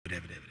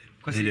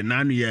Kwasi de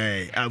nanu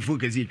ye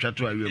focus yi twa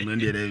to awie mu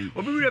ndie da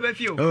obi wure be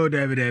fio oh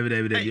David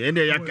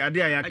ende ya ade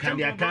ya ka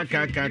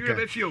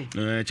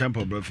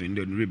champion bro fi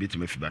ndo nure bit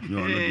me fi back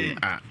no de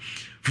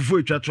fufu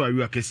yi twa to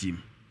awie akasim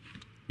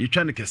yi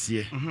twa ne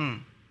kase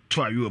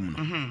to awie mu no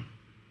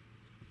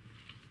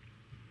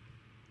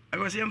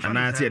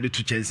ana ti de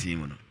to chance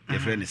mu no ye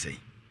frɛ ne sei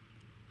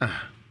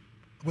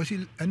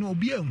Kwasi eno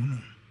obi amu no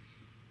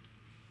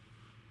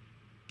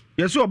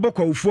yeso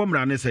obokwa ufuo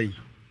mra ne sei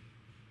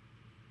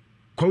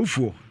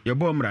Kofo, your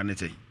bomb ran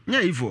it.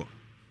 Yeah, ifo.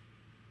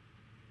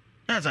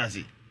 That's I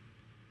see.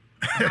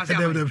 And I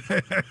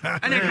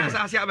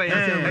can't say about it.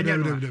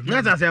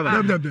 That's I say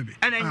about it.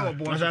 And I know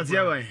what I say.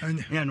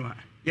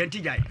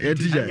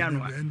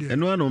 Yentija.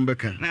 And one on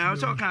Becca. Now,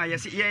 so can I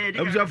see?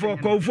 Yeah, observe for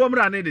Kofo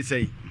ran it.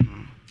 Say,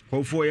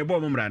 Kofo, your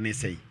bomb ran it.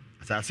 Say,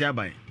 as I say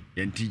by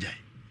Yentija.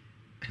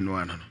 And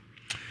one.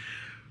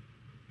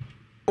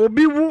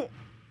 Obiwu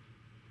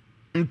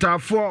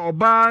ntafo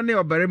oba ne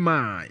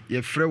obarima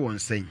ye frɛ won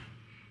sɛn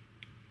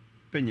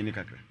penyini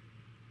kakra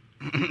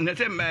na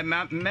sɛ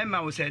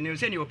mema wo sɛ ne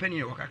sɛ ne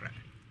opinion wo kakra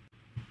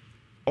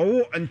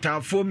owo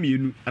ntafo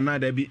mienu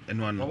anada bi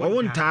eno ano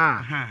owo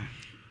ntaa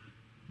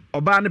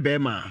oba ne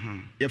bɛma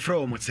ye frɛ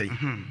wo mo sɛn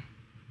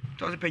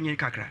to sɛ penyini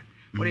kakra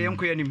wo ye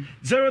nko yanim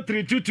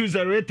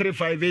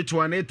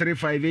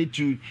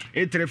 0322083581 83582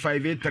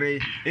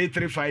 83583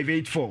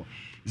 83584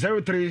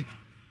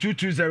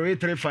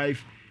 03220835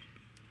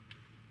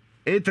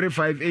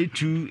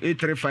 83582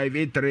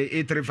 83583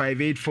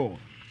 83584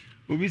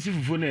 obi si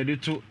fufu na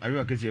edeto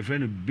ayo akese e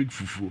friend big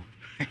fufu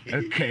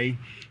okay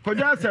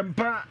koja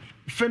sempa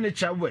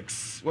furniture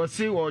works what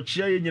say wo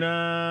chia ye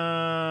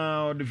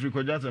nyina o de free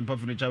koja sempa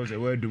furniture works e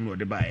wa dum no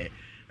de bae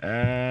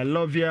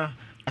Lovia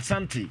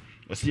Asante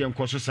osi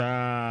enkoso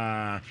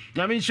sa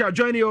na me share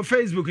join your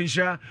Facebook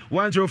insha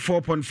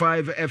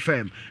 104.5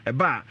 FM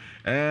eba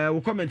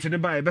we comment ne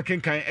ba e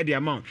bekenkan e de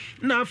amount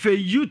na fe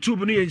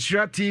YouTube no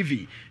insha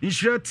TV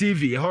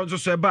ho nso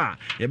so eba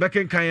e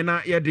bekenkan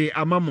na ye de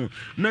amamu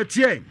na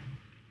tie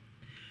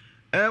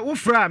wo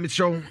fra me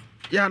show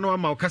ya no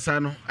ama okasa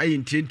no ayi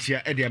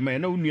ntientia e de ama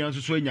na onua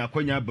nso so anya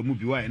akwanya aba mu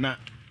bi wa na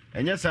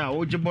enya sa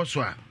wo gye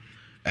so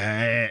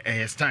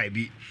a style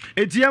bi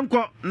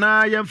etienko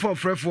na yemfo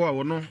frefo a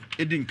wo no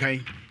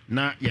edinkan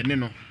na yene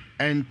no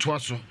entoa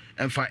so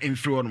emfa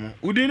emfiri wo no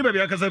udin ni ba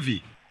bia kasa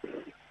fi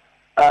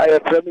ya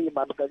premi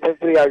man kasa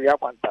fi ya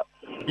kwanta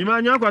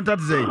imanya kwanta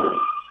tze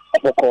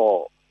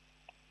boko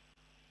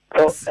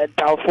so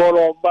enta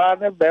foro ba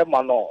ne be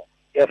ma no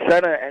ye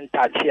fere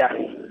entachia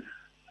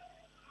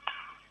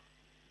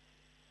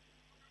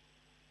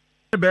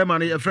be ma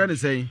no ye fere ne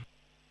sei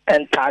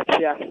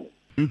entachia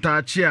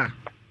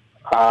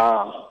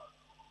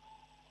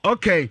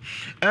okay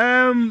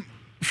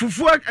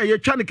fufu ye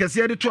twa ne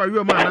kase de to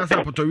awie ma na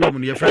sa poto awie mu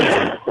ne ye friends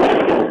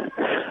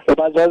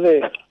ba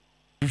jaze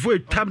fufu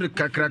tam ne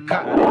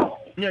kakraka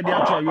ne de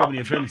ato awie mu ne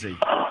ye friends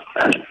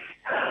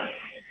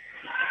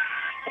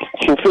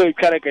fufu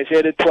twa ne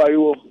kase de to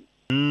awie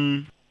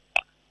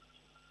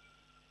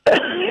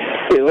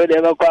we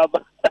de ba kwa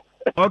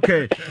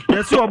okay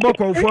yes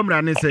oboko fufu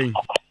mra ne sei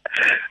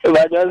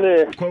ba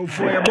jaze ko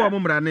fufu ye bo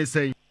mra ne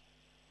sei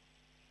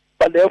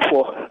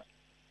therefore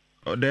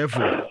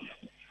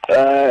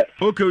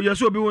okay you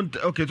so be want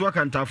okay to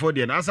can afford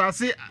there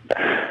asase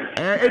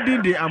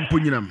edin de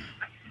amponyinam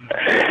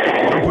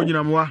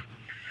wa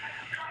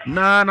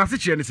na se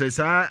kire ne say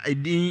sa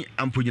edin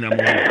amponyinam wa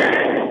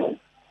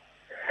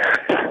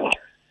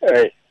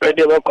we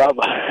de ba kwa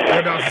ba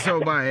da se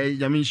ba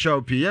yamin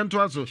shop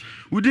yento aso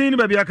udin ni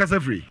ba bia kasa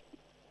free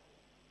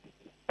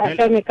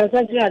afemi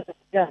kasa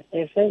ja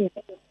efemi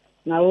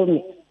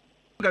Naomi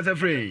kasa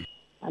free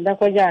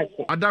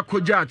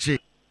Adakojache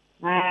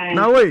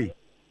na we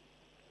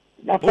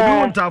obi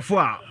wontafo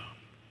a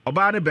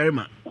oba ne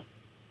berima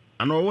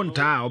ana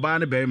wonta oba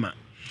ne berima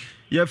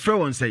ye frɛ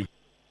won sei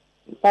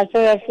paso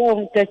ye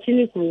frɛ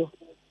Tachi kuro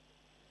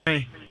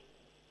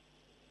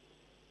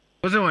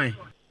Ose wan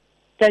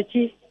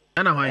Tachi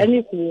ana hwan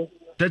ani kuro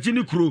Tachi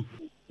ni kuro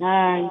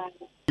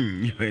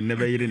you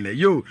never hearing that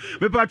yo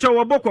me pa cho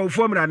wo bokwa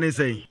ufo mra ne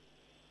sei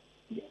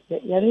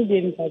yani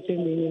de mi pacho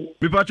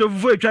mi pacho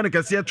fufu etwa ne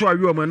kase to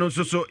awie o no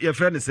so so ye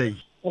frɛ ne sei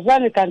ofa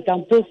ne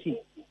kantamposi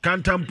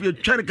etwa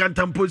ne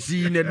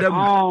kantamposi ne dam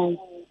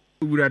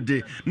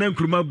urade na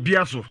nkuruma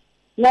biaso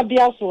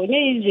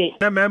ne ize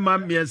na mema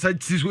miensa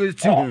ti ho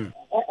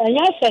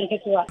anya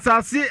senketwa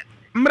sase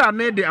mra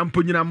ne de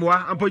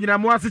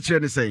amponyinamwa se kire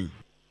ne sei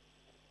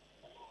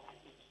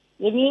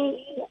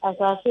ebi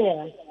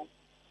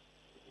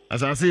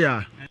asase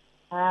ya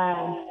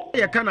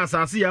ya kana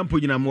asase ya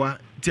amponyinamwa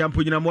ti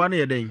amponyinamwa ne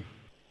yeden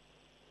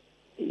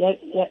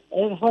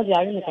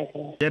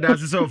ya da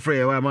se so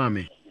frɛ wa mama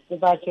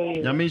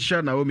ya me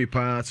sha na omi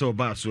pa so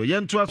ba so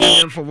yento aso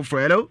yemfo fo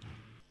hello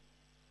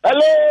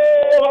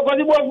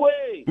wakati bwagwe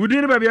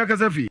udini ba bia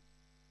kasafi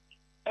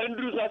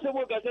Andrew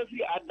sasebo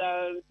kasafi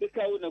adan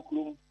tekawo na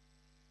kurum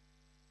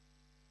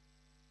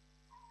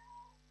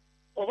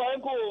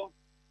ofanko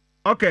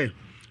okay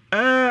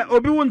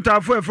obi won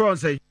tafo e front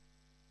say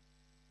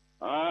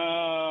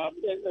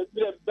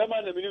bema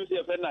na minim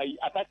se fe na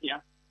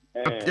atatia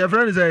your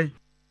friend is a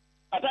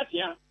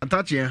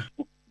atatia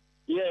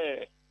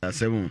yeah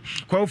asem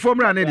kwa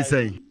formula na dey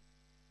say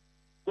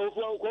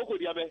ko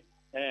diabe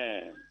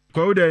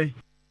kwa dey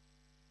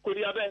ko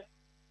diabe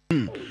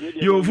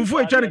yo fufu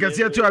e twa ne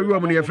kase to awe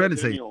mu ne your friend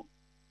say o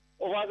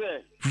fa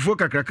se fufu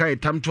kakraka e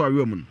tam to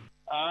awe mu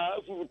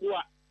fufu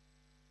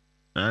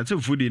to so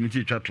fufu dey ni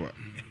ti twa to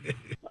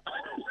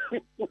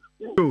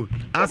yo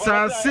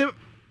asase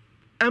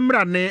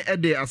emra ne e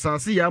de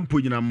asase ya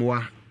mponyina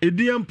moa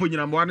edi ya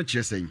mponyina moa ne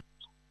kire say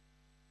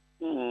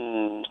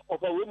o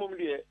fa we mum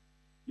de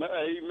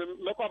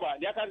me kwa ba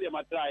ya ka de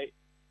matrai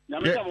na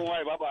me ka mo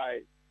wai bye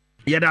bye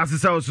ya da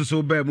asesa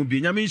osuso ba mu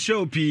bi nyame hye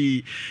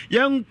opi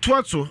yan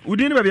toato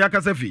udi ne ba bi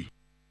akasa fi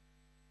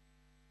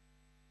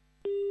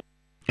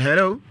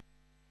hello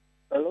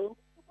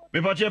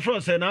me pa che fro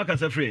say na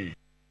akasa free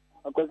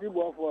akwasi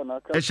boafo na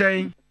aka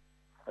ehyen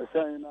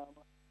na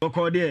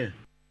boko de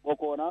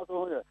boko na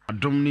so ho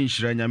adom ni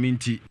nhira nyame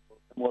nti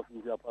mo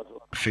fi ya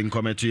paso fin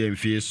kometo ye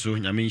mfie so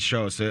nyame hye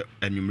o se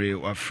anwumre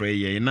wa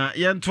free ye na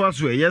ye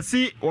toato ye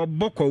si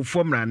obokọ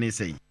ufo mra ne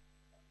sei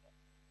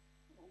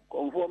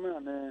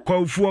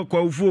Kwaufuo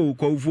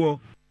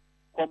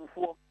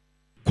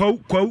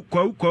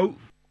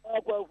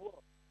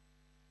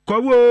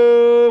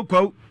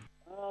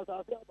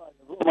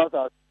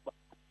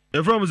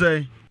from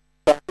say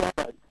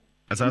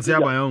asase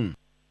abayon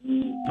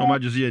no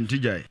majusi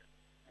entijai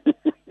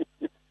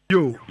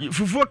yo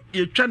fufu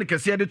ye twa ne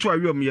kase de to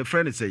awem ye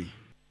friend say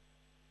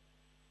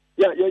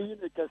ya yi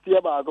ne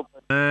kase ba go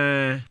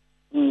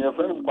ye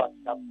friend kwa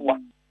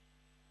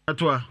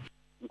atwa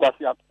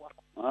kwasi atwa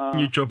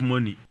you chop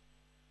money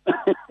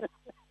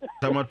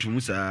tama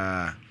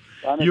tumusa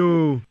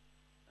yo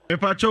me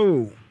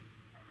pacho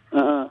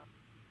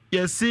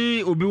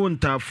yesi obi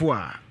wontafo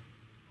a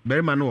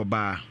berima na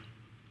oba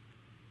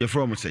ye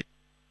from say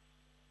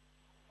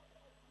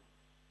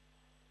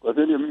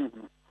kwase ni mi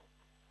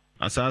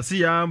asase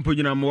ya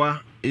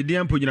mponyinamoa edi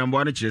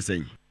mponyinamoa ne kire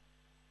sen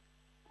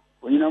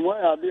onyinamoa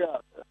ya bia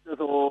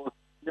so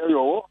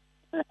yo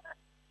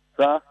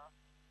sa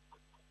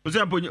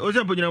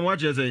oze mponyinamoa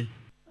kire sen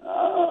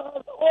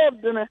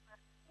dene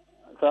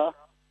sa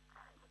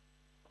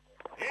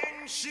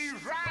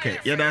okay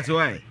yeah that's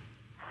why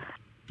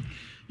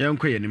yan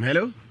ko yenim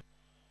hello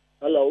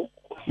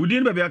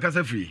udin ba bi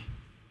akasa free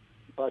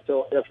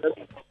pacho efes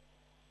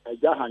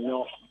eja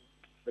hanyo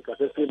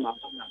because say ma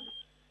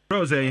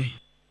bro say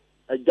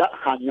eja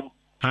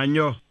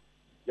hanyo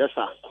yes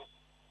sir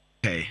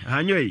okay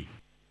hanyo yi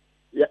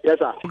yes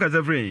sir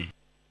ukasa free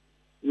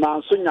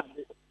manso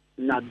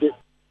nyade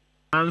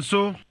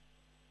anso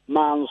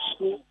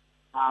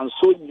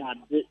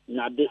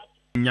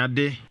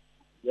nyade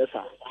yes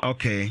sir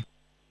okay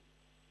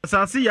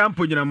asase ya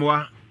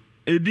mponyinamoa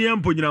edi ya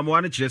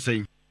mponyinamoa ne kire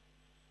sen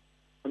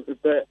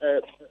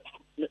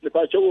le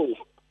pacho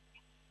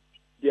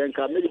de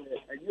enkamele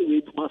ayi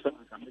we masa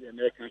enkamele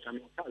me kan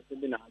ka se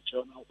bi na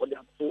acho na ko de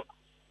ato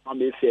ma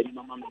me fe ni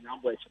mama me na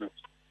boy chino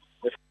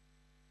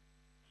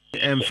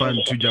fan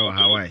tuja wa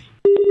Hawaii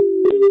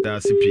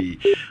that's p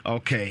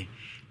okay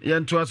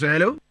yan to aso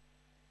hello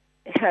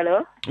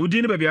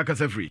udin ba bi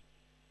akasa free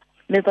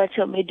me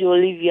pacho me di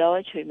Olivia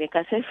watch me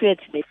ka se free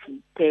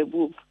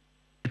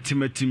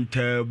timetim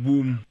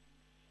tabum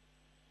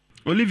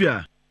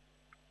Olivia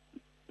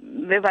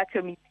me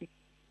pacho me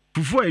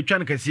fufu e twa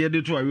ne kase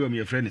de to awe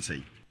me friend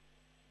say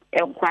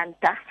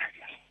enkwanta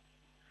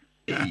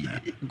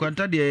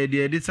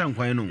de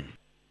sankwan no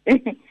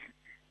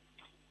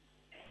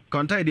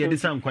konta de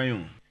sankwan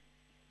yo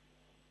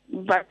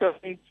pacho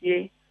me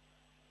tie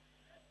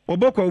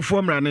obokọ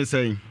ufu mra ne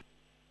say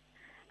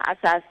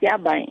asase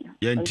aban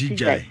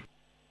yantijai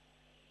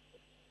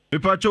me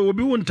pacho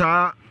obi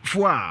wonta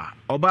fo a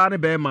oba ne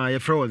be ma ye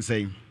frɛ won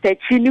say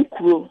tachini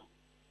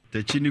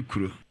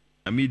kuro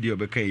amidi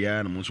obeka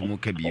ya na muso mo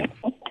ka biyo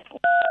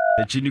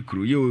tachini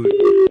kuro yo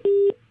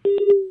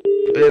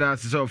era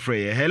siso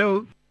frɛ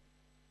hello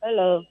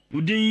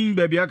udin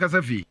baby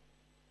akasa fi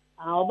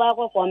oba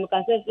akọ me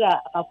kasa fi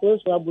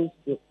akaporoso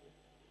abusko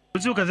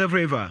usu kasa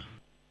frɛ fa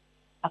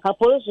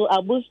akaporoso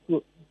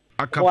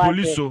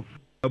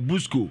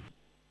abusko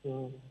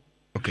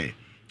okay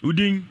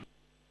udin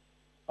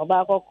oba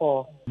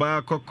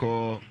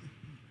akọkọ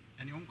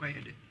ani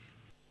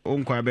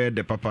onkwa be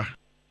de papa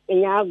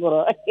enya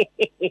agoro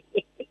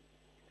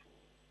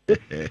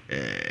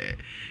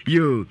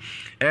yo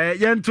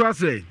yentu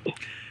ase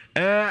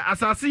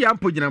asase ya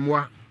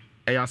mponyinamoa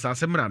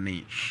asase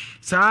mrane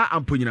sa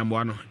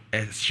amponyinamoa no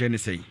hye ne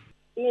sei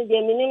ni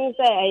de minim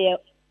se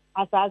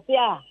asase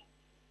a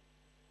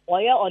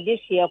oye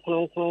odihye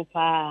kronkron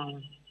pa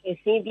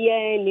esin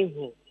bia ni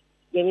hu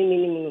de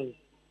minim no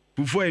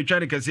fufu e twa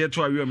ne kase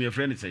to awe am ye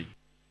friend sei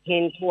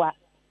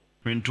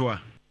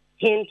hentoa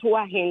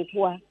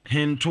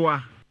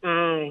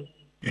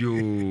yo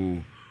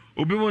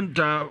obi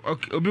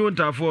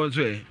wonta fo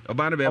so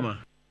oba ne be ma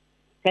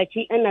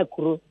kachi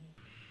anakuro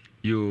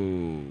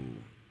yo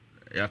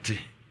yate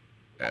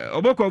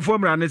obokọ fo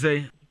mra ne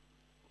sei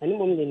ani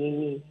mom de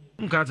ni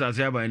nka ta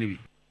se aba ni bi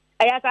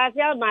I can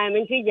tell my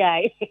minty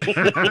guy.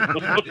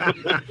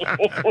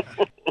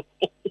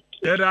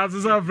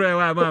 That's so free,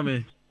 why,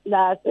 mommy?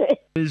 That's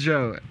it.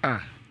 Show.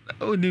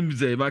 Oh,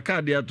 Nimze, my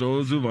card here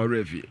to Zoom or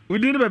Refi. We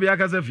didn't maybe a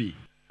Casafi.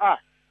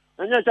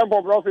 And you're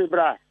champion profit,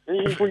 bra. And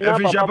you put your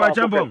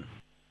champion.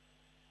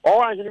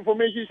 Oh, and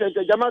information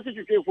center, Jamasi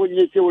to take for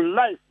your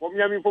life from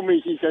your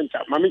information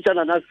center. Mammy Chan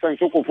and that's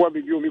so for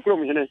you,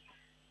 Mikrom in it.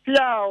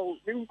 Piao,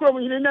 Mikrom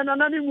in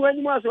another when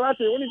you must have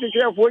only to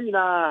care for you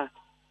now.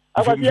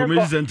 I was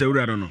information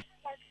center, I don't know.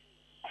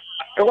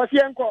 I was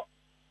Yanko.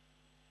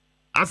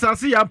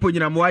 Asasi ya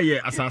mponyina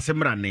mwaye asase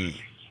mrane.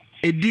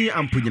 Edi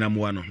amponyina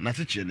mwano.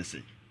 Nasi chene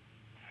se.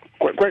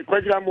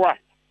 Kwejina mwa.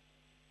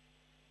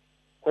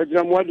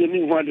 Kwejina mwa de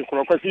ni mwa de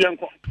kuro kwesi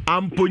yanko.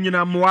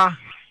 Amponyina mwa.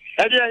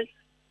 Edi.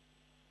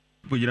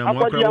 Amponyina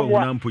mwa kwa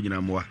wa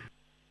amponyina mwa.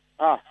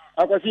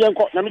 Akwesi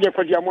yanko na me de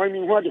kwejina mwa mi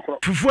mwa de kuro.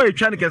 Fufu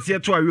etwa ne kase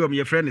to awe om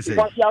ye friend ne se.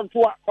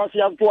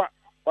 Kwasi antoa.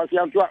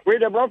 We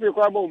de brofi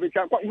kwa bo bi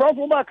ka.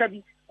 Brofi ba ka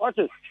bi.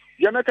 Okay.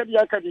 Ya na ka bi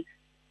aka bi.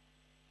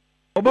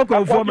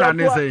 Oboko fu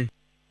mrane se.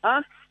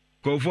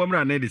 Ko fu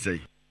mrane de se.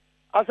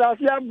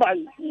 Asasi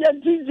abai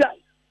yentija.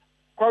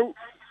 Ko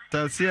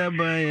Asasi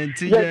abai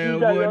yentija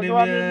obo ne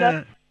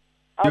bia.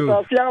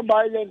 Asasi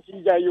abai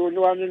yentija yo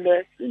no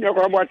anene. Ine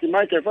ko abati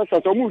Michael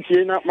first so mu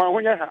tie na ma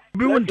honya ha.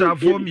 Bi wonta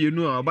fo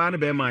mienu a oba ne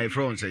be my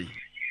friend say.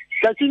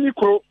 Katini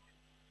kro.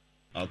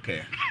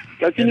 Okay.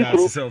 Katini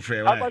kro.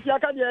 Asasi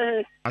aka de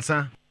he.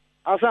 Asa.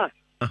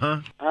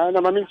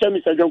 Na mami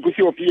chemi sa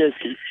jonkusi o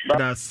PSK.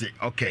 That's it.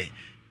 Okay.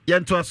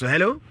 Yento aso.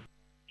 Hello.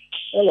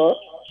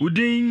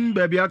 Udin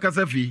baby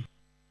akasafi.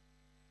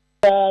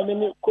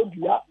 Mimi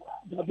kodua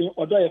dabe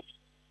odoye.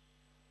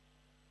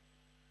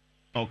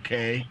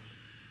 Okay.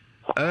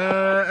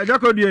 Eja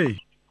kodie.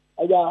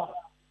 Aja.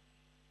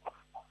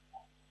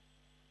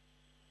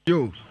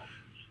 Yo.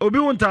 Obi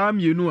wonta am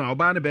yenu a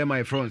oba ne be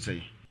my friend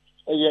say.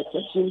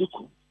 Techi.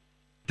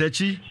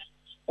 Techi.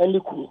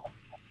 Eliku.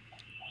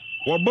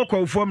 Wo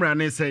bokọ fu mra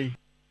ne say.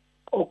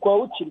 Okwa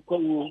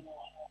uchirikwa.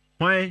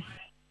 Why?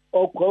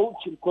 Okwa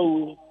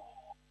uchirikwa.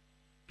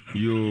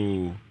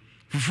 Yo.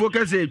 Fufu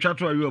kase etwa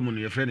to awe mu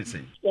no ye friend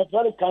say. Ye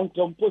friend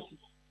Kantamposi.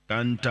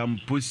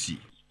 Kantamposi.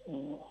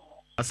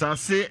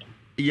 Asase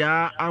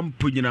ya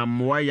amponyina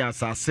mwa ya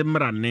asase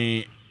mra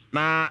ne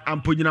na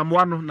amponyina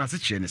mwa no na se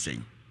kire ne say.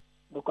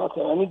 Because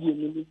I need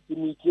you to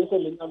say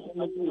me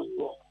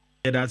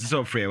yeah, that's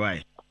so free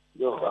why?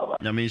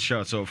 I mean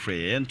sure so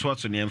free. And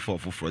what's on the M4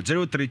 for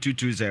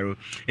 03220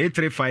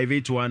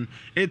 83581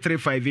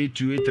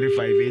 83582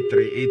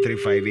 83583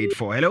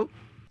 83584.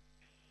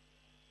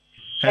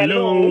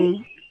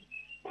 Hello.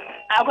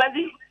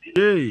 Akwadi.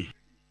 Hey.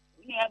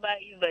 Uniaba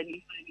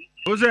Ivani.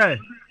 Who's that?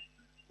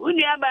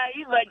 Uniaba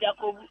Iva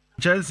Jacob.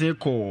 Chelsea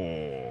ko.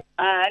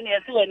 Ni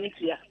esi wani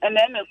tia.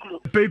 Eme kuro.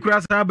 Pay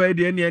krasa ba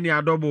de ni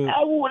adobo.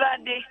 Awura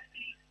de.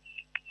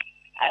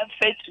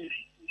 Afetu.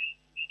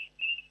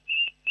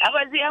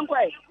 Akwadi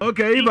enkwai.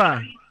 Okay,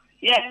 Iba.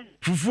 Yes.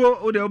 Fufu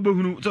o de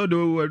obohunu so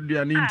do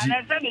aduane nti.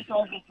 Na se bi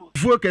so fufu.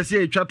 Fufu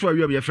kese etwa to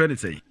awie ye friend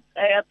say.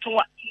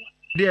 Toa.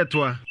 De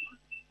toa.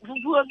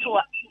 Fufu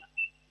toa.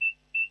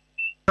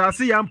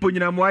 Asase ya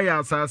amponyina mwa ya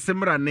asase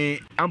mra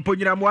ne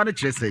amponyina mwa ne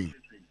kire say.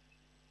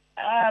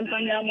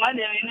 Amponyina mwa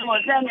de ni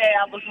mo se me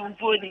ya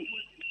busumfodi.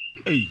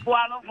 Hey.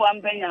 Fuano fu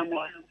amponyina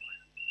mwa.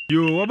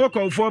 Yo,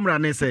 oboko fu mra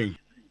ne say.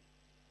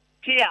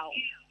 Tiao.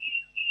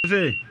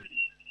 Say.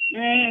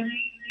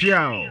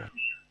 Tiao.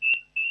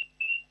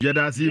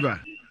 Yeda siba.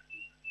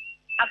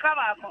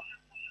 Akaba ko.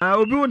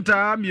 Obi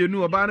wonta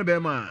mienu oba ne be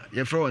ma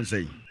ye fro won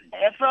say.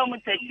 E fro mu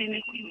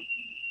technique.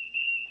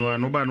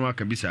 No ba no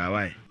aka bisa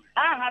why.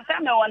 Ha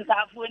me wonta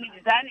afo ni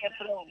design e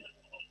fro.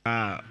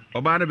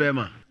 Oba ne be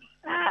ma.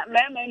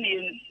 Me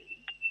mienu.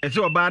 E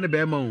se oba ne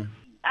be ma o.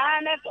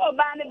 Na so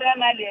oba ne be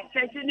ma de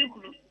technique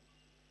kru.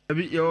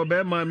 Abi yo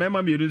be ma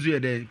mienu zu ye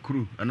de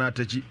kru ana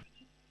tachi.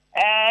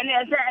 Ni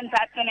e se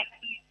entatene.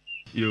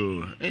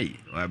 Yo, hey,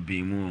 wa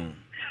bi mu.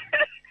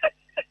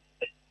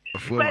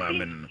 For a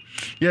minute.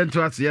 Yeah,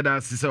 to us, yeah,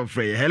 that's so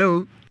free.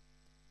 Hello.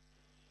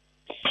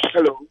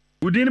 Hello.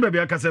 Would you be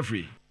a casa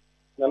free?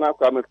 Nana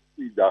Kwame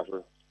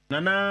Dazo.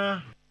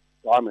 Nana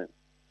Kwame.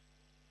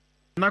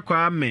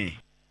 Nakwame.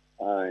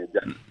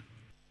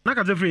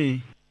 Nakasa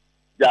free.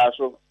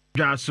 Jaso.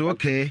 Jaso,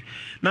 okay.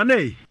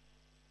 Nane.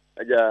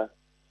 Aja.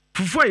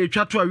 Fufu you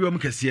chat to a room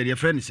kasier, your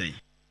friend say.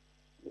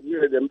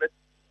 You them bet.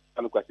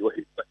 I'm quite what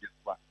he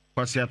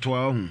was at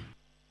 12.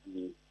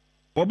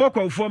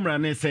 Oboko form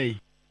ran say.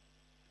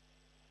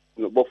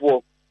 No,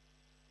 before.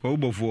 Go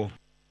before.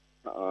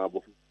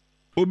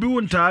 Obi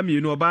won time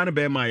you know ban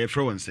be my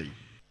friend say.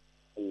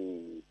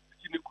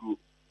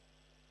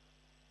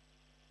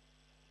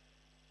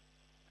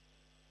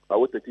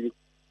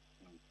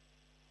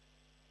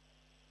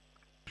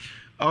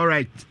 All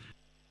right.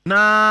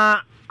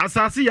 Na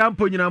asasi ya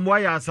mponyina mwa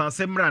ya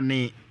asase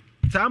mrane.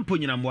 Ta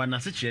mponyina mwa na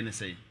se kire ne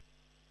say.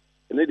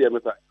 Ne dia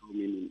meta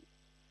meaning.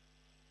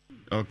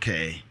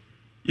 Okay.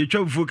 You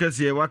chop focus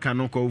here waka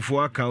no ko fu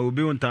waka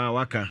obi unta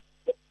waka.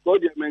 Go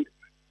dia men.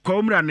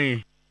 Ko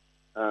mrane.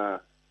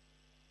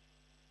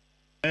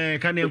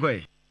 Can you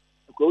go?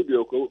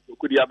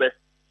 Kudiabe.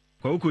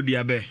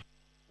 Kudiabe.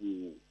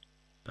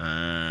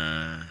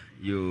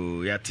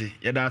 You yati.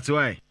 Yeah, that's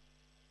why.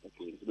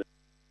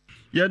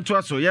 Yen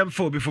twaso yen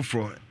fo bi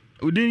foforo.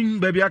 Udin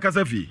baby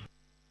akasafi.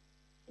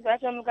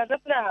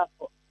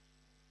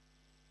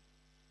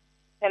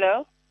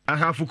 Hello.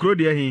 Ahafu kro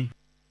de hin.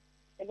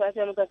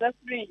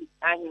 Free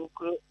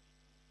ahinkro.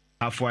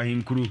 Afu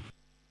ahinkro.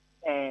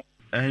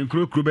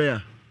 Ahinkro kro be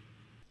ya.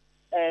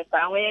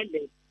 Pa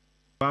hoyeden.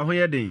 Pa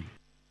hoyeden.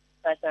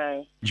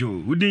 Pasai. Jo,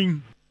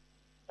 udin.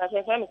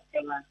 Pasai fami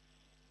sema.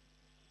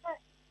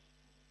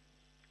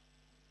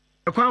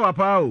 Kwa wa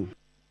pa o.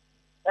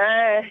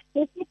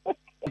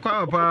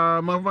 Kwa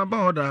pa ma ba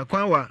hoda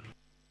kwa wa.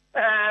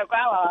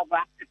 Kwa wa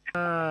pa.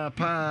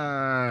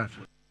 Pa.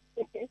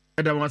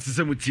 Eda mo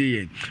asese mutie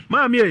yen.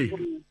 Maami e.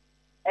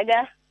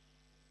 Eda.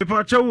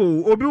 Ipa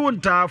chawo obi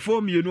wonta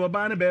fo mienu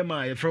oba ne be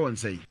ma ye fre won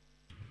sei.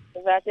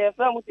 Ipa che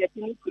fo mu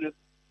tetini kuro.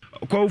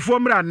 Kwa fo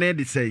mra ne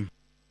de sei.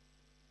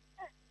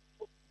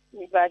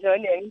 Ipa che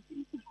ne.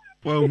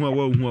 Wa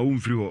hu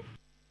mfiri ho.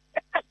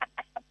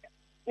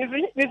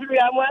 Mifiri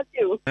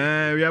amwase o.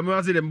 We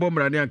amwase de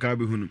mbomra ne anka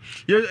be hunu.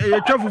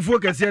 Ye twa fufuo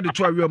kese de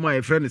to awe ma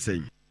ye fre ne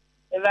sei.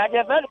 Ipa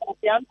che fo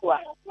pasiantoa.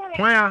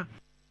 Hwan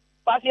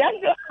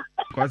Pasiantoa.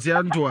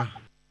 Pasiantoa.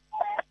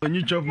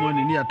 Onyi chop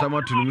money ni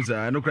atama tunum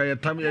sa no kra ye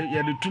tam ye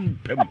de tum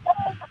pam.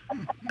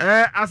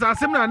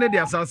 Asase mra ne de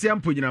asase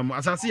amponyina mo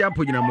asase ya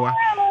amponyina mo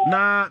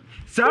na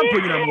sa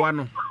amponyina mo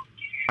no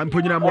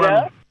amponyina mo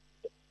no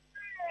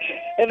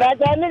Ipa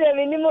che me de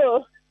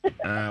minimo.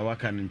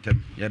 Waka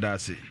ntem ye da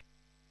ase.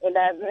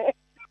 Edaze.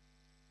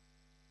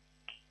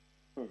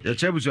 Ya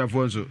chebusu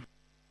afonso.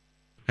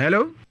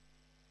 Hello?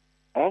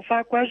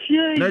 Ofa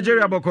kwashie.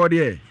 Nigeria boko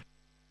de.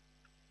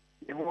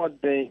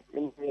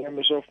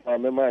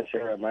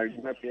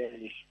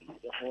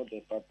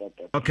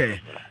 Okay.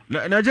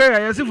 Nigeria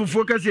yesi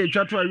fufuo kase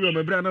etwa to awi o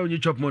mebra na onyi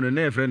chop money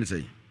na e friend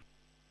say.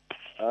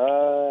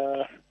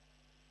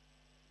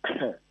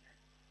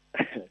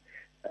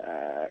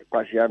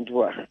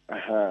 Kwashiantua.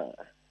 Aha.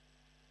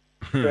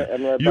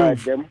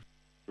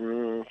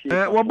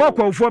 Wo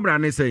bokwa ufuo mra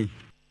ne say.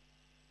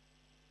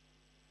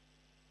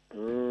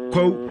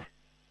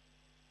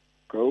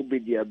 Ko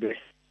bidiabe.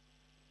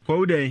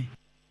 Ko dey.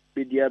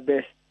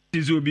 Bidiabe.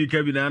 Tizo bi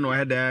ka bi na no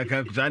heda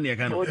ka zane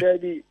ka no. O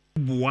daddy.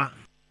 Bua.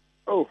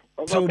 Oh,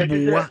 so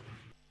bua.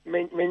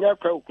 Menya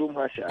kwa ukrum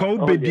hasha. Ko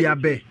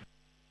bidiabe.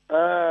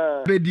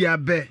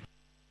 Bidiabe.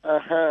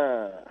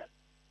 Aha.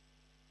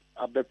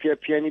 Abe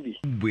pia ni bi.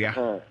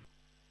 Bua.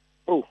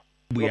 Oh,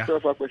 bua. So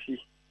fa kwashi.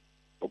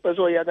 O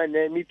peso ya na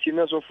meeting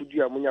na so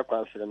fudu amunya kwa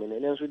asere me ne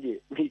nso de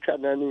mi ka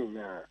na ni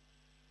na.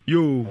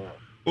 Yo.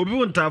 Obi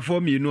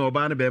wontafo mi nu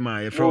oba ne be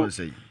ma ye fro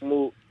say.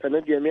 Mo ana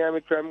de me am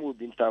kram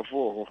obi ntafo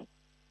ho.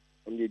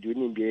 Onde de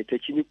ni bi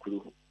etachi ni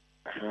kuru.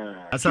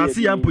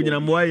 Asase ya mponyina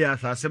mo ya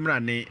asase mra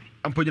ne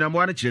mponyina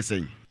mo na kire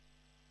say.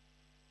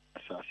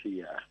 Asase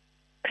ya.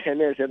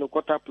 Ene se no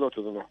quarter plot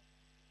no.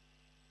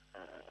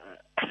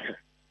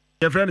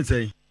 Your friend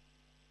say.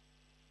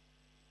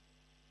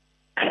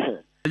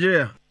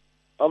 Nigeria.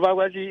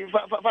 Obagwaji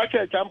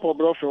fa champo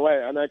bro for why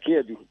and I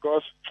care do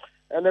because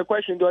and the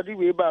question do the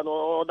way ba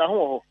no da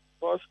ho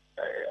because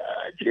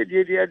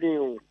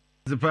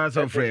the pass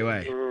of free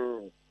why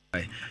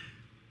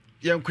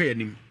yan ko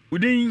yanim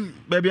udin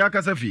baby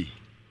akasafi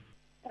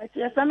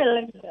Ati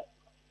family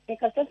e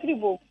kasafi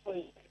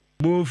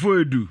bo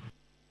foedu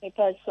e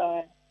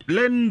pasa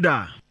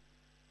Linda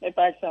e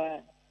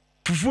pasa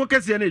fufuo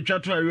kese na etwa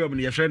to awe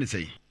ne ye frɛ ne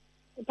sei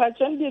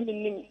Patron de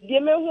minim de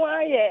me ho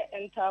aye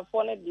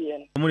entafo ne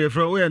de mo ye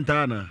frɛ wo ye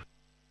nta na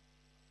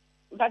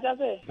Pacha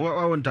se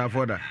wa wonta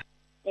da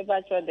e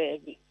pacha de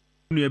bi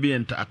nu bi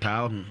enta ata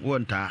ho wo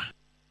nta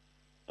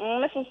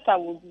me sister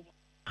wo bi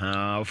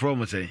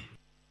from say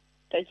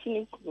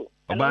tachini ku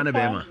oba ne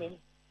be ma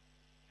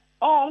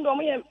ndo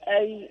mo ye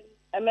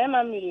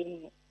mema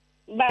mi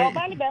ba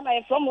oba ne be ma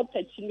ye from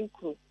tachini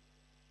ku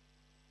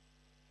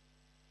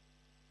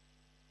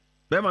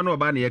be ma no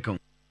oba ne ye kan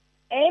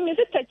mi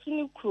se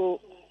tachini ku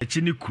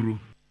tachini kuru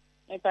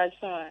e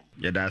pacha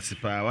ya da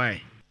sipa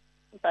why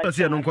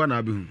so no nko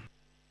na be hu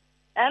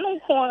anu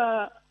ko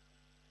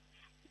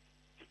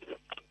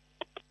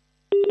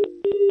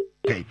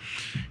okay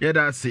yeah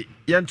that's it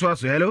yento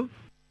aso hello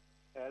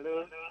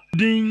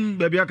ding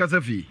baby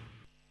akasafi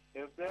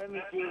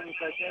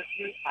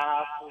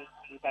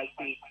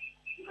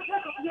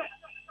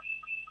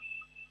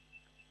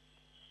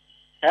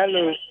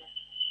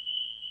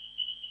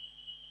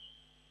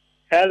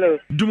hello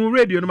dumu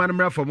radio no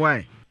manmra from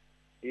why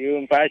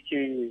you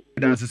mpachi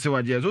that's se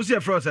waje so see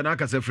frost na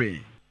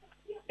akasafi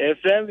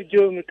FM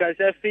Joe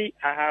Mikasafi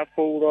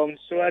ahafo rom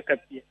so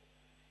akapia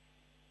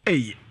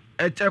eh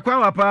ekwa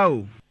wapa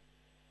o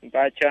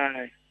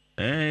mpacha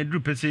dru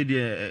pese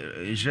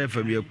de chef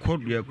bi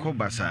ko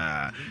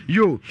basa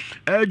yo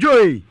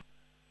Joey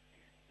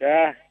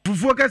yeah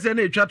fufuo kase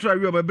na etwa to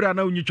awe obabra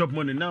na onyi chop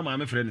money na ma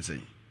me frɛ ne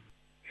sei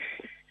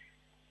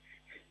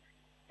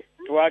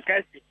to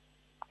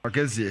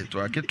akasi to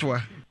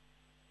aketwa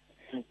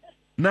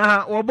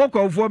na wo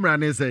bokwa fufuo mra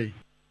ne sei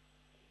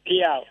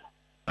Kia.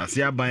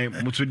 Asia by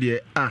mutu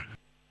de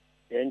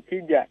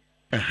Entidia.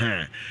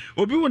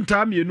 Obi won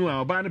time you know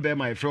oba ne be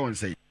my friend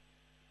say.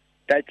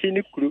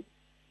 Tachini kru.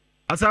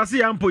 Asase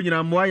ya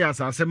mponyina mmoa ya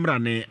asase mra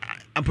ne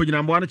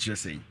amponyina mmoa no kire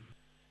sen.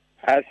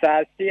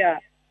 Asase a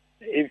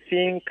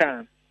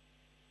efinka.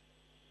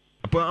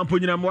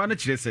 Amponyina mmoa no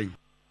kire sen.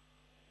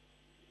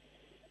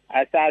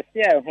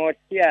 Asase a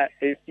hotia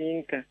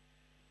efinka.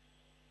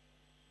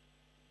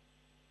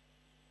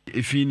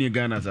 Efini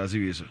Ghana asase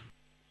wi so.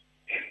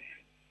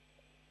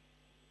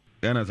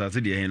 Ghana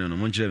asase de hen no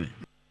mo nkire me.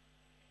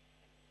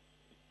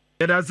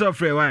 That's so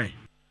free why?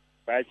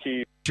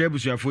 Bachi.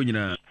 Chebusuafo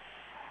nyina.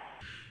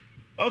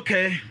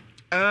 Okay.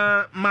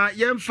 Ma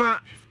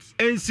yemfa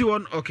NC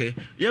one okay.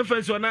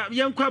 Yemfa so na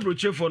yenkwa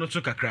brochefo no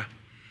to kakra.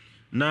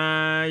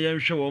 Na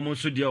yenhwe wo mo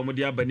so dia wo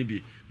de aba ne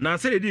bi. Na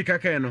se de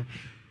kaka no.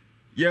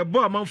 Ye bo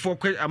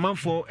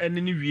amanfo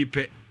ene ne wie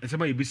pe.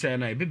 Nsema yebisa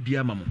na ebe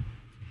bia ma mo.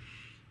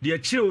 De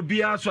akire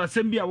obi aso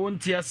asem bi a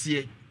wonte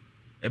ase.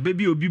 Ebe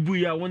bi obi bu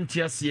ya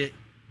wonte ase.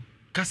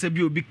 Kasa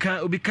bi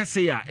obi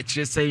kase ya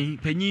akire sen.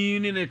 Panyi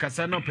ni ne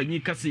kasa na panyi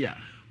kase ya.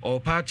 O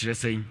pa akire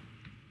sen.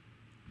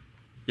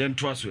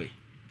 Yento aso e.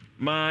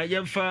 Ma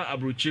yemfa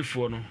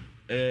abrochefo no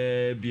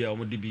bia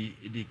omode bi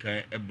di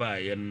kan eba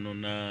ye no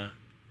na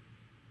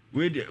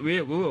we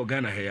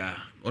Ghana he ya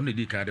on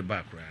di kan de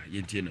ba kra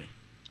yentie no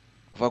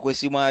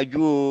Fakwesi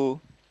maaju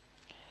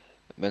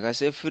meka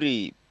se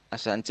free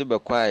asante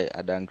bekwai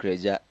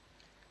adankreja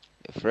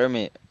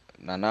frame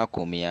nana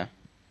komia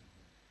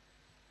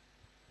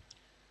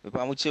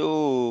bepa mu che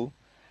o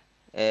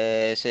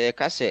se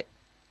kase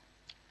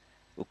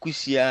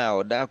okusia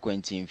oda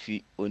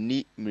kwantimfi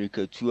oni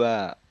mirikatu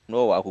a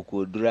no wa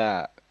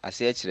kokodura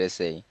ase akire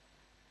sei.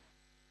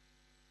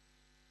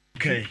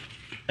 Okay.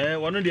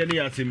 One de ne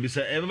ya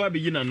sembisa beba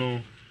begina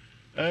no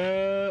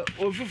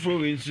ofufuro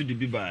we nsu di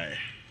bibae.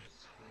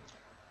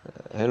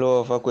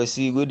 Hello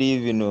Fakwesi, good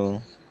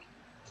evening.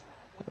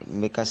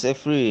 Meka se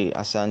free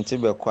asante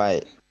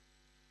bekwai.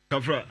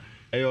 Kafra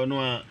ono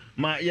a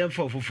ma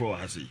yemfa ofufuro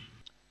hasi.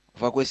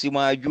 Fakwesi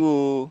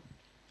maaju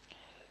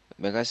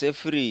meka se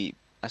free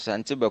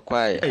asante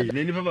bekwai.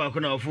 Ne ni papa ko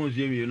na ofun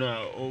su emi no a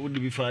o di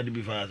bi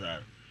fa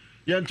sa.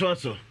 Yento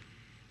aso.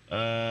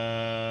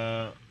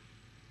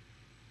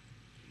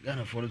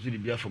 Ghana for no di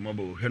bia for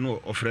mabo he no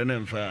ofre na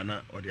mfa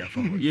na o di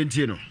afa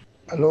yentie no.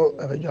 Hello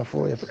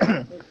abejafo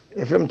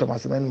efrem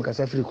Thomas man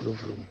mkasa free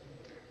kurofuro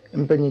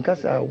mpanyi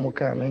kasa o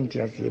ka na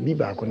ntiase bi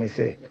ba ko ne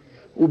se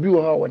obi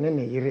wo ha wone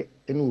ne yire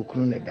ene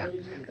okunu ne da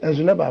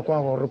enso na ba ko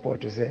ha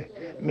report se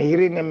me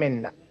yire ne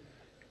menna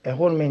e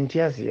hon me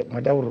ntiase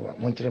madawro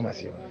mo nkire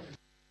masio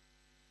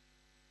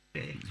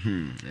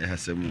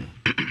Hasemu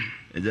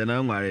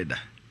ejana nware da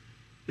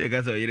te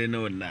kasa yire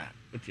no na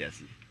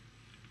otiase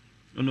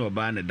ono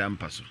oba ne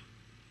dampa so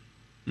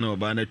na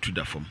oba na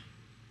tuda fom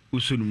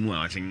usunu mu a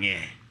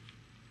wasenye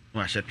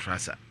wa sha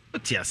trasa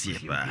otiase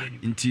ba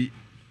nti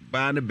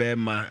ba ne be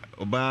ma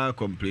oba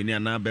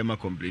complain na be ma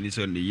complain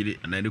so ne yire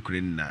na ne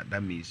kure na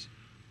that means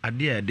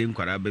ade a de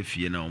nkwara ba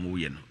fie na omo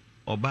ye no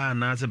oba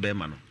na se be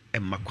ma no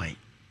emma kwan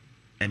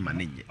emma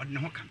ne nye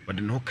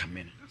ode ne ho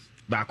kame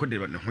ba ko de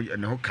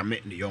ne ho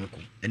kame ne yonko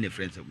ene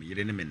friends o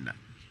yire ne menna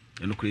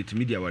eno create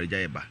media warja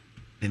ye ba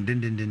den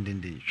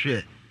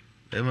hwe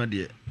emma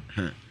de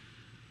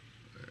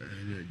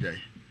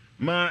jai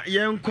ma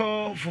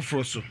yenko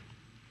foforo so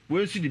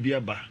we su di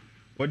bia ba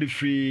what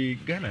free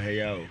Ghana he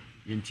ya o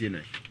yentie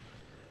na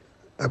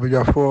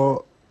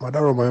abejafo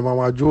madaro my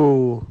mama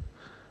jo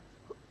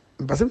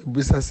mpase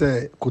bisa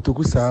se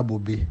kotoku sa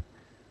bobi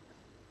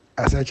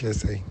asache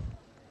sei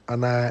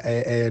ana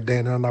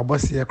den na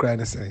bosi e kra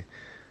ne sei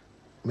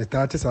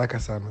metate sa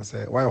kasa no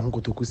sei why ho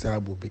kotoku sa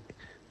bobi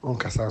on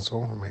kasa so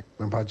ho me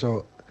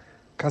mpacho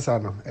kasa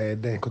no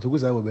den kotoku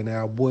sa bobi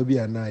na abo bi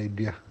ana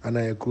edua ana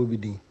ekro bi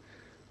din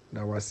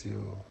na wasi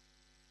o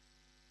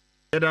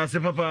da se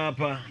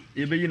papa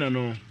yebeyina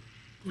no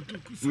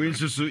we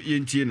susu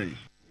yentie na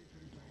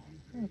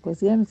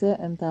Kwesiem se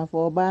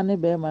entafo ba ne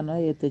be ma no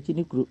ye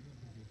tachini kru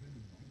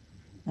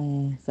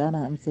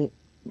sana amse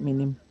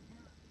minim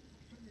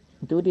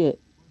to de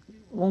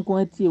won ko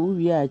atie wo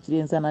wi a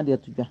kire nsa na de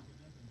atudwa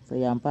se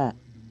yampa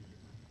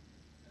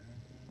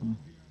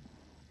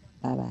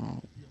bye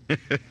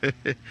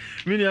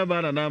mini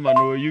abana na ma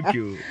no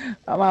UK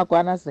ama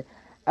kwa na se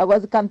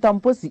agwazi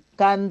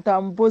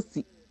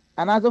kantamposi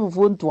anazo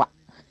fufu ntwa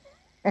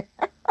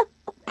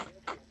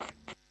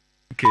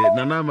okay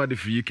nana ma de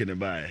fi UK ne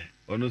bae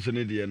ono so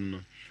ne de no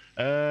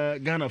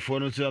Ghana for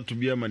no so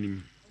atubia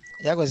manim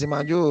yagozi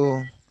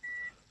majo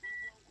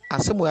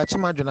asemu ya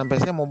chimajo na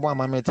mpese mo bo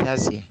amameti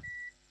ase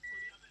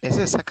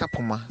ese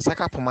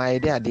sakapoma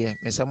ide ade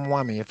mese mo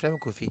ame efrem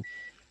kofi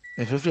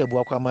mefrefre abu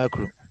akwa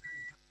makro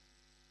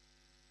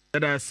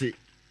da se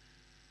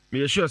me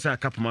yesho sa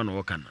akapoma no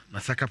wokana na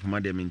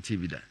sakapoma de menti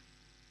bi da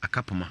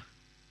akapoma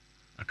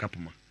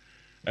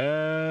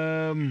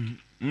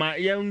ma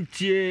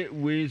yantie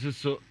we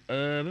so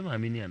be ma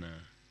mini ana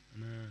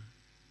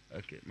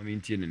okay ma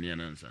mentie ne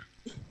ana nsa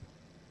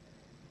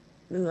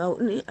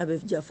ni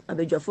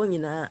abejafo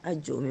nyina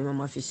ajo me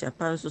mama fisha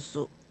panso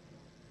so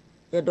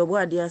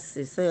yɛdɔbɔ ade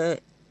ase sɛ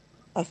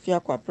afia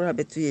kwapra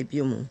beto yɛ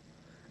biomu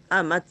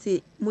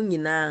amate mu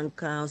nyinaa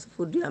nka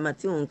osofo du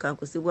amate wo nka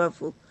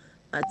kosebwafo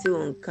mate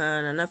wo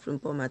nka na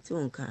nafrimpo mate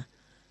wo nka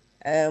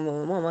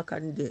mo maka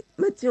de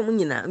mate mu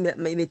nyinaa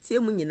metie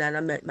mu nyinaa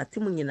na mate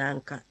mu nyinaa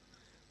nka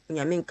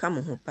nyame nka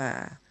mo ho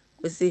pa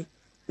kosi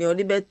me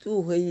odi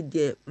beto ho yi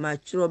de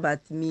maturo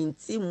but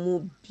minti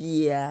mu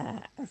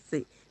bia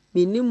ase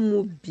minim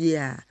mu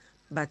bia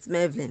but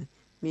Mervin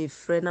me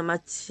friend na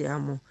machia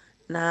mo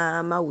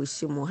na ma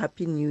wish mo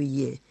happy new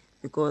year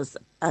because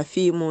I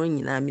feel more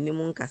nyina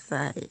minimum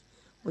kasai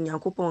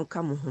onyankopon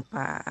ka mo ho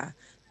pa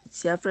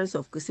chia friends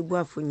of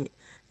Kosibuafo nyi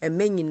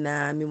eme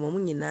nyina me mo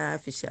nyina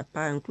afisha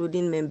pa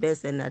including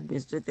members and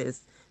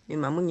administrators me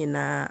ma mo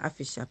nyina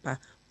afisha pa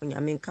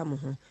onyame nka mo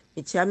ho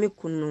me chia me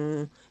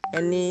kunu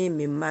ene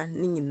me ma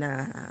ni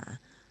nyina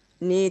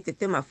ni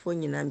tetemafo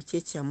nyina me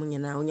chia mo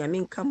nyina onyame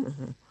nka mo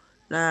ho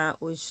na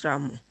onhira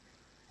mo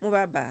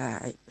bye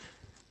bye.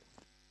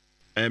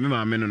 Me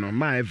maame no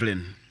ma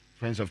Evelyn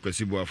friends of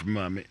Kosibuafo me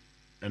maame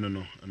eno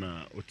no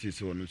na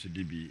otise wono so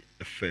dibi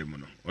FM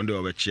no onde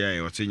obechia e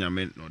ote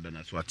nyame no da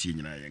na so ati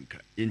nyina yenka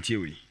entie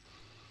we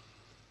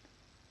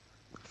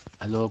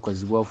alo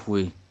Kosibuafo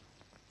e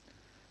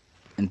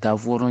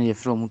ntafo no ye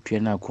from twa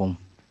na kom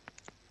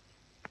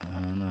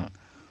na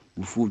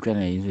ufu twa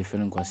na yin fe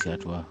nkwasi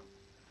atwa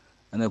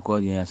ana ko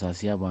yin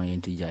asase aban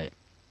yin tijai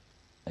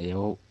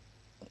ayo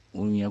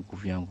unya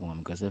kufia nko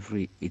amkasa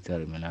free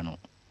itare melano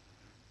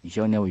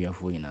ishone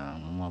uyafo ina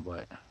mama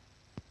ba.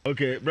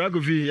 Okay,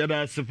 Bragovi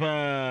yada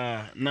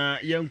sepa na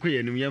yenko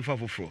yenum yenfa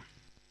foforo.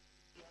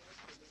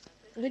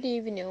 Good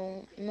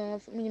evening,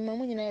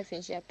 mamu nyina ya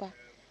fenshi pa.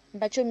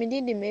 Bacho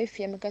mididi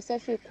mefia mkasa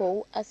free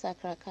kwa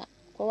asakraka,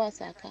 kwa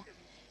asaka.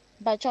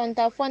 Bacho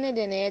ntafo ne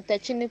de ne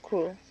tachini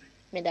kro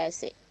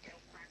medase.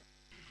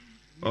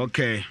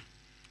 Okay.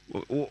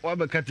 Wa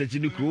ba kata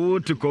chini kro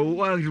to ko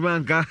wa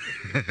manka.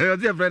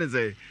 What's your friend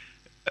say?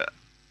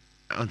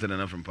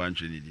 Antana from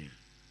pantry ni.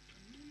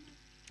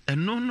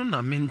 No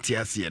na menti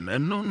ase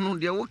no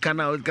de wo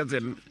kana o ka se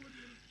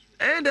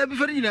da bi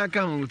fari na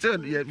ka ho se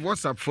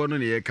WhatsApp phone no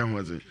ye ka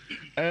ho se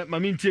ma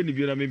menti ni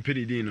bi na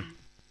mempedi din no.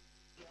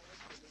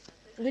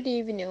 Good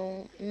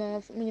evening,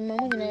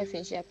 mamu nyina ya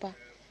fenshi pa.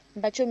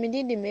 Bacho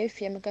mididi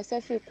mefia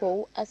mkasa free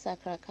kwa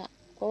asakraka,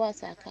 kwa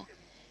asaka.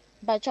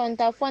 Bacho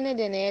ntafo ne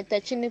de ne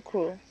tachini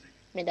kro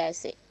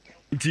medase.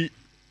 Nti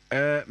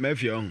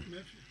mafia ho.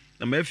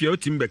 Na mafia o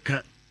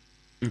timbeka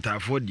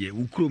ntafo de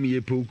ukuro mi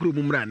ye pe ukuro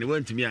mu mra ne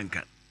wantimi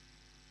anka.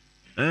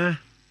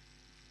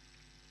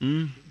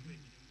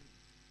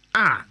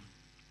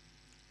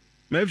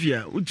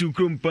 Mafia uti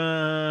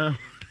krumpa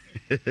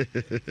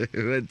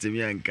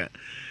wantimi anka.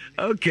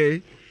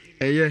 Okay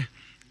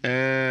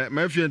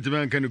mafia ntimi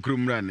anka ne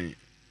krumra ne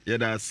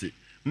yeda ase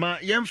ma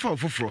yemfa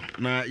foforo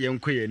na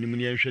yenkoye anim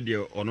ne yenhwe de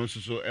ono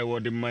nsoso ewo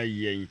de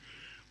mayen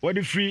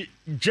what free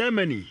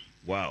Germany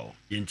wow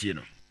yentie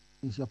no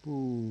Isapo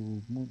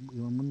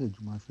mo ne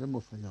juma fe mo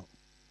fa ya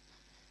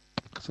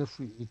kasa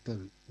free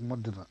Italy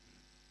modera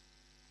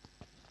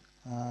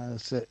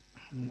se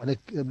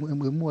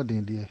mo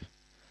den de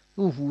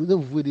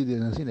ufu de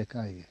na se ne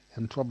kai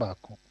ento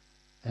baako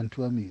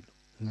ento amilu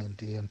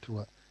ngante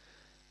ento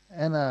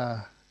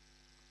ena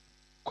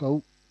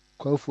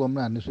kwa fu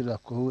amna ne so da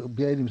kwa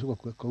bia ni so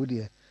kwa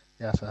de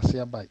ya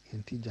asase aba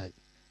entijai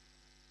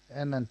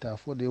ena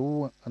ntafo de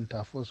wo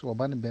ntafo so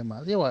oba ne be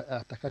ma ye wa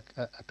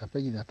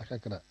atakapaji na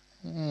atakakra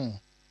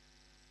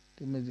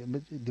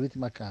de weti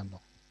makano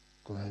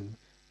ko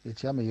e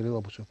tia me yere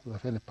obuso ku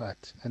afa ne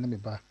part ene me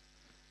ba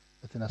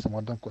etena se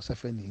modon ko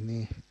safa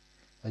ni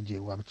aje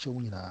wa bche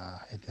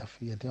nyina e de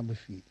afi e de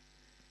amfi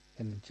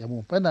ene tia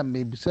mo pa na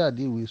me bisa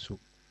de we so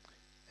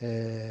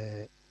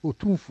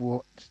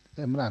otumfo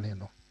emra ne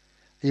no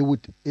e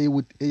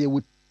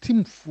would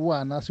timfo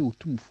anase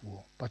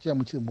otumfo pa cha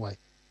mo chire boy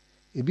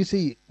e bi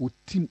say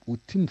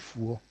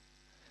otimfo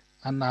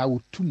ana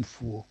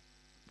otumfo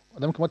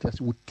adam kamata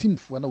say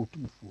otimfo ana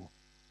otumfo.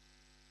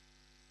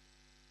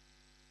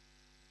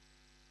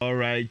 All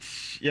right,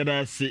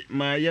 yada se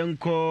ma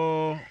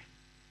yanko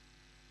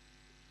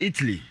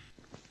Italy.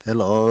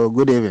 Hello,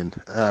 good evening.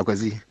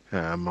 Kwazi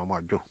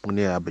mama jo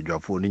muni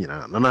abedwafo ni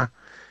nyina nana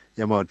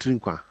ya ma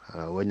trinkwa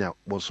wanya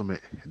bosome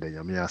de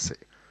nyame ase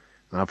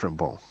na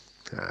afrempon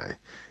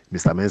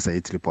Mr. Mensa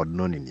Italy pod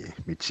no ni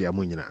mi chia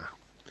mu nyina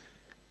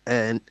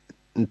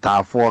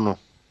ntafo no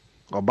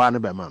oba ne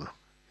be ma no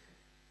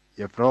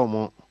ye fra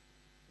mo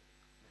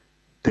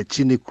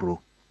tachini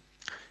kro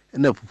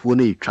na fufuo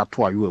na itwa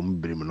to ayo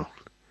am birim no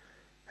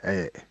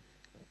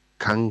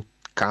kan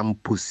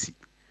kampusi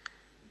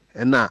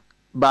na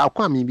ba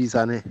kwa mi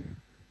bisa ne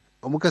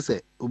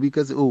omukase obi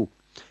kase o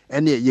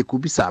ene ye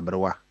kubisa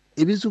abrewa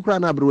ebi sukura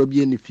na abrewa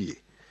bi eni fie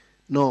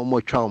no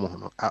mo twa mo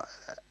no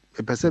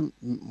pese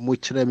mo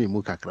kire mi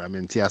mu kakra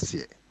menti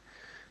ase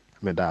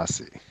me da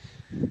ase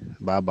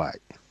bye bye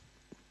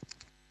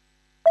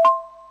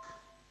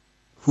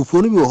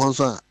fufuo ni bi ho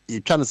nso a ye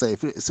twa no say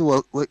se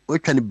wo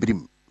twa ne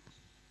brim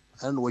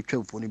ana wo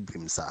twa fufuo ni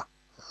brim sa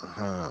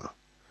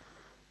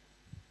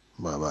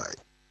bye bye.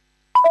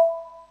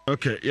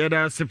 Okay,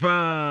 yɛda ase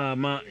paa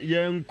ma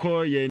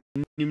yɛnkɔ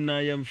yɛnim na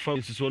yɛmfa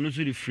nsuso ɔno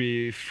nso de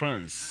firi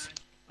France.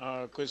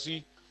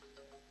 Kwasi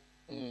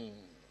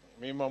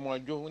me mama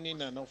adwo ni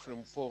na no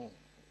frempɔn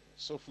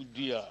sɔfo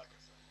di a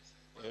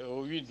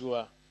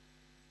owidua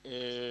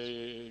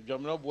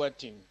Dwamna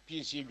Boatin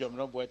PC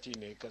Dwamna Boatin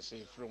ne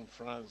kase from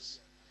France.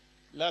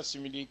 Last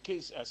me the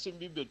case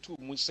asembi betu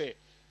mu sɛ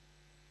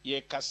ye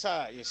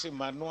kasa ye se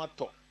manu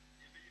atɔ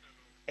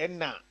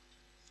ɛna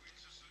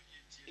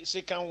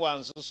second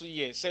one so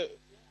ye sɛ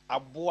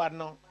aboa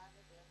no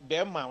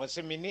bɛma wɔ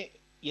sɛ me ne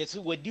ye se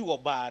wadi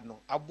wɔ baa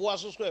no aboa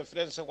so so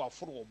efrɛ sɛ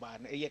waforo wɔ baa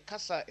no ye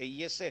kasa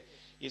ye sɛ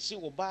ye se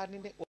wɔ baa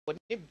ne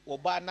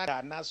wɔ baa na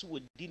da na so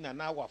wadi na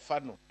na wafa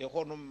no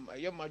ɛhɔ no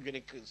ye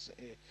madwene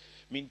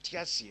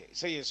mintiasie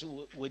sɛ ye se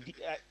wadi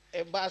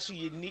ɛba so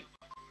ye ni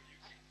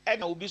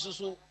ɛna obi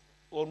so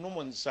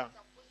onom nsa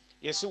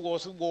ye se wɔ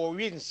so wɔ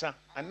wi nsa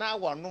ana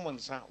wɔ nom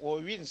nsa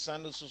wɔ wi nsa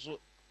no so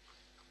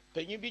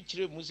panyin bi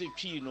kyerɛ mu sɛ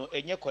twi no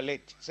enye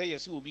collect sɛ ye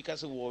se obi ka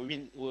sɛ wɔ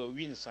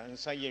wi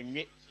nsa ye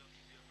nwe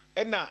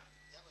ɛna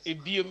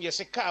ebiem ye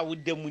se kaa wo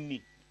dam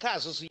ni kaa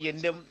so ye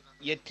ndam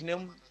ye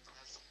tenam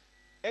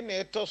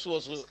ɛna ɛtɔ so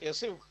ye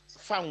se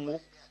fanwo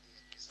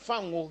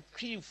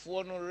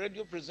twifoɔ no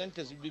radio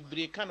presenters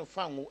bebree ka no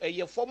fanwo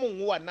ɛyɛ fɔm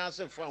nwo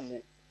anaasɛ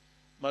fanwo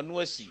manu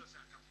asi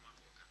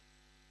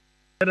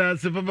yɛda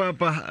ase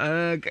papa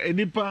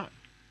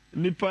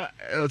nipa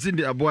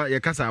ɔsindi aboa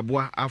yɛkasa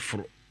aboa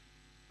afro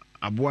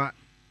aboa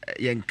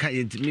yɛnka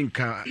yɛntimi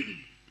nka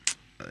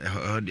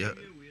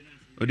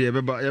ɔde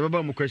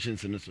yɛbɛba mu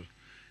questions no so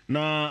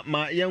na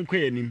ma yɛnkɔ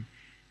yɛnim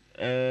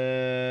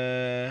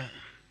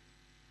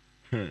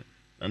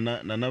na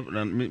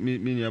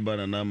me nuaba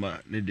nana ma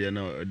ne deɛ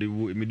na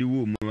mede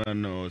wo mu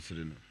na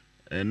ɔsere no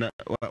na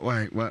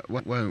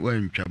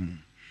wantwa mu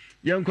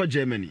yɛnkɔ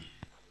Germany.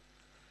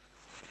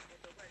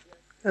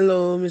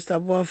 Hello, Mr.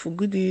 Boafo.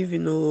 Good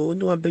evening.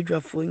 No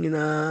abedwafo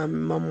nyina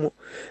mamo.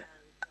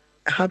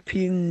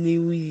 Happy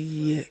New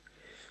Year.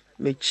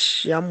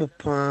 Mechia mo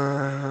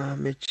pa,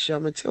 mechia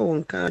mete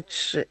wonka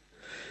che.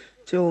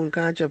 Te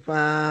wonka che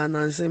pa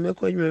na nse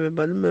mekɔ nweme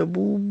ba no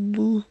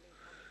mabubu.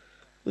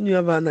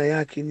 Unia ba na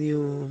yake ni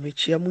o.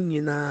 Mechia mo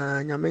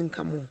nyina nyame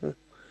nka mo ho.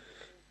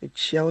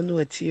 Mechia wo no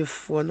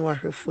atiefo no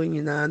ahwefo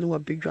nyina no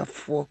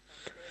abedwafo.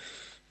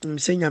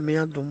 Mse nyame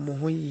adom mo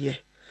ho ye.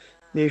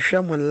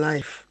 Mehwɛ mo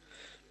life.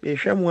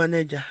 Mehwɛ mo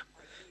anaja.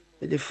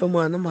 The fam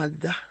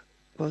anamada.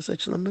 Was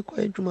such a make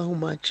quite to my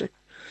home match.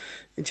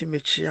 Nti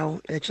mechia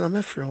wo echina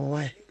mefrɛ wo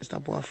why Mr.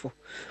 Boafo.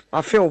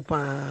 Ma feel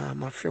pa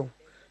ma feel.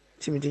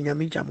 Nti me de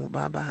nyame gya mo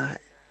bye bye.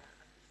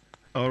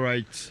 All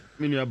right.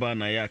 Me nuaba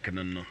na yak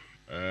no.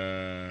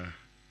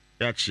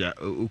 Yachia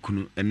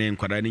okunu ene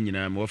nkwada ni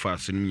nyina me wofa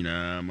ase no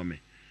nyina ma me.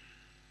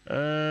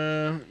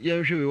 Ye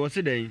hwe we wo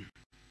se den.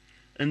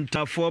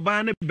 Ntafo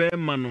ba ne be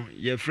ma no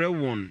ye frɛ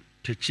won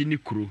tachi ni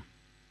kuro.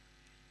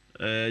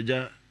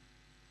 Ja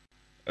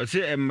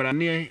ase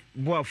emrane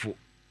Boafo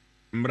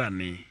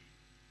mrane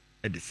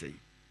edisei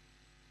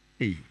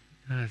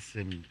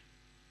asem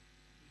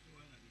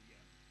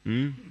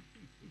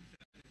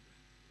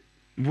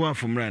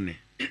Boafo mrane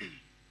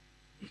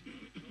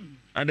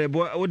ade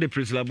wo de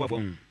prisla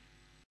Boafo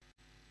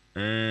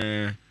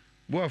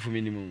Boafo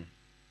minimum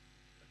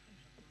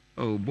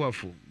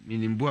Boafo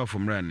minim Boafo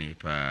mrane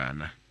pa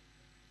na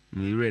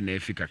mi re na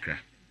efi kakra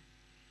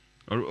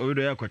o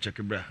do ya kwa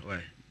check bra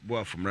why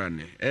Boafo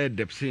mrane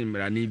depsin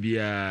mrane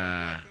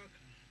bia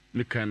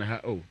mekana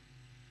ha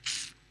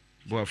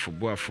Boafo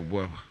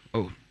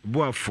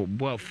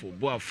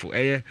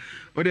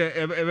o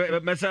de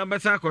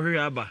mesa ko hwe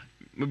aba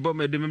me bo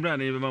me de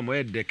mrane be ma mo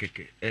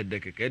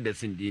keke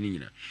desin di ni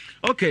nyina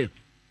okay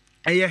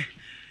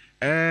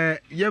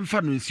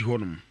yemfa no nsi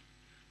honum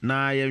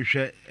na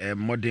yenhwe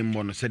modern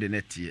mo no se de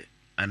netie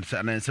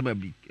ansa na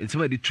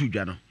nsema di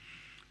tudwa no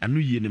anu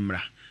yie ni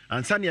mra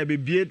ansa ne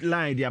abebie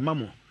line de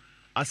amamo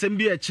asem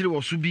bi akire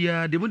wo so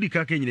bia de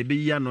modika ka nyine be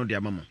yi ano de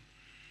amamo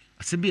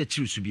asem bi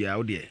akire so bia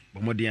wo de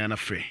bomodin ana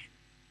frɛ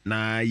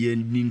na ye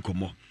ni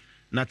nkomo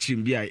na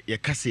chim bia ye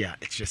kase a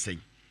ekire sen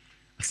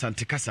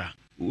asante kasa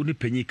oni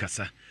panyi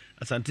kasa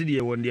asante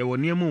de won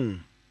emu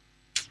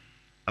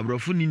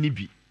abrofo ni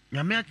bi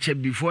nyame ache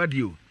before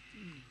adio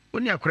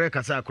oni akora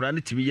kasa akora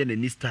ne timi ye na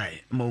ni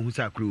style ma ohu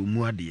sa akora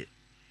omu ade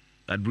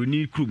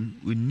adroni krum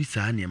oni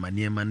saa ne ma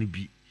no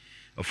bi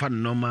ofa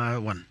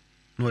normal one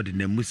no de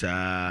na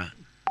musa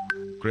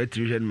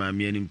creation ma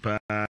me anim pa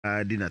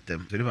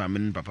dinatem so never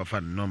men papa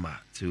fa normal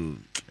to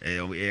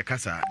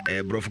kasa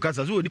brofo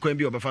kasa so odi kwan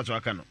bi obafa so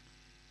aka no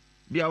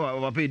bia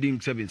wa pay ding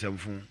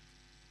 774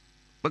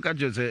 baka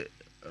jo se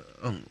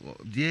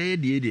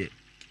die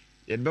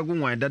ye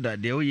begu wan dada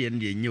de o ye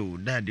ne nye o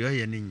da de o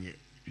ye ne nye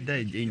da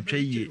ntwa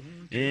ye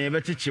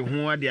beteche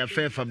ho ade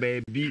afefa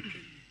ba bi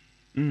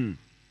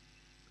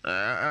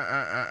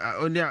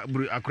oni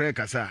akora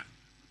kasa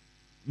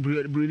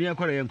Bruni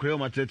akwara yankura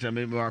matete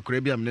me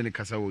akora bi amne ne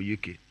kasa wo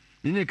UK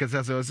ni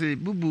kasa so say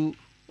bubu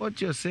what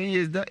you're saying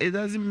is that it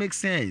doesn't make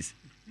sense.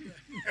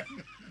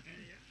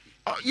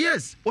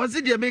 Yes, was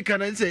it the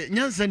American and say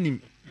nyansa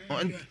nim?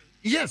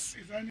 Yes,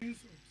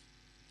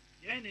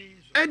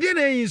 ɛdeɛ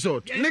na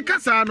insult ne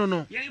kasa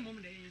no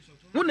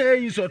wo na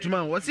insult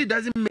man what it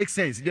doesn't make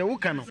sense de wo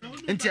ka no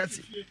enti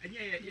ase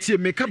tie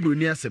me ka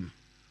broni asem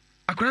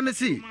akora na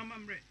say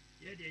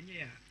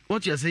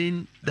what you are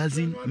saying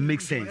doesn't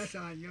make sense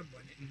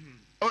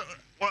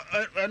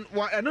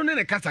ɛno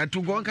ne kasa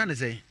to go kan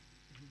say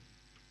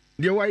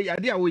de why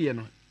ade a wo ye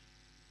no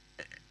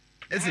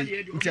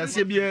ese enti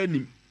ase bia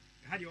nim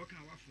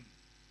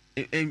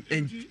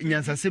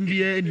nyansasem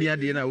bia ni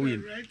ade na wo ye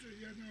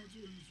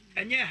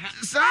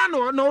sa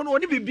no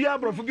oni bibia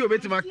brofo bi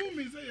obetima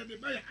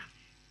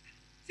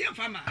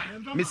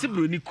Mr.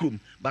 Bruni Krum,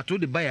 but all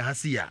the buyer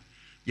has here.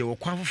 You will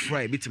quite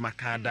fry bit my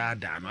car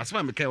down. As far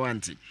as I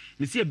want it,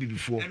 Monsieur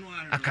before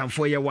I come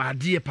for your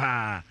dear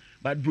pa.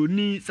 But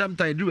Bruni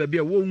sometimes do a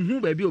beer won't who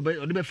baby or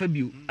the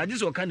Fabio. I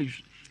just all kind of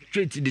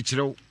straight to the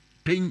chill.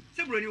 Pain.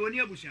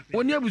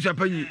 One year was a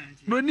penny.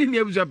 Bruni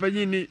near was a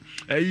penny.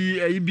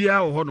 A beer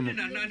or honor.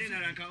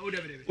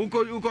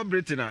 Uncle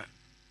Britain.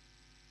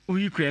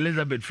 We could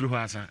Elizabeth through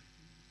us.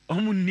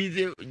 Omu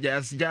nize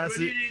just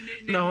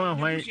na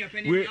why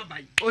we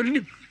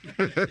only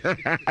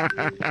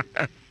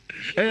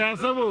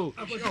asabo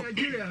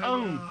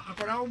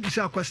akora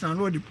obusa question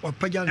no di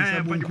opaja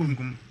nsa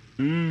bonkum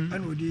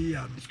and odi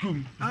ya school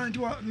and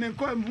me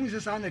ko mu se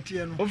sa na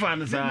tie no o fa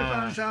na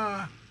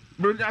sa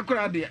bro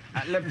akora de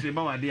left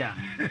ma wa de a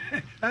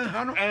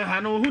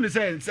hano hu ni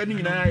se ni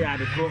nyina ya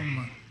de kro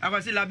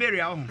akwasi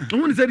Liberia ho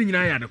hu ni se ni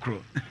nyina ya de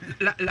kro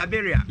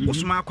Liberia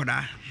osuma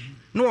akoda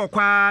no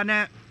okwa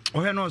na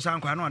oh no san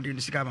kwa no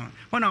ade sika ban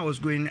when I was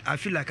going I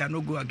feel like I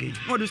no go again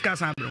what this can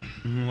san bro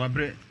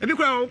wabre e bi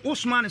kura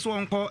Osman so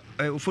onko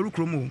oforu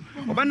kromo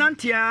oba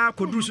nantia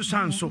koduru so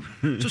sanso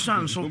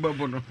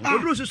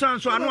koduru so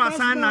sanso anu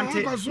asan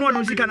nante no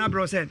ade sika na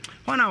bro said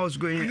when I was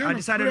going I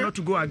decided not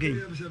to go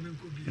again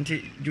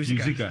nti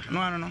Josika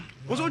no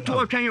also to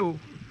atwan yo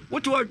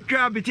what to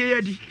twa bete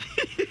yadi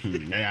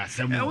ya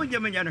asem e wonje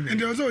menya no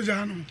ndi ozo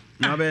jano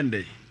na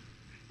bende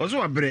ozo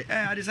wabre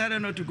I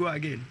decided not to go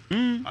again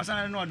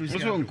asana no adu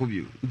sika ozo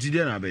nkobio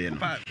ntide na abaye no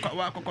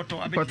wa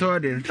kokoto abeti koto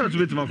de tatu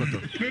beti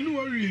makoto menu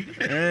worry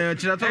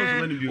chira to so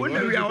many bio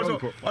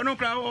ono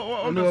kra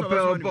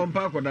ono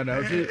pa ko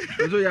dada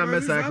ozo ya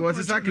mesa ko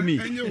se sak mi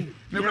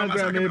me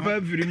kra me pa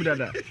firim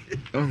dada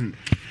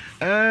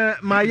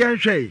ma yan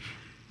hwei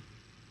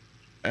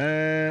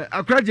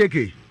akra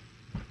jeke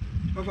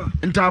papa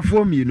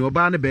ntafo mi no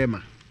ba ne be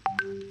ma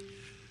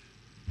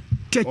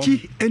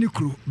Techi any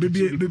crew,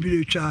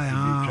 baby try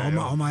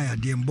oma ya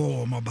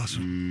dembo oma baso.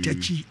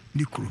 Techi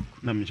ni crew.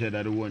 Na me share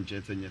that one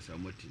chance and yes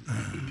amoti.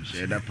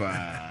 Share that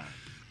pa.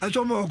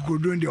 Aso mo ko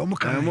do ndi omo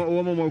kan.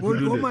 Omo ko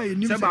do.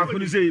 Se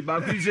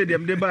ba ku say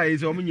dem dey buy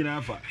is omo nyina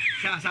afa.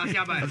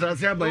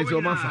 Asase abai is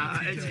omo fa.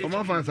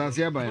 Omo fa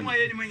asase abai. Omo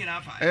ye ni mo nyina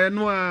afa.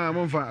 No a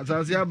mo fa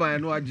asase abai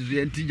no agizu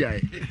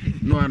entijae.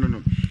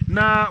 No.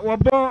 Na wo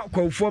bo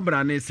kwofo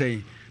bra na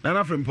sen. Na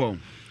na frempon.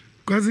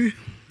 Kwazi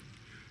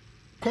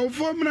ko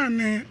formula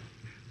ne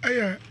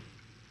aya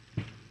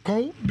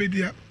ko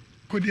bedia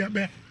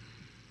kodiabe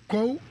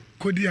ko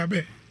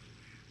kodiabe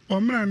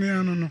omra ne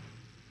anu no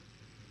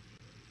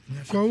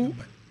ko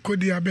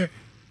kodiabe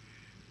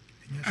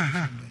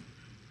aha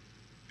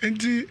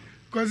enti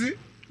cause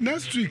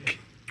next week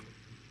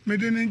me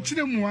de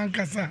nchire mu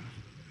ankasa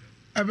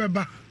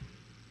abeba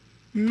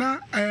na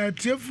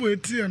tiefo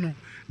etie no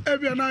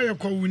ebia na aye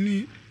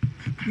kwuni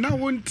na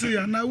wonti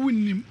ya na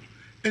wunnim.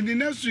 And the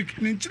next week,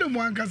 Ninchina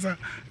Mwankasa,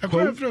 a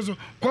call so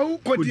call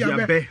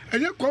Kodiabe,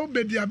 and you call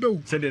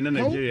Bediabe. Said in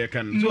Nigeria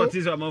can. So what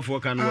is a month for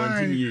can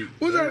want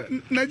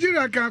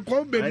Nigeria can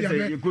call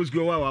Bediabe. You could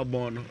go out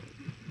born.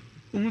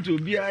 To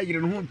be I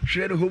don't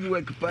share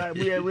homework.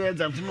 We are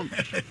something.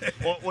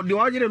 Or the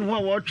origin who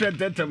watch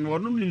that time,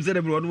 one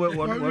said one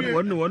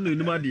in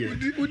the muddy.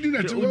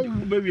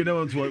 Maybe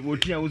never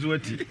what I was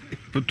waiting.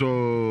 But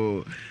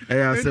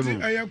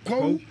I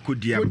call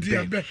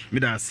Kodiabe.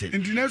 Midase.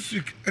 And next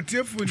week, a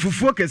tear for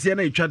focus,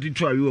 and I tried to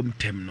try you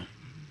temno.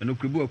 And no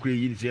Kubu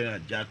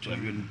created Jat to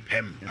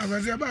Pem. I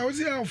was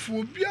here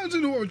for beyond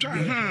the world.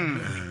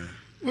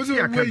 Was it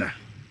Yakada?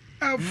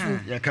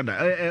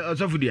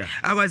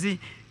 I was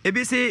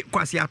ebisi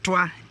kwasi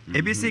atoa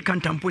ebisi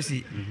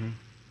kantamposi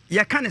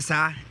ya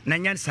kanesa na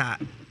nyansa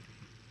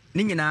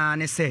ni nyina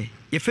ne se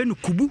ye fe no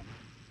kubu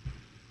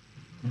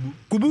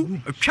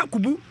twa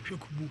kubu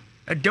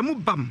demu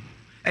bam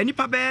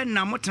enipa be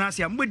na motena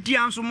se mbodi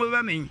anso mo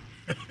ba men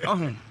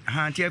ohun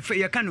ha ti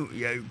ye kanu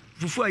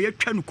fufu a ye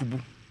twa no kubu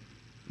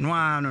no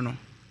ano no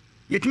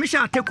yetimi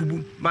sha ate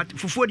kubu but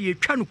fufu de ye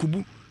twa no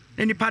kubu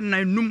enipa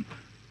na num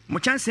mo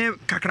chanse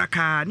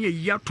kakraka ne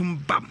ye yatum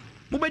bam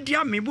mo be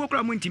dia me bu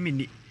okra mo ntimi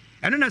ni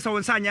eno na so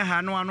wonsa nya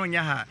ha no ano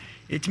nya ha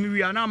etimi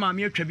wi na ma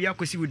me atwa bi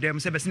akosi wudam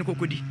se bese ne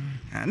kokodi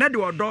na de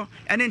odo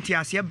ene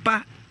ntiase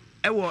ba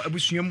ewo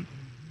abusuam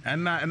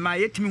ma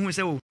yetimi hu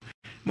se wo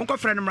mo ko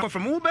frɛ no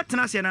mo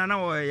betena se na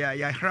wo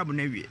ya hrab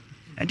na wie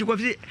enti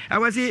kofi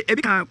awase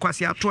ebi kan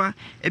kwase atoa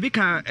ebi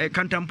kan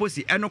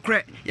kantamposi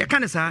enokre ye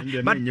kan sa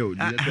but eno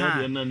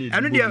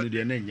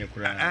de na nye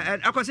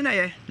kura akwase na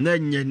ye na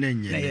nye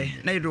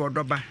na do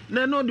odoba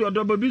na no de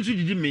odoba bi su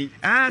jiji me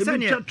sa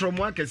ne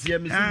chatromo akese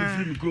me si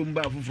film krom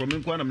ba afoforo me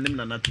kwa na me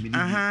na natumi ni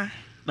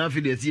na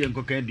fi de si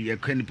enko kan de ye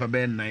kan nipa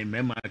be nan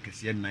me ma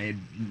akese na ye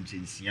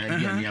nsensia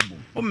dia ne abo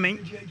o men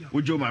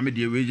ojo ma me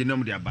de weje na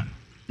mo de aba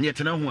ne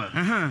tena ho a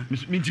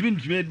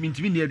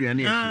mintimi ne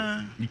aduane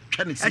ya ni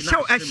twa ne si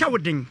a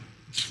shawding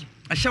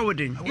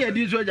yeah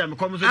this way jam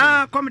come so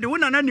come de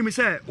wona na nim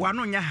say wa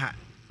no nya ha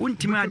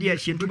wontimi ade a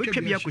hye nto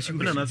betwa bia kosi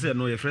wona na say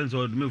no your friends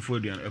or me fo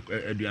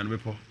aduane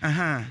bepo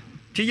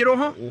ti yero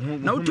ho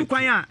na utu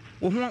kwan a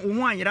wo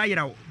ho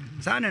anyira wo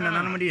saa ne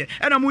nananom de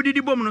e na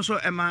mudidi bom no so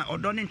e ma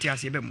odo ne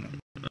ntiase be mu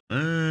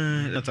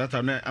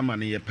tata na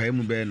amane ye pai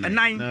mu be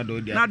na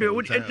do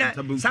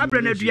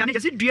sabre na duane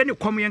se duane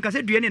kom yen ka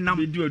se duane nam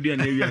du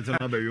duane wi ansa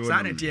na ba wi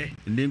saa ne tie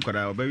ndi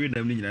nkwara oba wi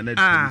nam ni nyina na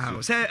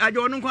se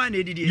ajo no kwan na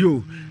edidi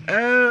yo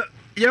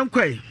yen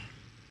kwai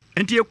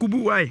enti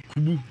ekubu wai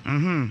kubu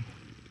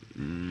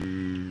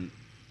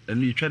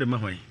enu yitwa de ma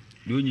hwan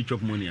de onyi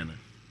chop money ana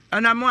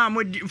ana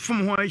mo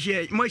fum ho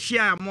hie mo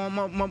hia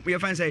mo ye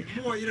fan say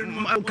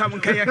kam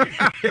kaya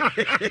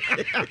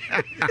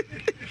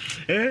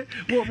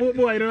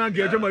mo ayira na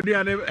ge jomo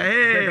dia ne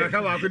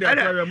ka ba ku dia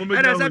kwa mo me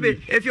ana sabe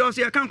if you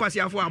also kan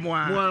kwase afo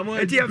amoa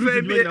enti e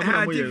fe bi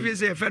TV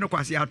say fe no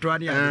kwase ato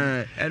ani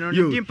eno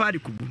ndim pa de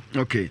kubu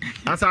okay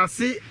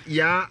asase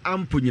ya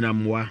amponyina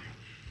moa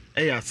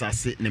ya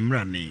asase ne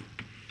mrane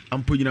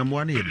amponyina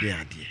moa na ye de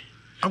ade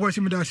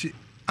akwasi medasi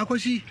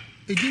akwasi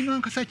ejinwa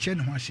nkasa che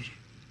ne ho ase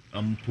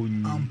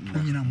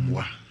amponyina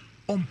moa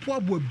ompo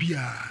abo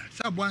bia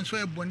sa abo anso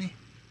e boni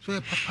so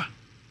e papa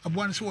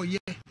abo anso o ye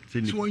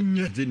so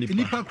nye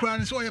nipa kra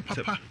ne so ye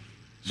papa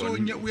so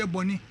nye we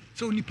boni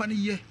so nipa ne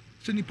ye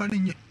so nipa ne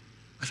nye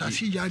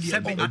asasi ya de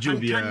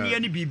kan ye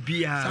ni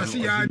bibia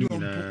asasi ya de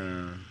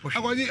ompo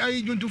akwasi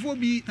ai juntufo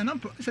bi na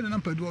nampa se na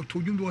nampa do to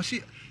jumbi o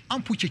se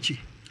ampo cheche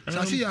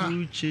asasi ya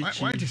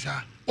why it is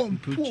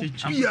ompo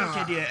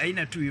bia de ai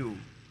na tu yo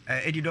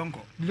Edi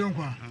Donko.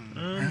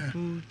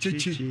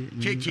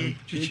 Cheche.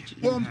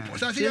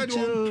 Ça c'est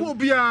pour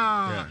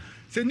bien.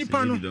 C'est ni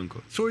pas non.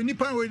 So ni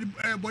pas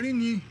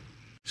bonini.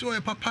 So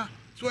papa.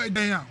 So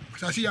dan.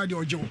 Ça c'est ya de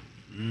ojo.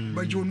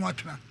 Ba jo no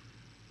atna.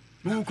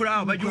 Wo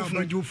kura ba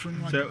jo fun.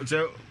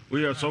 So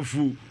we are so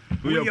full.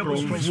 We are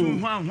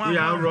from we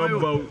are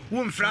robo.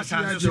 Wo mfra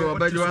sa so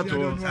ba jo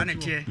ato. Ana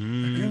che.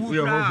 We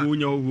are ho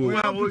nya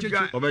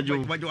ho.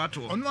 Ba jo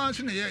ato. Ono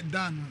anse na ye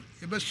dan.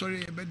 You be sorry,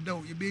 you be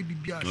down, you be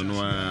bibia.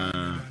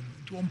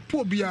 To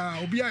ompo bia,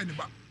 obia ni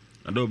ba.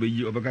 Ado be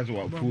yi obeka so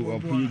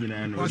opo yi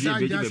gina no.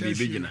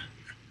 Be gina.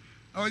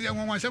 O ye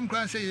won wasem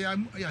kran say ya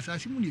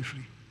asasi mu ne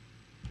firi.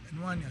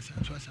 Eno ani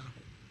asanso asa.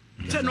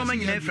 Se no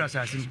manya efra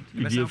asasi.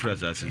 Be efra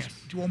asasi.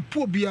 To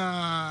ompo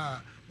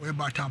bia o ye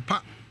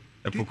batampa.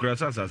 Epokura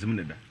asasi mu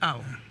ne da.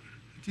 Aw.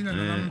 Tina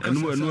na mu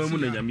kasa. Enu mu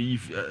na nyame yi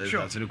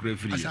asasi no kura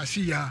firi.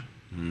 Asasi ya.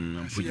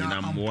 Ampo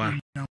nyina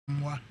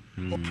mboa.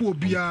 Opo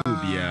bia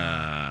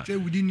say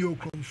within your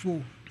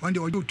control one day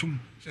ojotum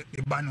say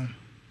e banu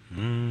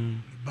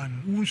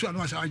wu so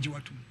anu asa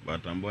ajiwatu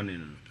batambone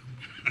no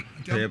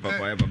e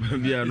papa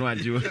bia no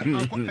ajiwatu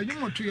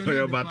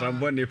yo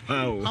batambone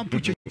pa o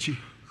ampuchechi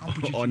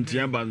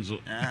ontia banzo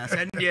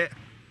sende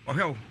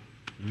ohwe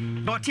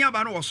do tia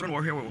ba no wo so no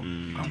ohwe wo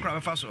ankra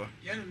be fa so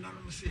ye no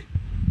nanu say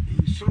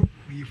isoro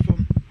bi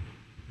fom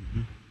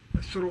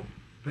isoro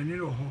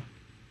peniro ho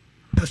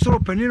isoro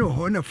peniro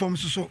ho na fom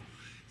so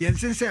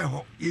yensense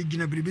ho ye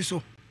gina biribi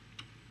so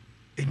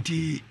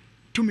enti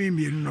tumi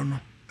mienu no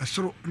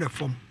asoro na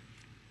fom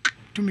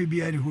tumi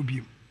bia ne ho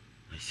biem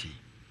asi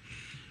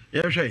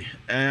ye hwe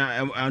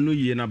anu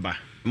yie na ba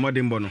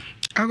modern bo no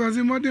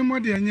agazi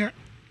modern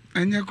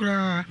anya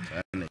kura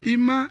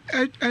ima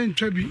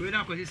entwa bi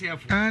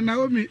na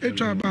omi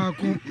etwa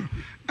baako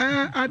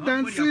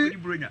adansi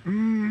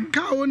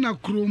ka ona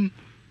krom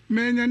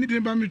menya ni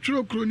de ba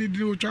metro kro ni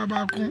de otwa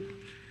baako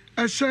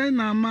ehyen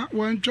na ma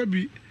wantwa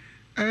bi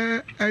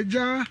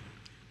eja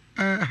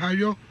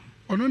hayo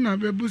ono na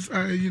bebus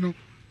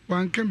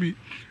wan can be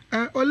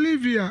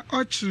Olivia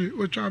Ochri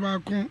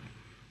Ochabakon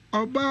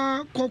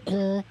Oba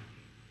Koko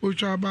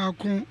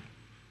Ochabakon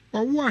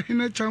Owo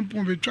Ahene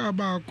Champion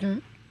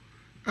Ochabakon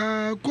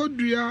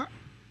Kodua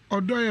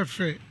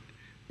Odoyefe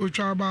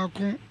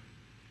Ochabakon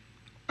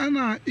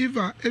Ana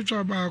Eva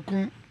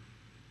Ochabakon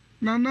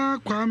Nana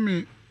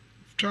Kwame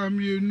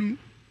Chamienu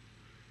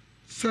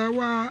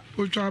Sawa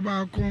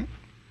Ochabakon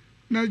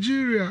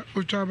Nigeria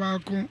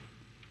Ochabakon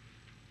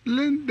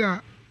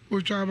Linda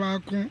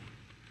Ochabakon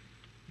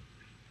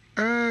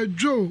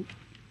Joe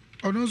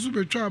Onosu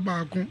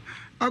Bechabakon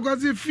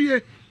Agwazi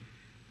fie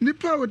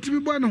nipa wotimi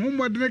bɔ ne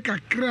homɔdene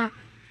kakra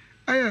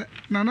ɛyɛ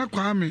Nana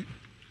Kwame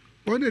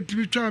wɔn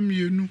etimi twa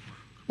mienu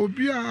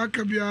obi a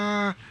aka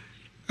bia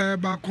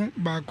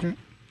baako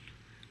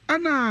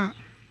ana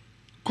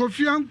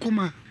Kofi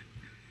Ankoma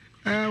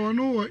wɔn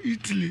wɔ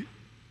Italy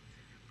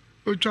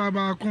otwa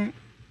baako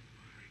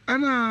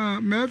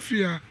ana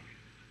Mafia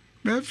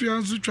Mefia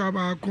nso twa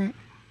baako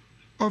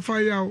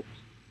ofa yaw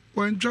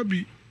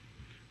wanchabi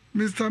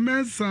Mr.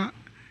 Mensa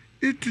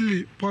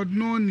Italy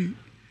Podnoni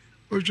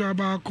otwa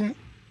baako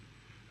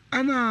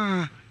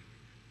ana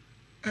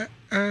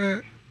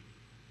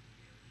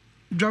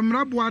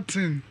Jamra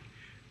Boatin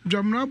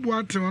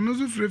ono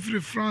so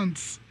frefre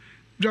France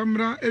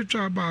Jamra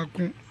etwa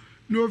baako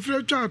no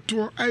ofre twa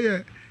to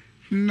aye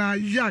na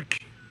yak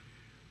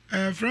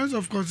Friends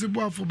of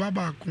Kosibo afo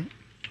baako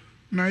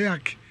na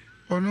yak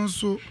ono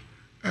so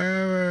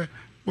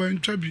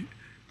wanchabi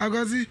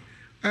agazi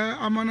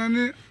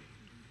amanane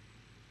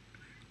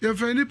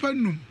yefani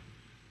panum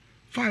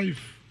 5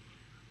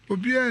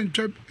 obi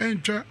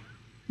entwa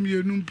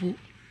mienu mpo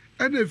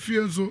ene fie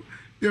nso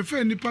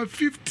yefani pa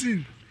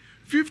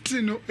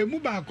 15 no emu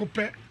ba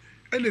akopɛ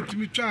ene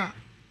timi twa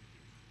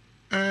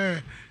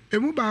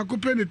emu ba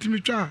akopɛ ne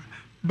timi twa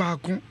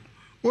baako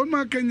on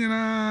ma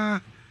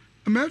kenyina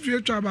ma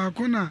fie twa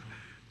baako na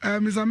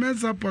Mr.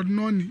 Mensa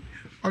Podnoni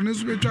ono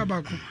so be twa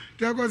baako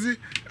ti akosi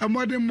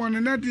amode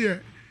monne na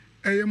de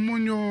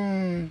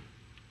monyo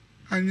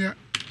anya.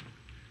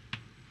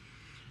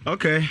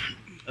 Okay.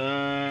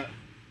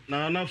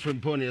 Na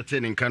frimpon ya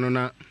tene nkano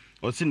na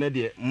osi na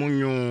de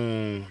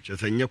monyo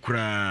chesanya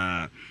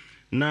kura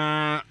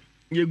na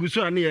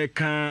yeguso ane ye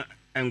ka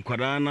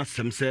enkwara na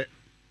semse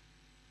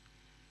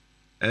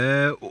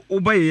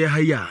ubaye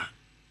haya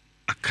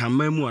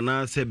akamamu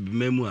ana se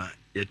bemamu a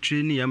ye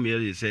training ya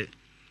me se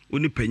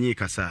oni panyi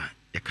kasa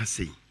ye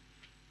kasei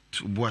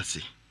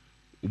tubuase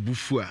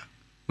ubufu a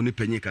oni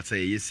panyi kasa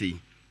ye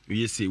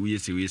yesei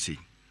uyese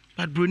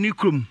but broni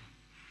krom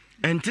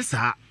ente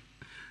sa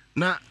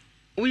na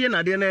uye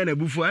na de na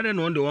bufu ade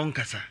no ndo won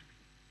kasa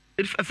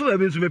afa ba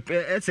bensu me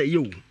ese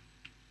yewu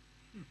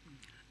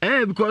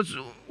because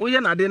uye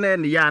na de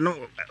na ya no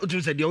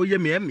otu se de uye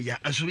me ya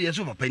aso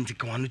yeso papa enti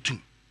kan wano tum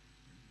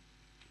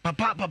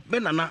papa be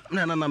na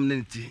nam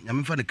nenti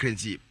nyame fa de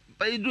kranti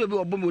ba idu be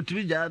obom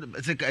otimi ja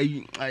se ka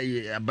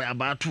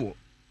abato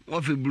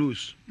of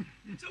blues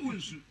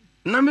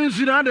na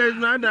minsu na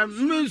da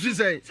minsu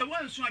say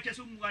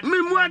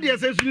me mu ade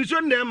say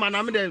sunu nde ma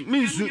na me de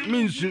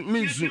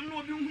minsu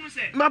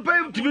ma pa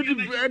timi de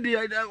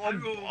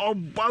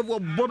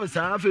obo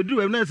sa fa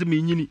du na se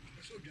me nyini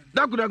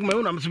da kuda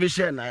kuma na me so be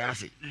share na ya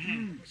se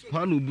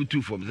kwa no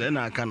butu from say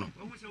na aka no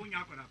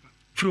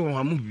fro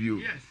wa mu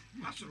bio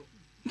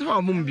nti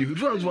wa mu bio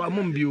fro wa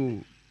mu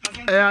bio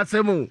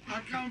asemo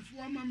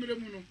akanfo amamre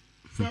mu no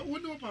sa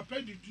woni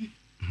papa didi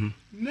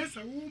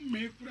nesa wo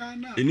me kura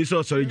na eni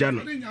so sorry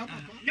jano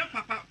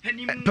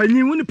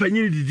panyin woni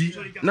panyin didi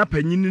na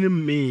panyin ni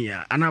me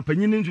ya ana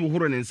panyin nti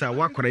horo ne nsa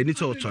wa kora eni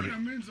so sorry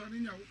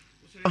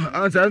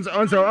ansa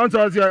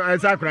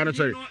esa kora na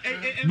sorry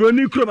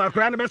broni krom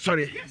akora na be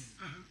sorry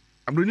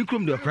broni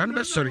krom de akora na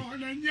be sorry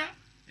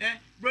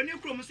broni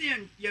krom se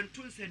yen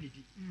to nsa ni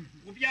di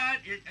obi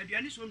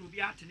aduane so no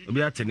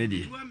obi atene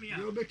di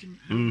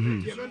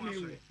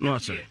no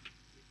sorry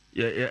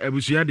ya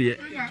abusuya de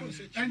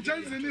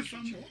enjanze ni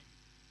samo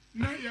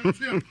na ya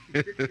tia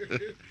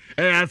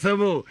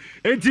asemo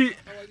enti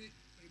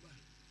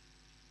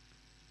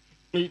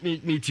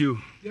me too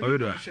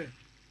oyodo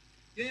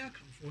ya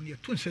kanfo ne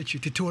to nsa chi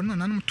tete wona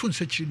nanum to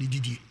nsa chi ni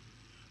didi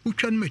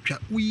utwa no matwa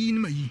uyi ni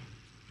mayi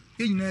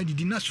ye nyina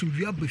didi na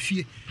sunwi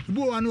abafie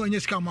ibo wa no anya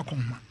sika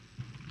makonma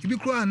ibi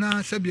kro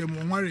na sabia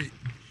mo nware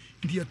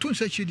ndi ya to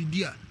nsa chi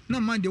didi a na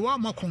man de wa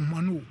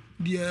makonma no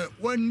de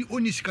wani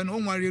onisika na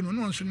onware no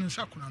no nso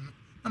nsa kona no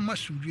na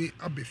masudwe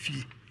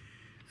abafie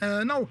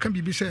na wo kan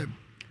bibi se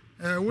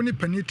woni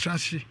pani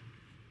transi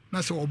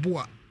na se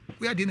oboa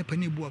we ade ne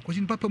pani boa ko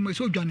sin papa mo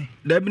so dwane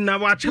da bi na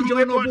wa che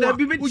da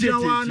bi bi tie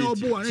na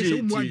oboa na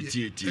se mo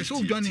ade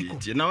so dwane ko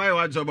na wa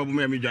wa so babu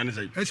me dwane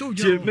sai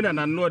tie bi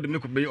na no de me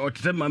ko be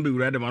otete man be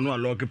wura de man no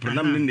aloke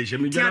program ne ne she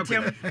me dwane ko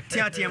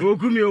tie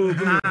okumi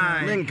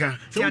menka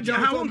tie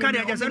ha won ka de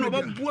aja se no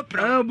bo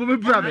pra bo me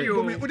pra be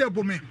wo de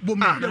bo me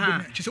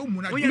che se o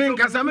mu na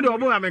menka sa me de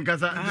obo menka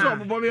sa so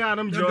obo be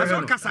anam jiro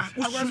so kasa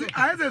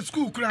I the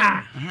school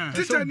cry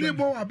teacher ni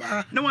bo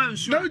aba na wan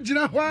su na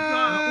jira hwa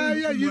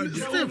ya yi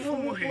Steve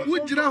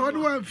ujira ho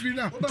do wan free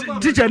na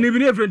teacher ni bi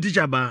ne friend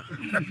teacher ba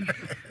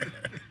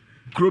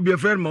Krobia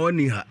friend ma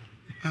woni ha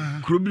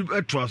Krobi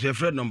etwas your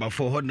friend number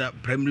 4 ho na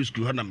primary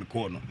school ho na me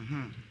call no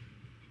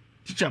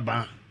teacher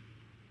ba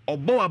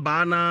obo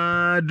aba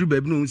na du ba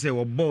bi no say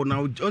obo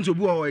na onso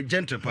bi o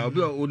gentle pa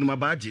obi onuma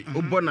baaje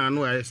obo na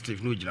no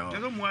Steve no jira ho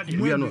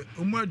bi no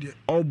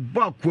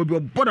obo akwa bi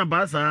obo na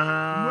ba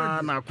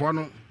sa na akwa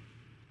no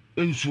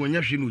ensu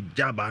onya hwe no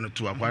jaba no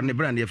to akwa ne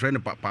brand your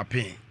friend papa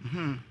pen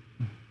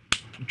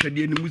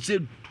twede ni mu se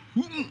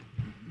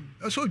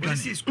so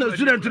dwane na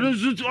student no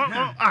so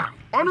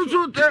onu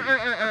so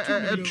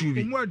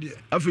tubi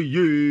afi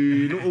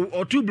ye no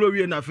o tu blow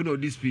we na afi no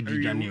this speed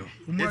dwane o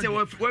say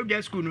we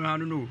get school no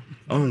no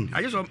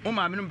I just o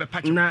ma me no be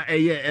patch na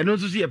eno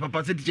so ye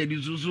papa se teacher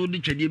di so di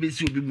twede be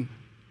si obi mu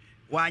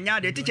wa anya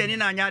de teacher ni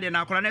na anya de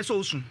na akora na so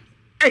osu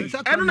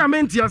ɛno na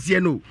menti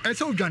aseɛ no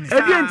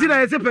ɛbi enti na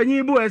ɛsɛ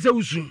panyin bu ɛsɛ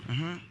usu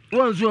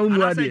wɔn so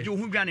mu ade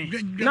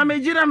na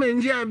megyina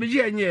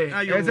megye anyɛ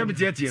ɛsɛ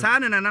betiatia saa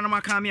ne nanam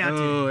aka me ate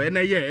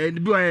ɛna yɛ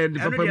bi wa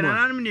papa mu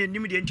nanam ne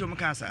nim de ntom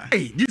ka saa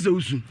gise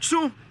usu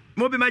so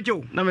mo bi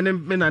majo na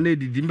me na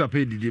edidi papa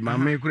edidi ma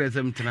me kura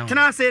ɛsɛ mtena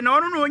tena se na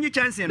ɔno no onyi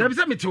chance no na bi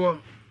sɛ mete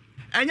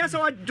enya so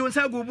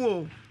jonsa gubu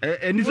o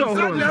ni so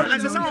ho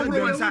esa so ho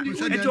nsa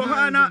eto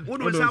ho na wo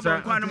do nsa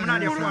bon kwa no na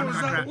de fo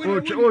akra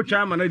o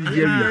twa ma na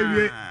didi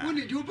awie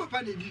woni di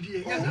papa na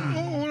didi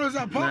o no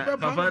sa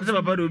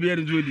papa do bi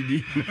eri zo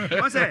didi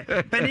o se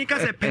penin ka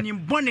se penin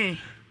bone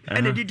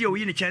ene didi o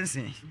yi ni chance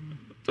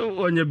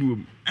so onya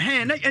biom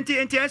na enti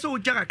esa o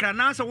jaga kra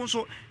na sa wo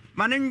so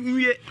mane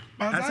nwie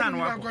asa no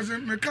wako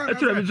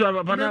etura mi so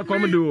papa na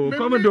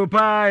komodo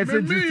pa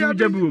ese ti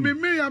jabu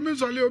me ya me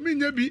sole o mi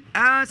nya bi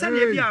sa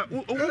ne bia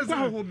wo kwa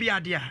hoho bia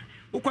de a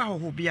wo kwa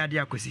hoho bia de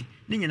akosi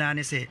ni nyina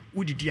ne se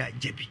wudidi a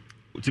jabi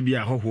ti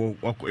bia hoho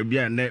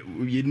bia na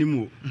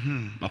yenimu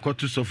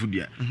makoto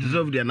sofudia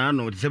na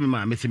no se me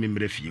ma me se me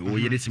mrefie wo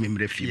yede se me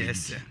mrefie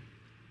yes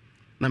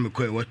na me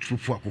koe wa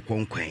trufu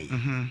akokɔ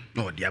nkwan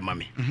na odi ama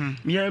me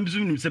me am bisu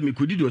nim se me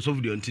kodidi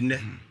sofudia ntine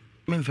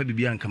me mfa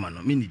bibia nkama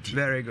no me nidi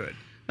very good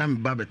na me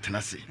ba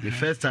betena se the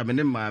first time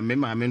ne ma me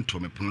nto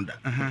me pono da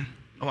na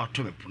wa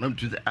to me pono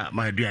mtu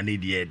ma aduane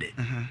di ede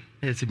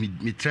ese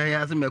mi try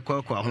as me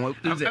kɔ ho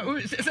se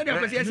de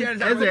akwasi ase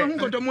anza ko hu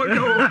koto mo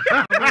do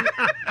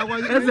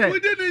ese wo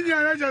de ni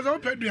nya na ja so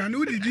pe aduane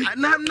wo didi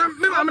na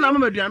me ma na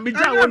ma aduane mi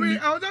ja woni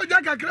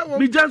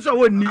mi ja so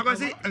woni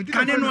akwasi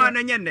kane no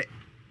ananye ne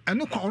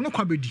eno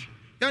kwa bedi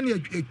ya ne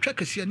etwa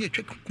kase ne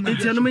etwa kuma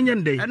enti eno menye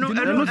ndai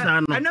eno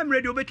sa no anam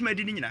radio betima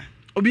di ni nyina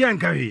obi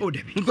anka he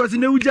because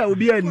na wuja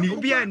obi anni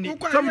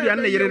somebody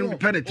an yere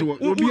penalty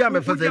obi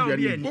am fa sa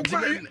aduane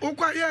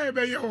okwa ye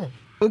be ye o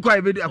okwa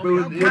e be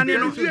kane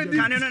no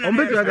on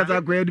be to agata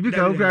akwa e bi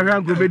ka okra hwa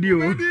anko bedi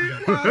o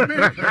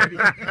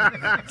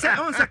se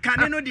on sa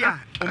kane no dia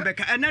on be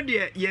ka ena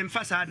de ye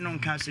mfa sa no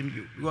nka asem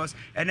bi because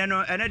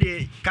ena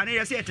de kane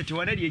ye se etete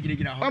wona de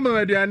gina ho mama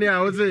aduane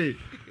a wo se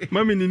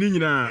mami ni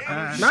nyina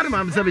na de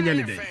mam se be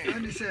nyane de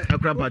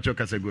akra pa cho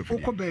kasa go fi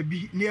okọ ba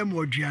bi na e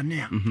mo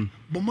aduane a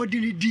bo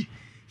modini di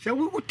se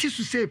wo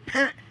tisu se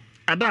pe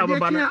ada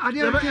baba na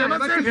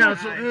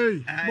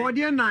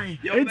body nine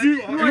enti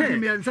no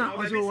me nsa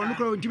oso wonu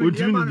kro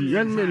ntimi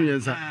yan menu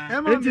yansa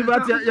enti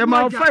but ya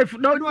ma 5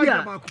 no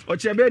dia o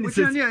che be ni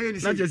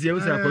 6 na che se ya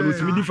usa akwa no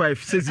timi di 5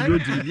 6 do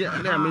di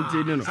na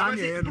maintain no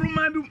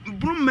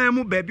bruma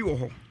mu ba bi wo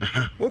ho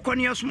wo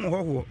kone yasom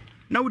ho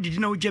na wodidi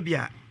na wogya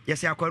bia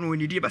yesi akwa no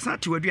woni di basa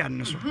te waduane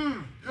no so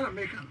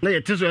na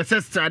ye teso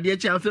ancestor de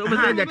cha o be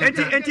sa ja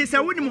enti se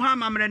woni mu ha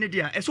amamre ne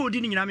dia e so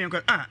odi ni nyina me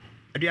nkwa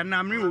aduane na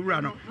amre wo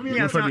wura no ni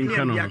asa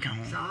ni ya ka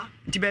ho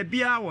nti ba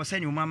bia wo se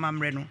ni o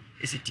mamamre no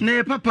esiti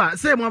na papa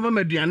se mo aba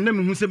maduane na me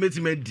hu se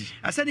metima di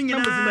asa ni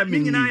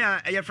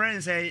nyina ya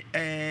friends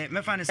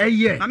me fa ne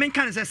se ma men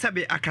kan se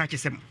sebe akrake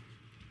sem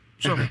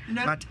so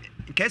but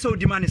kese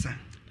odi manisa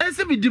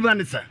ese bi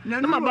dibanisa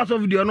na ma ba so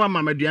video no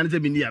ama maduane se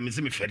bi ni ya me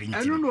se me fere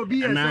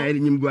nti na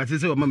enyim guase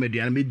se o ma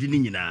maduane me di ni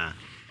nyina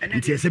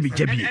nti ese bi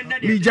jabi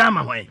mi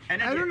jama hwan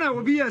eno na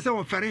obi ya se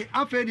wo fere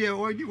afa de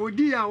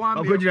odi ya wa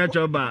me ogodira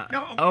choba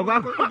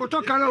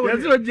ogoto kala o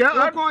yeso je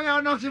ko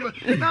ya no se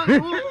na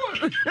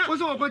o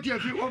so ko ti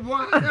afi o bo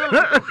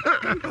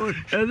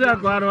ese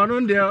akwa no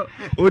nde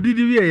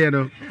odidi wie ye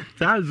no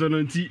sa zo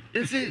no nti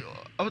ese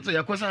oto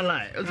yakosa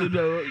lai oto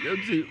do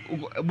oto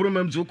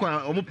burumam zo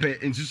kwa o mo pe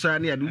nsusa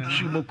na ya do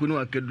twi moku no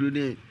akaduro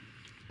ne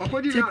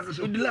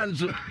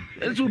odilanzo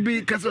enso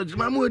bi kasa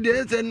mamu de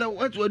ese na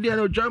what odi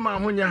na otwa ma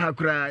honya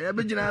hakura ya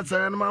begina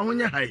asa na ma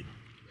honya hai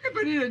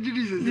ebeni na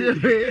didi se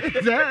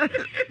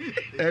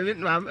ebi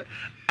ma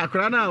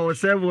akura na o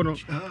serve no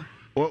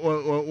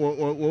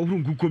wo huru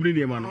nkukom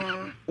ni ma no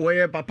wo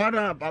ye papa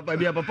na papa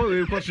bia papa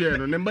we kwaso ye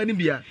no ne mba ni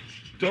bia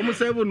to mo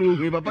serve no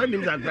hu papa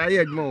nim sa akura ye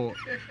admo wo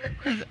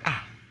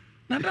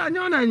na da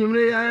nyo na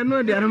nyumre ya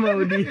no de anoma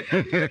odi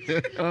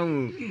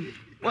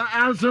wa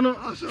ansono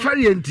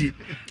varianti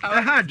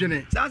ha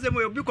adwene sase mo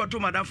obi kwoto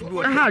madafo bi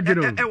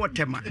wo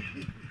tema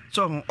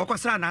so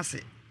okosra na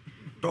ase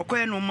to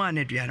koye no ma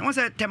na duane won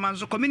se tema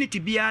nso community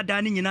bia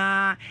da ni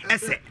nyina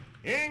ese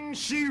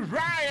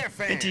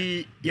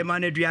enti ye ma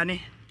na duane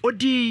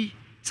odi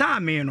sa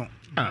me no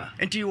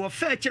enti wo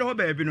fa kire ho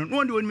ba bi no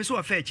won de woni so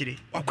wo fa kire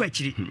wakwa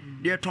kire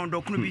de ton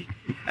dokunu bi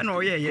e na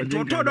oye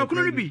to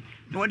dokunu bi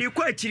no wo de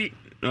kwa kire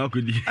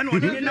akudi ana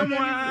oni na mo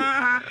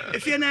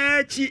efie na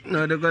achi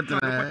no de kotna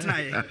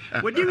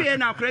wodi we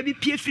na akora bi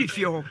pie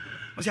fie ho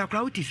o se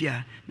akora uti fie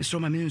me so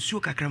ma me nsuo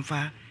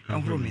kakramfa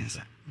ahoro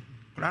mensa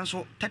kora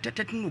nso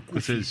tetetet no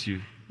ku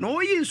sensu no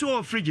oyi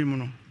nsuo fridge mu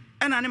no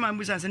ana ne ma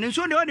mbusa se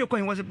nsuo de wode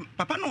kohin wo se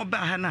papa no ba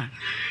ha na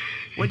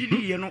wodi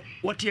di ye no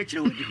wote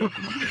akire wodi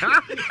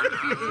dokuma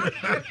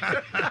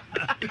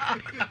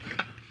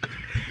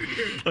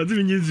ati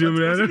mi nsuo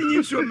mra no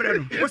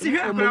wo se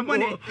hwe akora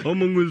bone o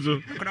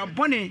munguzo akora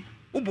bone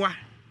uboa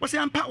wo se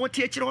ampa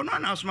wote akire no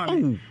na asoma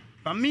me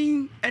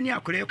Mami any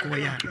akure ko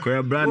ya.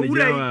 Ko brand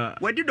jawa.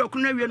 Wadi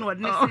dokuna wie no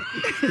wadi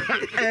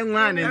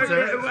Enwa ne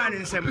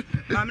nsem.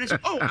 Mami say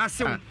oh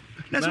asem.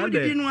 Na so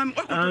di no am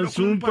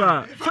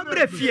ansumpa.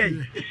 Fabre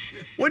fie.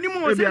 Woni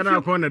mo se bia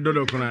na ko na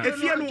dodo kuna.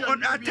 Efie no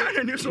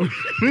atana ni so.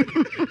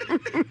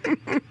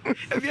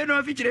 Efie no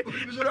afichire.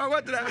 So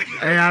agotra.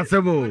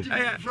 Asebo.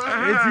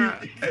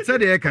 Eti se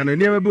de ka no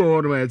niam bi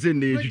wo no se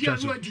ne twitwa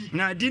so.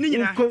 Na di ni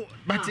nyina. Ko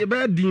but e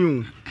ba din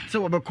o. Se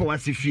wo be ko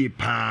wase fie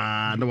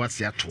pa na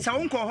wase ato. Sa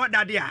wonko ho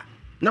dade a.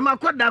 Na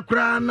makoda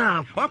kura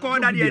na. Wako ho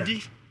dade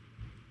adi.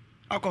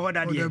 Wako ho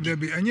dade adi.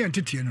 Be anya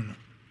ntetie no no.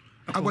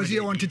 Agwazi e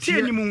won tetie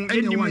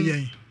enya wan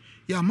yen.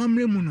 Ya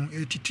mamre mu no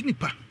titi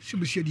nipa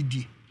sibusia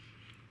didi.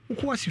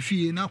 Uko wase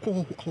fie na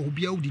akọ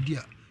bia udidi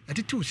a.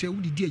 Atete wo se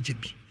udidi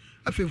ajabi.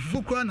 Afa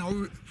fufukura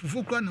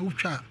na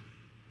utwa.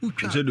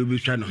 Se do bi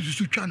twa no.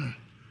 Susu twa no.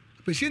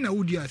 Pese na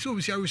udi a se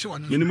obisia we se wa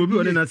no. Ni mo bi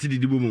one na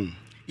sididi bo mu.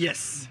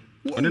 Yes.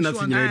 One na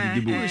sinyira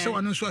didi bo. Se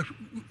wa no so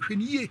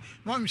hweniye.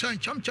 Na wa msan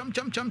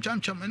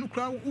cham enu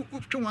kra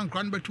utwe wan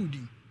kra no betudi.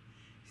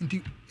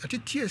 Nti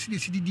atete ase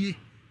sididi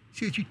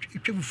se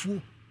twa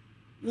fufuo.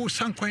 Wo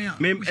sankwan a.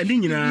 Me edi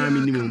nyina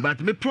minimum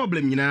but me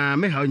problem nyina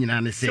me ha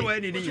nyina ne se. Se wa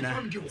ni nyina.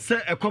 Se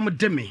ekom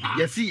de me.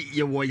 Yesi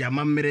ye wo ya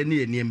mamere ne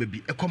ye ma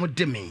bi. Ekom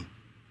de me.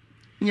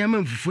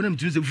 Nyama mfufu na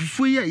mtu se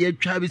fufu ya ye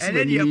twa be si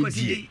ni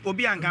ye.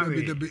 Obi anka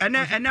we.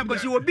 Ena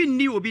kosi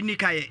obi ni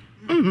kaye.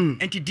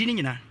 Enti di ni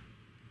nyina.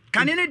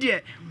 Kane ne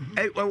de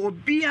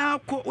obi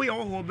akọ wo ye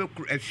ho be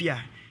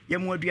afia. Ye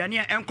mo aduane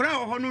a enkora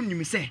ho no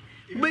nim se.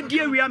 Bedi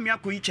awia me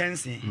akoyi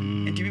chense.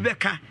 Enti bi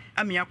beka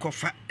ami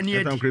akofa ne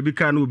adi. Atankre bi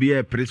ka na obi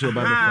e press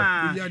oba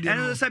befa.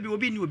 Eno sabi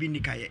obi ni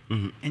kaye.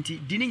 Enti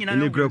di ni nyina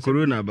na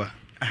corona ba.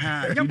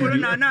 Ya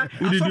corona na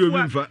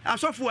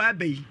asofo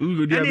abai.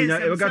 Udi amenya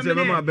e ka se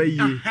mama abai.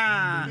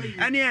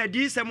 Ane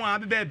adi se mo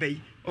abai.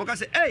 O ka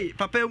se eh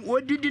papa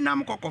odidi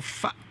nam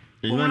kokofa.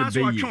 Ona so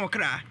atwe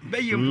okra.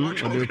 Baye mo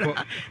atwe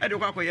okra. E de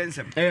kwa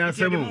yensem.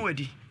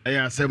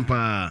 Asem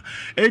pa.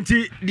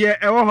 Enti de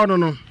e wo ho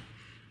no.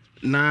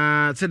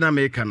 Na se na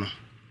meka no.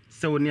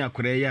 Se woni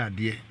akore ya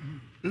ade.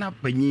 Na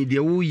panyi de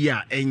wo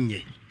ya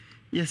enye.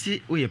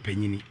 Yesi wo ye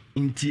panyini.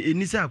 Nti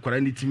enisa akwara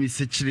ni timi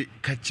sekire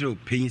ka kire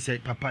opanyi se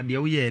papa de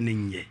wo ye ne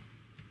nye.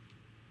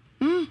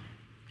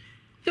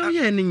 De wo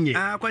ye ne nye.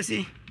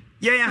 Kwasi.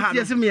 Ye ya ha.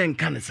 Yesi me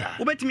enka ne sa.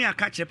 Wo betimi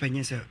aka kire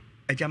panyi se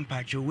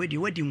ajampa cho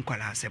wedi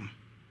nkwala asem.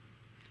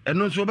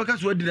 Eno so obeka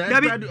so adi na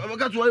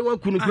obeka so wa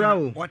kunu kura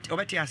o.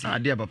 Obeti ase.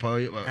 Ade papa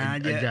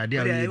ade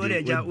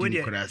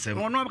wedi kura asem.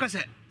 Ono obeka se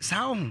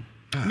sa o.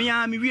 Me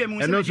a me wie mu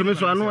se. Eno so me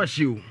so anu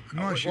ahye o.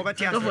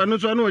 Obeti ase. Eno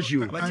so anu ahye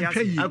o.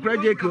 Akura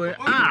je ko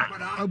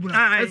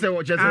ese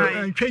wo chese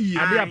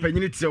ade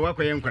apanyini tse wa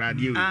koye nkwara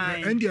ade o.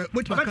 Endi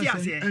obeti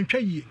ase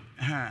antwayi.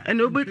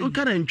 Eno obeti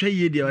ukana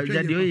ntwayi de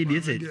ade o ye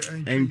de se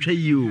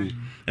antwayi o.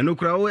 Eno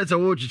kura wo ese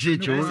wo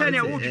chicheche o.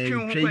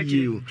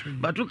 Antwayi o.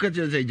 Batu ka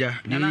chese ja.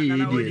 Na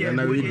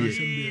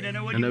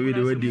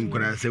wedi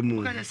nkwara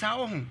asemu. Ka sa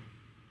o ho.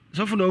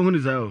 So for no hu ni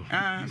za o.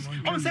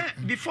 On say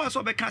before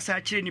so be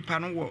kasa kire nipa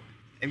no wo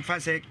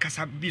emfa say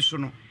kasa bi so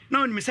no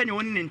na oni me say ne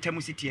woni ne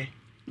ntamu sitie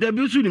da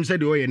bi so nim say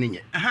de wo ye ne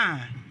nye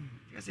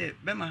say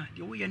bema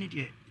de wo ye ne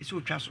de ese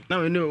otwa so na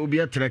we ne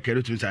obi atra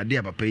kare tum say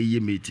ade papa ye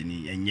mate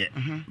ni enye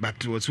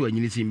but wo so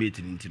anyini si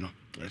mate ni ntino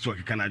so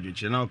keka na adwo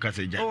kire na o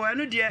kasa ja oh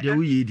eno de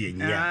wo ye de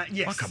nya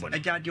wakabona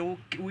ja de wo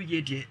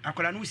ye de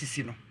akola no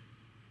sisi no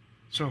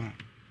so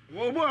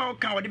wo bo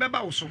ka wo de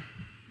beba wo so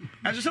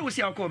aso say wo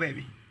si akọ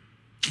baby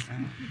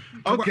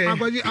okay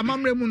agwaji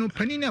amamre mu no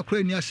panini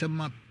akora ni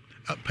asema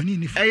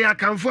panini ya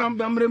kanfo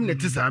amrem ne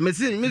tisa me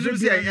so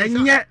si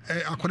enye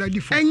akoda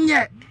difo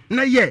enye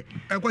na ye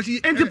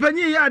akwasi enti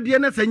panyi ya ade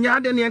na sanya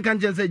ade ne kan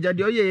chense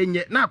jade oye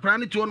enye na akora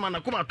ne to no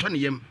na kuma to ne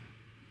yem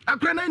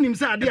akora na nim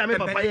sa ade a me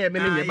papa ye me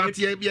ne ye but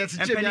ye se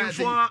che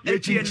ya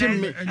chinchim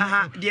me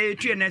de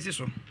etue na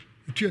siso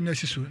etue na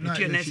siso na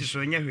etue na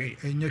siso nya hwe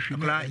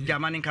akora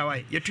jamani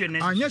kawai ye etue na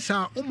siso anya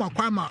sa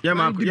umakwa ma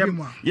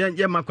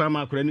ye makwa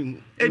ma akora ni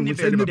eni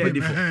se de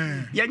difo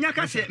ye nya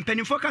ka se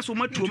mpanimfo ka so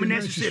matuom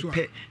na siso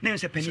pe na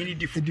se panini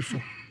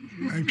difo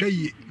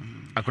antwayi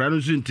akora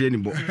no so ntie ni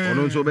bo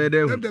ono so be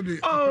de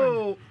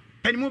oh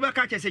panimu ba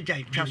ka se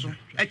jai twa so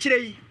a kire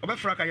yi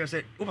obefra ka yo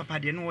se o papa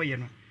de no wo ye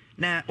no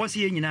na wo se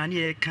ye nyina na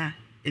ye ka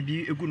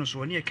ebi egu no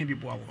so na ye ka bi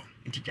boa wo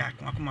nti ja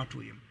akoma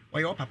to yem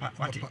oye o papa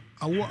wate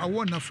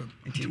awo na fam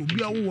nti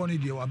obi awo woni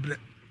de wabre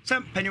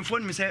sam panimfo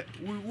no me se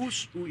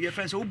wo ye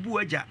friends wo bu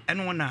agya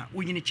eno na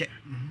wo nyini che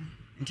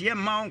nti ye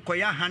ma onko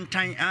ya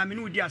hantan a me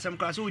no di asem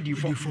kra so odi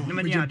fo ne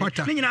mani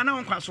ade ne nyina na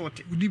onko aso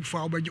te odi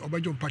fo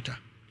obajo pata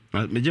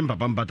me jim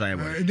papa mpata ye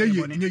bo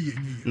nye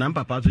na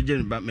papa so je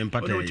me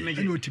mpata ye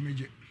ene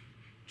otimeje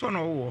so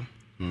no wo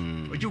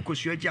oji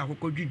kosu agya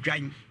akoko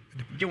dwidwan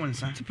je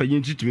wonsa ti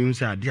panyin titumi hu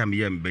se ade am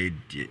ye mba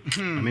die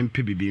me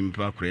mpe bibi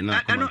mpa kore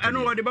na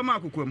eno wo de ba ma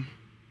akokom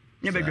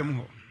nye bedwam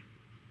ho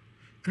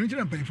eno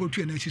tira panifo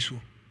tu na asiso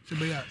se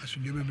ba ya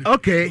asudwe bebe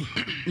okay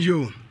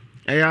yo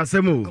ya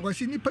asemo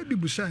agwasi nipa bi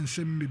busa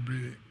nsem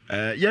bebre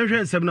ye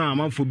hwe nsem na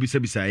amanfo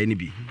bisa ye ni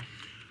bi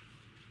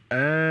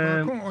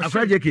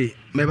akra jeke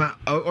meba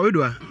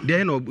oidwa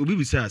de na obi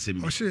bi say asem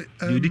bi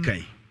odi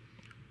kan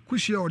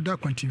kusia oda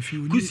kwantimfi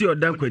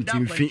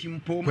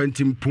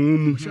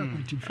kwantimpum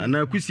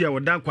ana kusia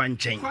oda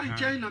kwanchen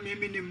na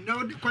memenim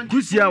na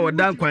kusia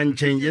oda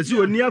kwanchen yesi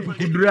oni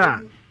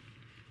akukudura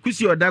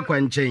kusia oda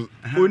kwanchen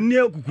oni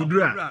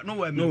akukudura no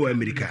wa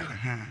America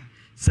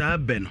saa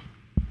be no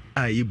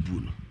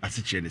ayebu no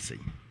asechire ne sen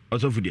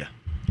osofudia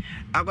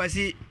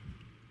agwasi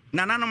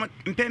nananom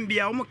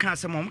mpembia wo ka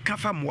asem wo ka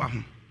fa moa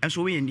ho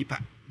enso wo ye nipa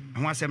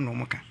ho asem no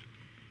mo ka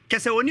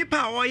kese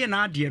onipa a wo ye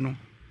na ade no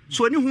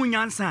so oni hu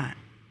nyansa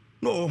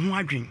no ho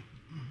adwen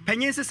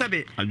panyin se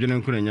sabe adwen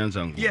nko na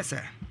nyansa nko yes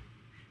sir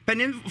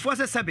panyin fo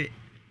se sabe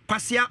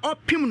kwasia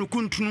opim no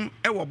kuntunu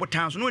e wo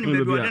botan so no oni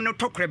bebi ode no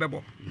tokre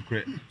bebo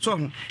so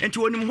ho enti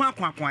onim ho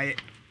akwaye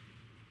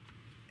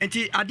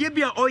enti ade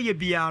bia oye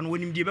bia no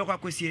onim die bekwa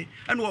kwasie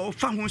ene wo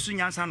fa ho su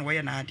nyansa no wo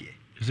ye na ade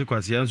se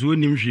kwasia so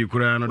onim hwi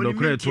kura no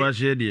dokre to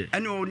ahye de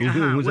ene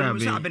onim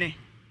sabe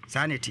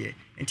sanete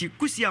enti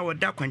kusia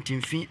woda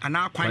kwantimfi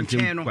ana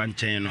kwanchen no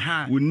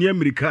woni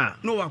America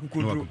no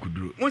wakukuduro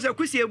wonse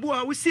kusia bu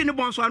a wosi ne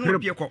bonso anu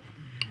opie ko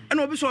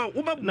ena obi so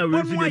wo ba na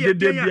we fi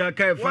de bia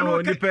ka fa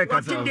ho ni pe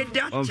kasa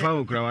on fa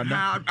ho kura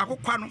wada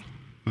akokwa no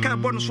ka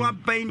bon so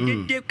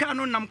aban de ka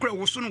no nam kura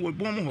wo so no wo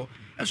bom ho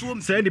enso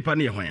sai nipa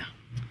ne ye hwan ya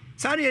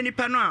sai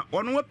nipa no a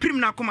ono wa prim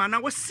na koma na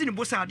wosi ne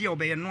bosa ade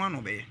obeye no ano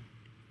obeye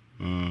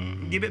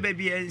de bebe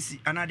bia ensi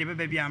ana de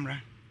bebe bia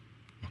amra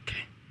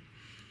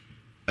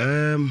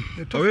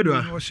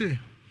Owedwa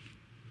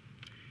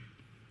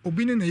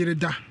obine na yere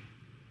da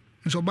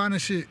nso ba na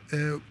se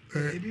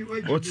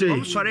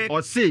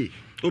ose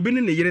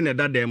obine na yere na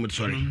da dem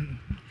sorry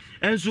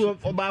enso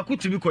oba ko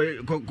tibi ko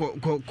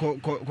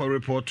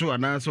report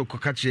ana so ko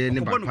ka che ne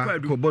papa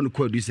ko bonu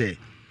ko du se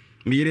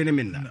me yere ne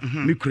minna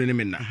me kure ne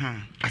minna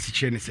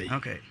asiche ne sei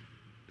okay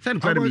san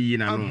kwa mi yi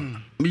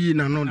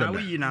na no da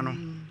wi na no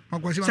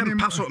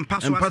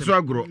mpaso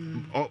agro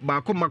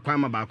ba ko makwa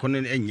ma ba ko ne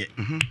enye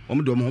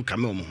omo do mo ho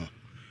kame omo ho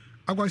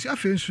agwasi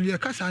afensu ye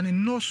kasa ne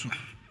noso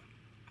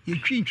ye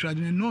twintwa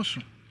ne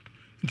noso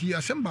nti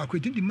asem ba ko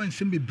tindi man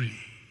sem bebre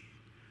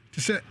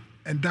te se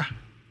enda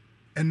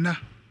enna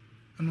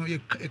no ye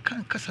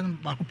kan kasa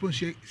ba ko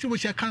ponse se wo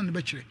sia kan ne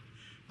be kire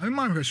ma me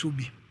man hweso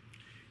bi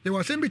ye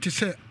wasem bi te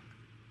se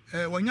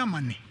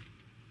wanyamane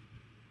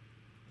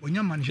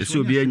se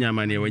obi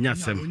anyamane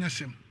wanyasem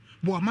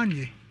bo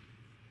amane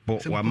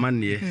wa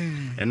manne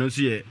eno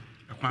so ye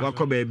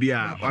wakoba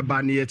bia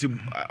waba ne yeti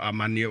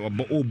amane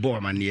obo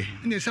amane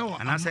ne se wa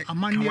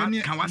amane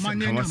ne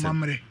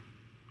amamre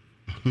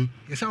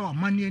ye se wa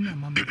amane ne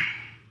amamre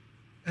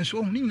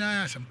enso ni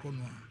na asem kro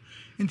no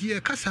nti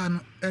ye kasa no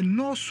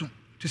enoso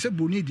te se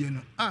boni die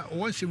no o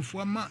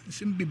wansemfu ama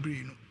nsem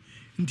bebre no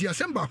nti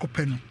asem ba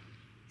akopɛ no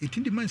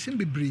etindi man nsem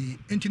bebre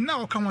nti na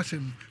o kan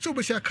wasem so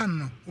obi se aka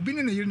no obi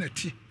ne yire na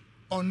ti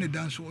on ne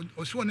dance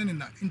o so ne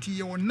na nti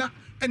ye wona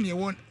ene ye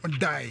won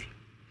die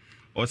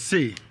o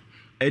say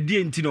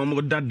edi nti na o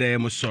mo dada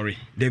mo sorry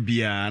da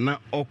bia na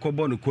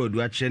okobo no ko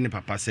adu a kire ne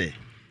papa say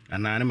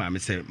ana ne maame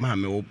say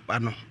maame o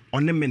ano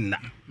one me na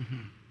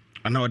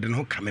ana o de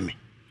no ka me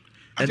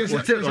o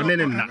say one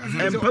ne na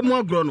empamu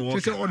agro no o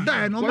say o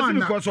die no man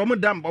na because o mo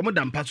dam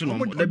paso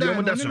no da bia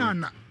mo da so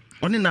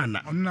one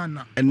na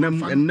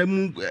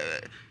enam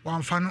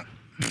wan fa no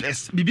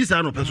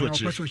bibisa no peso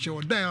kire peso kire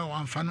o die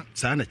wan fa no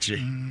sa na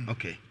kire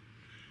okay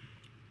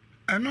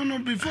no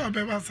before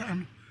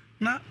Bebasan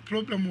na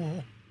problem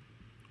wo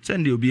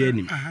send you be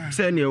any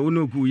send you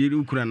no ku yiri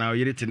ukura na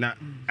yiri tina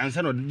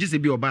ansa no gise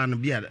bi oba no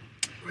bia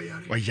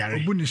o yare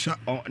obunisa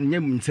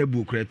nyam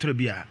nsabu ukura tro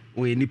bia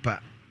o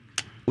enipa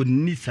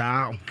onni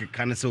saa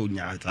onkeka na se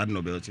onya ta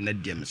no be o tina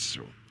dem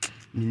sro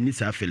ni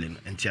saa feeling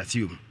enti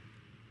asium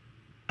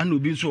ana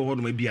obi nso ho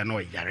no bia na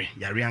o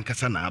yare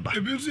ankasa na aba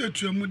ebi nso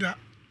etuamu da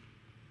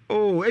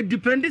oh it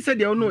depends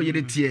said you know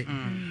yiri tie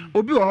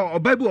obi o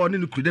bible o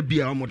ne kuru da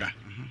bia o moda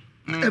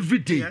every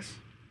day yes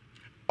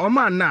o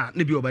man na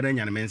ne bi obada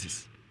nya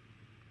menses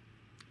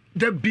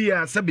da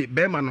bia sabe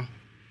be ma no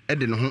e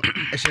de no ho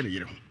e hye ne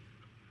yire ho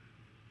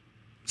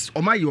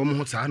o ma ye o mo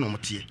ho saa na o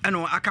motie e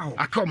no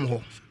aka o mo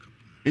ho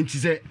enti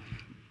se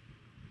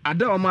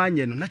ada o ma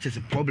anye no na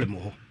chese problem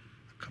ho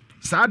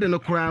saa de no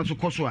kura so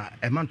koso a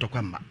e man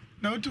tokwa mma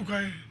na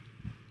otukwan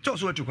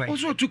so otukwan o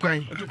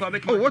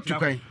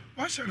otukwan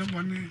wa shere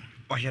bone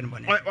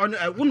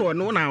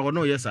on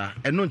no yesa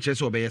e no nche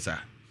se obe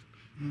yesa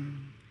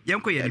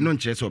yenko ye no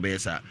nche se obe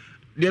yesa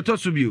de to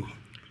so bio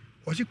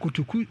o si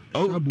kotoku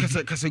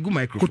kasa gu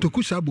microphone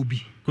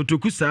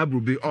kotoku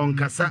sabobi on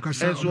kasa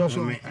enso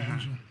ohome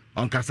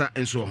on kasa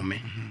enso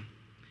ohome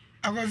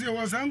akwasi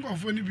wa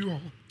sankofo ni bi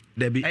wo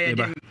debi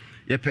eba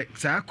ye pe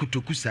sa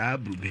kotoku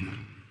sabobi no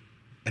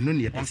eno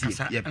ne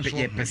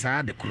ye pe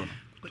sa de kro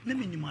na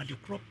minima de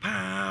kro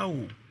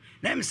pao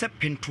na me se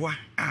pentoa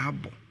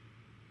abo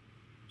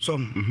so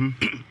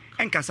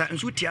enkasa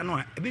enso tia no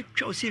a ebe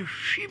twa o se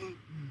hwim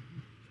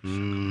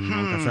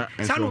kasa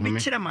sa no bi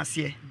kire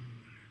mase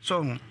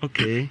so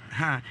okay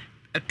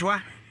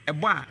etoa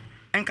ebo a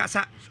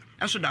enkasa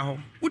enso da ho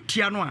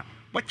utia no a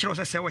wɔkyerɛ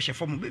sɛ sɛ wɔhyɛ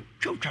fam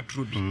bɛtwa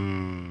twa bi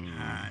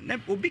na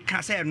obi ka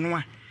sɛ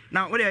noa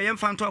na wode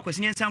yɛmfa nto akwasi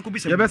ne nsanko bi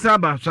sɛ yɛbɛsa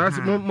aba saa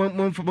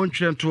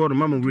montwerɛ nto hɔ no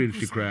mama werɛ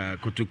fi koraa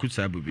kotoku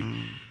saa bobi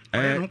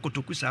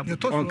kotoku saa bobi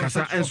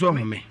ɔnkasa ɛnso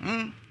ɔhome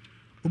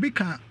obi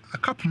ka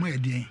akapoma yɛ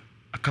deɛn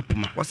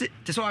akapoma wɔse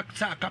te sɛ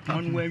sa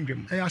akapoma no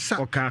wandwam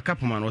ɔka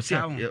akapoma no ɔse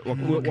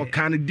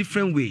wɔka no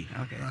different way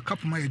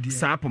akapoma yɛ deɛn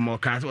saa poma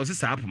ɔse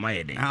saa poma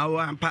yɛ deɛn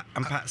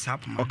ampa saa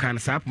poma ɔka no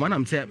saa poma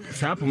nam sɛ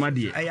saa poma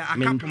deɛ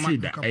mente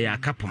da ɛyɛ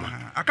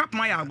akapoma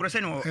akapoma yɛ agorɔ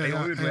sɛ ne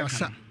ɛyɛ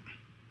asa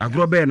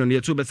agorɔ bɛɛ no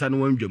yɛto bɛsa no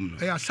wandwam no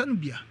ɛyɛ asa no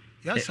bia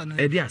yɛasa no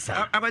ɛde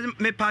asa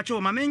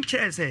mepaakyɛ ma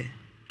menkyerɛ sɛ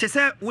te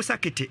sɛ wosa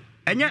kete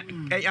ɛnyɛ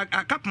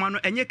akapoma no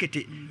ɛnyɛ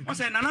kete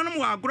ɔsɛ nananom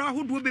wɔ agorɔ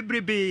ahodoɔ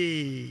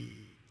bebrebee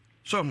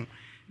so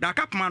da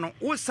akapoma no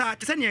wosa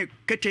te sɛ neɛ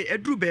kete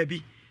aduru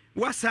baabi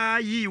wasa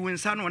yi wo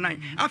nsa no nan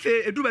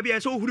afei aduru baabi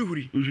ɛsɛ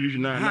wohurihuri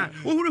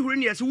wohurihuri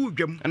ne ɛsɛ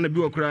wodwam ana bi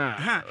wɔ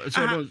koraa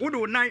wode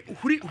wo nan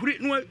hurihuri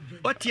na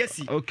ɔte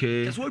asi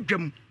ɛsɛ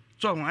wodwam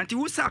so anti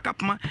wosa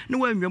akapoma na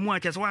woanwamu a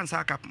kyɛ sɛ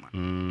woansa akapoma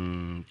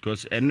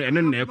because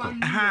ɛno na ɛkɔ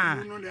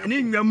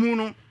ɛne nwamu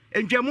no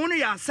ntwamu no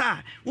yɛ asa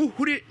a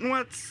wohuri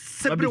na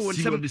wasɛbrɛ wo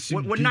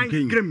nsɛm wo nan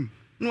grem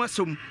na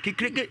wasom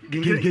kekrege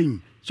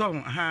so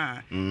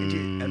nti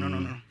ɛno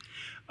no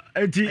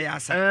enti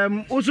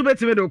also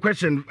betime the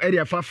question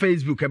area for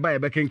Facebook eba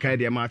yɛbɛkenkan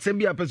deɛ ma asɛm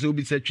bi apɛ sɛ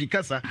obi sɛ twi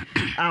kasa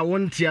a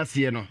wonte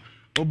aseɛ no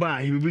oba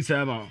hibibi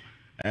sɛ ma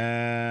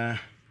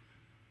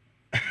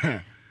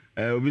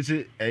obi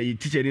sɛ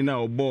teacher ni na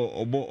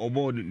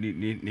ɔbɔ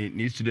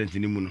ni student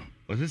ni mu no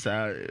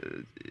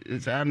ɔsɛ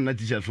saa na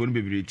teacher fo no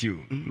bebree ti o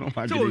no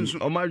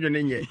ma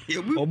dwene nyɛ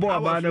ɔbɔ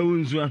aba na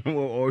wonsu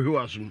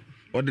ɔhwe asom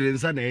ɔde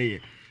nsa na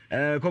ɛyɛ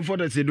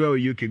comfort say do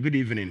UK good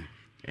evening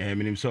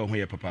minim so ho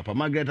ye papa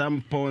Margaret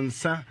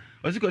Amponsa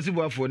osikosi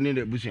boafo ne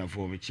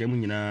busuafo me chia mu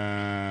nyina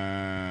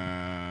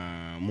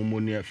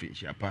momoni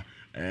afinchi apa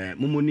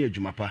momoni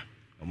adwuma pa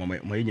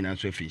mo ye nyina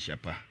so afinchi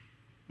apa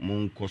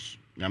monkos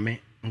nyame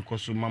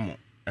nkoso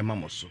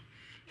mamo so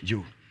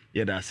jo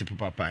ye da se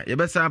papa ye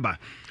besa aba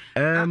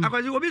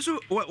akwazi obi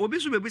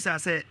so bebusa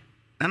se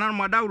nana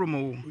mo adawro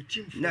mo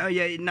na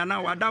ye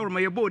nana wadawro mo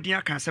ye bodin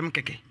aka asem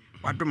keke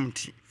wadom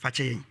ti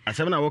fache yen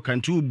asem na wo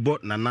kan tu bo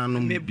nana no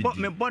me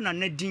bo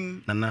nana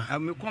din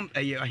me kom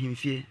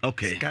ahemfie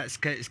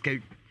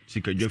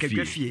sika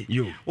dwafie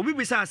yo obi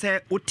bisa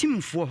se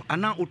otimfo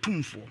ana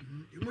otumfo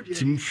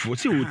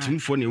se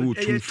otimfo na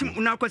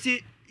otumfo na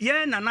kwasi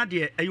ye nana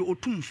de ayo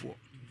otumfo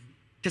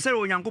te se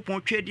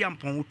onyankopon twedi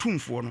ampon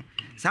otumfo no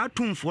saa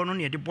otumfo no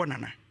na ye de bo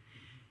nana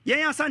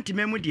yen asante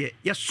memu de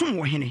ye som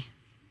wo hene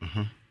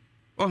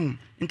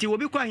nti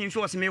obi kwa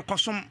ahemfie wo se me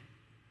kosom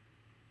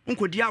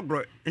nkodi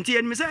agro nti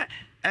enimi se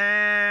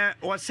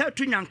o se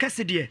tu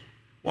nyankase de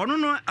ono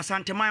no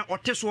asanteman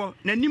oteso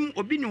nanim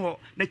obi ni ho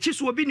na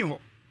chiso obi ni ho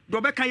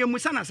do be kan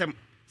yamusa na sem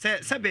se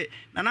sebe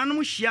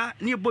nananom hia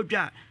ne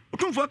bodwa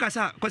otumfo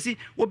kasa kwasi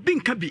obi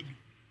nka bi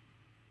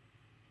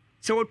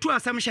se otu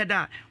asem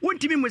hyeda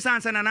wontimi musa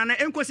ansa nanana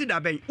enkosi da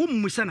ben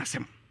ummusa na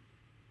sem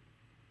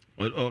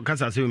o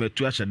kasa se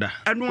metu ahyeda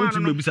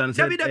wontimi bebusa na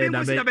se da ben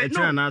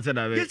etina na se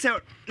da ben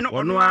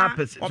ono a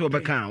pese so be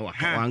kan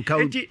wanka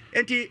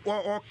enti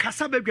o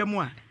kasa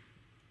badwamu a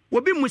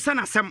obi musa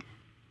na sem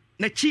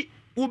na chi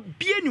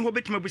obie ni ho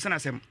betima busa na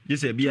sem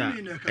yese bia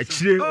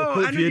akire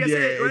okofie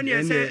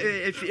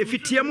de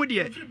fitiamu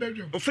de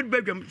ofit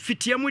badwam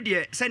fitiamu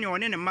de sene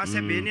one ne mase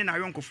be ne na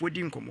yonkofo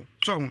di nkomo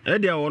so ho e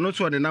de ono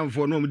so de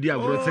namfo no di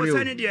agro tere o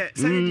sene de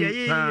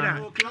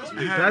yira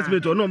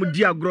classmate ono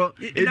di agro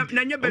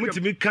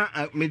omutimi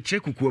ka me che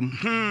kukuom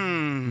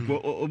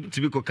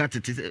omutimi ko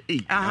katete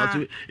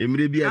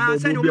emire bia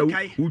bobo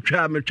bia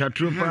utwa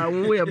metwatro pa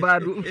wo ye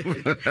bado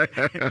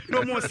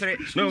no mo sere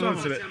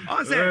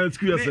on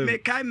se me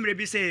kai mre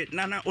bi se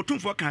nana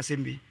otumfo ka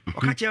asem bi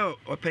okache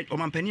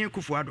omampani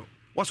Kufuado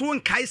was one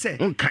kaise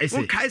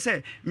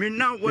me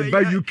now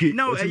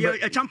now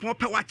a champion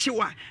pe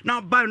wachewa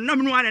now ba na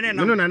me no ane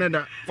na no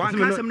da wan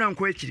kasem na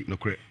nko akiri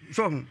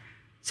so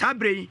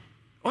sabre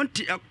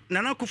onti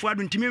nana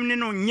Kufuado ntimi ne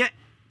no nye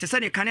te se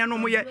ne kane no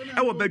mo ye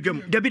e wo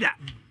badwam dabida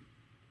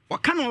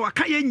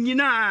waka ye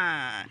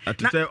nyina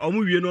atete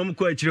omu wie no omu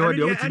ko akiri ho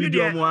de omu tibi di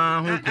omu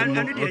aho ko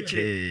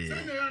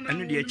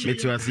anu de akiri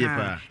metu asie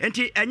pa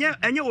enti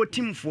enye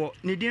otimfo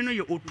ne din no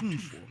ye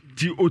otumfo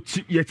ti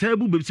ye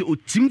tabu be se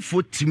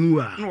otimfo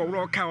timu a no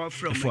wo ka wa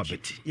from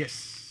abeti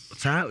yes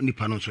sa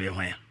nipa no so ye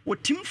hwan ya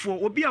otimfo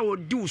obi a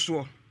odi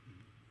uso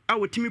a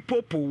otimi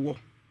popo wo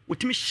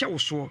otimi hye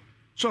uso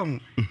so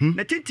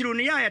na titiro no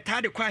ya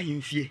ta de kwa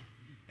ahemfie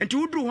enti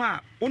wuduru ho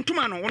a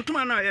wontuma no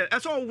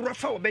eso wuro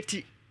fa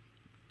obeti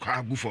kwa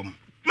agufom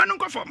manu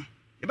nkofom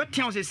e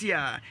betia o sesi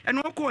a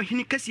eno ko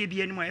hini kase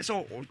bia ni mo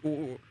eso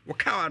wo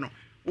kawa no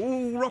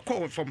wo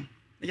roko fom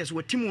e just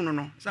wo timu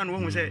no sa no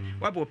wo se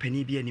wa ba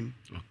opani bia nim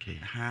okay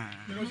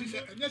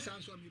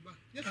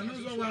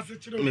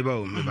me ba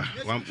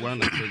wa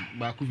na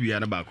ba ku bia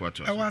na ba ko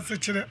to e wa se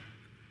kire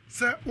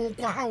se wo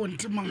kwa ha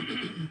wontima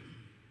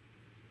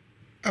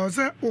e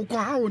se wo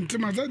kwa ha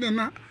wontima se de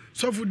na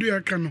sofudu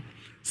ya ka no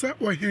se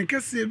wo hen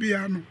kase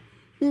bia no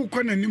wo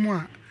kɔ n'anim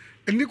a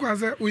ɛni kwa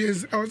sɛ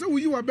ɔsɛ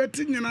woyi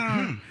wabɛte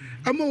nyinaa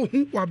ama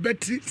ohu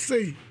wabɛte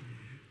sei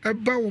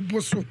ɛba wo bo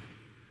so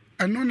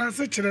ɛno na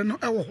sɛ kyerɛ no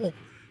ɛwɔ hɔ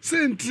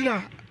sɛ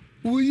ntira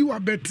woyi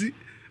wabɛte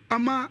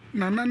ama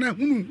nana na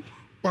hunu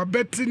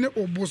wabɛte ne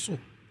obo so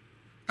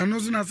ɛno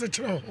so na sɛ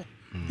kyerɛ hɔ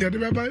yɛde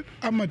bɛba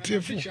ama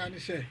tiefo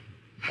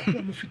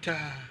akoma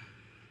fitaa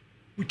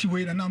uti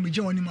wei na me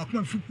gye woni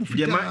akoma fitaa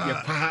yema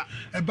yakwa ha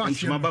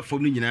ntuma ba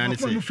fom no nyinaa ne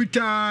sɛ akoma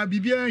fitaa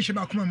bibia nhye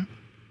ba akoma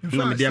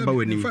na me de aba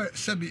wani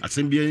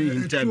asɛm bia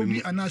hinta bi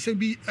mu ana asɛm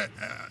bi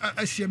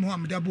asie me ho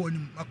am de aba wani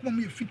akoma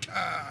mu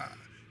fitaa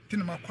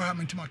tina makwa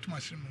me ntima atoma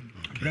asɛm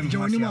mu gye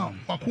woni ma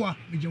wakoa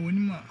me gye woni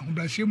ma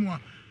ahobrasie mu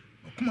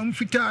akoma mu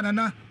fitaa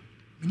nana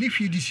me ne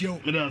hwie di sie o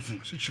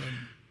so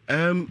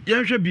kyerɛ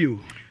yɛhwɛ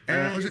bio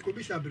ko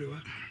bisa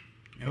brewa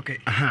okay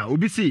aha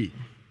obi si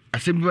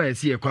asɛm bi ba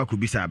yɛsi yɛkɔ akɔ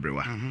bisa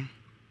abrewa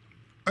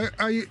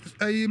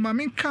ai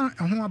mame ka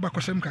ho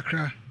abakɔsɛm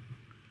kakra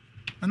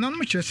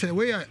ananom kyerɛ sɛ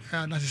wei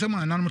nasɛsɛm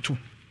ananom to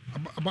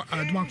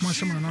adoma nkoma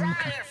sɛm ananom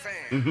ka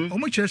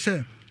ɔmo kyerɛ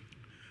sɛ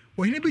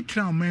ɔhene bi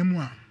tena ɔman mu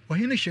a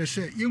ɔhene hyɛ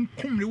sɛ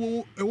yɛnkomre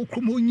ɛwɔ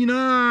kurom hɔ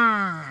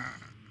nyinaa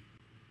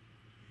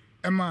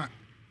ɛma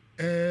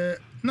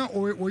na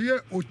ɔyɛ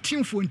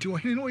ɔtimfoɔ nti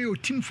ɔhene na ɔyɛ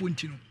ɔtimfoɔ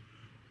nti no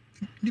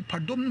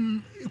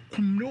nipadɔm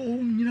kumre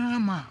hɔ nyinaa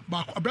ma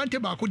baako abrante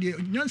baako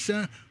deɛ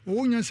nyansa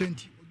ɔwɔ nyansa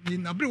nti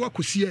nabere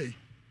wakɔsie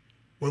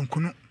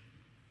wankuno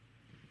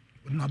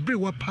nabere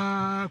wa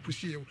paa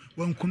kɔsie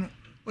wankuno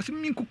wɔsɛ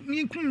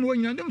minkum no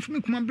nyinaa dem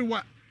fumi kuma bere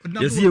wa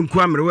yɛsi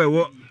yɛnku amere wa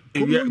ɛwɔ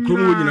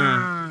kurom hɔ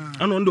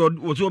nyinaa ana ɔno de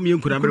wɔsɛ ɔmo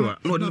yɛnku amere wa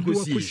na ɔde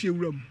kɔsie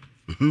wura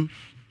mu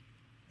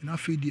na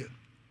afei deɛ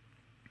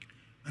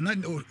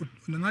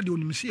nana de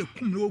onim sɛ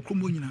yɛkum no wɔ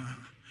kurom hɔ nyinaa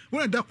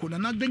wɔn da kɔ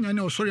nana da nyane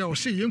ɔsɔre a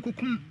ɔsɛ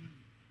yɛnkukum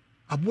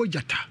aboa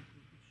jata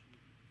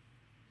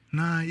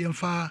na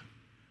yɛmfa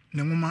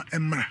ne ngoma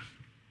mmra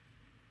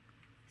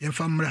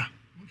yɛmfa mmra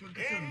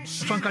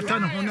fankata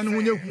na ho na ne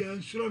ho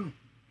nyahu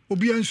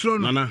obi ansuro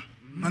no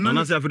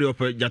nana sɛ afiri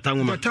ɔpɛ jata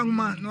ngoma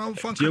na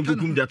fankata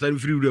yɛnkukum jata no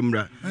firi wura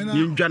mmra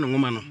yɛntwa ne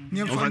ngoma no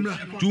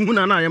tu hu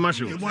na yɛma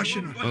hye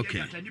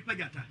okay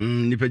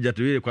nipa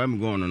jata wei kwa me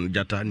gɔn no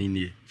jata ni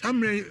nie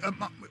samre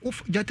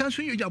jata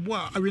so yɛ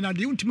jaboa awena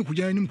de untimi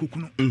kugya anim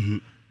kokuno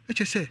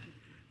ɛkyɛ sɛ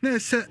na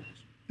ɛsɛ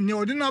ne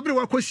ɔde na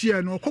abrewa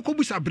kɔsie no kɔkɔ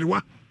busa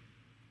abrewa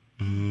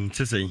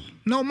sesɛn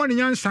na ɔma ne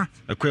nyansa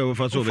ɛkɔ wo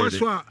fa so bɛde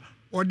so a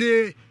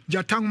ɔde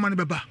jata ngoma no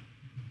bɛba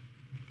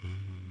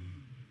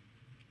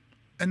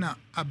ɛna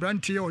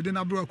abrante ɔde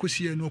na abrewa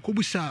kɔsie no kɔ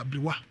busa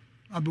abrewa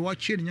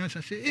kyie ne nyansa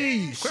sɛ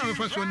kɔ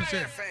fa so ne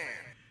sɛ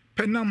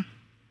penam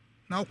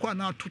na ɔkɔ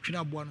na atotwena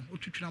aboa no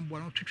ototwena aboa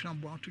no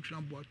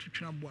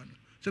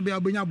sɛ bɛ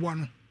abenya aboa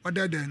no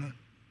ɔdɛdɛ no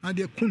na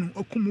de kunu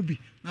okumu bi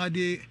na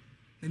de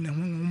ne ho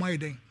ngoma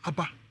yɛden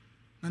aba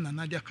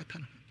na de akata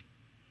no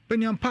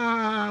peniam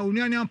pa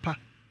onuane ampa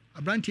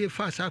abrante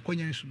fa sa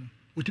akonyan su no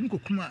otimi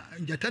kokuma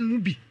njata no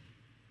bi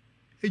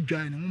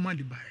edwan ne ngoma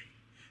de bai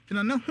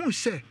tena na hu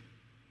sɛ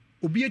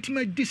obi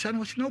etima di sa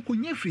no na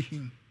okonya firi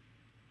him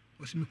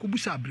osimi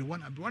kobusa abrewa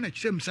na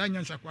kyerɛ msa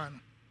nyansa kwa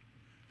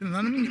no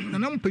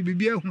nanam pa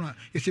bibia hu a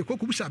yɛsɛ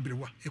kobusa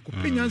abrewa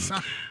ekopenya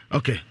nsa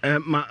okay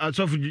ma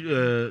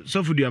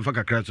sofu du amfa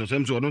kakra so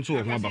sɛm so ɔno so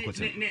wɔ ho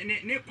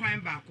abakɔtɛ ne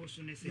kwan baako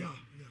so ne sɛ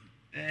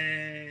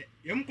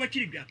yɛm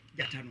kwakyiri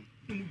jata no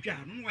mu dwa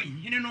no wa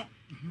hene no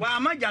wa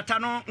ma jata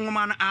no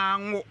ngoma no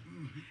anwo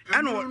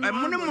ɛno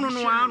ɛmono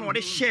no ano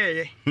ɔde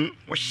hyɛɛ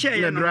wɔ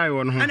hyɛɛ no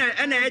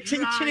ɛna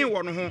ɛkyenkyene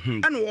wɔ no ho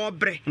ɛna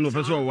wɔbrɛ no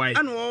pɛ so why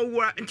ɛna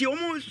wɔwura nti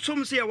ɔmo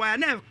som so yɛ why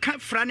na ka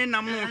fra ne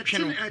nam no twe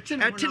no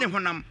ɛtene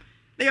honam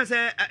na yɛ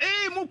sɛ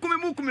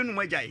mukumi no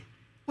magyae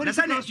na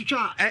sɛ ne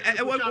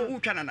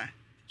wotwa nana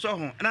so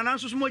ho na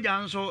nanso so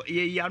mogya nso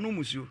ye yano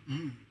musuo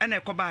ena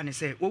ekoba ne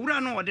se owura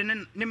no ode ne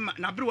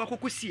na bere wa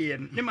kokosie ye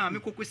ne maame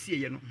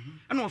kokosie ye no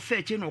ena ofa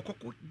eche na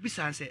okoko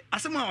bisan se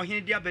asem a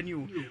ohene dia bani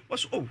o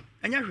so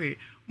enya hwe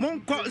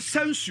monko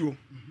sansuo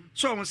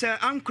so ho se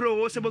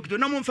ankro se bokito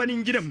na momfa ne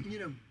ngiram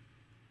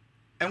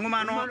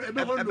enwoma no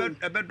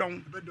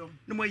ebedon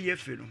ne mo ye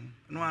fe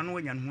no ano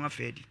nya no ho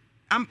afadi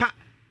ampa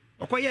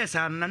okoye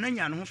sa na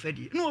nya no ho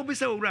fadi na obi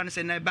se owura ne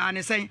se na ba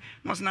ne sen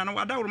no se na no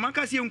wada woro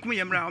maka se enkum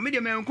yemra o me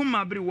de me enkum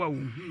ma bere wa wo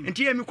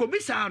enti e mi ko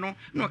bisa no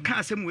na ka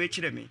asem we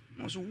kire me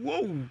no so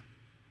wo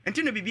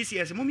enti na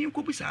BBC ese mo mi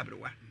ko bisa bere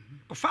wa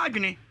ko fa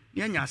adwene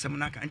ne nya asem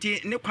na ka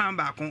enti ne kwan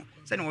ba ko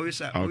se na wo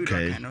wisa wo ka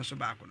no so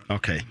ba ko no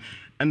okay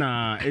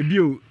na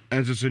ebio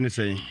enso so ne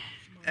sen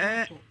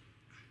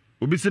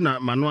obi se na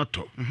manu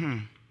ato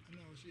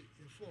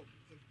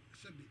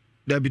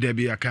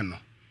dabi aka no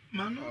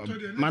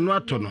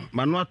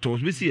manuato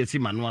bi si yesi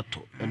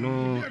manuato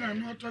no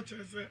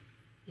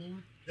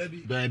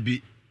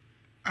baby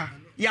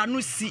ya no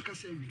si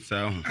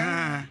so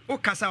o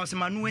kasa o se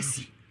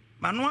manuasi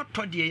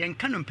manuato de yen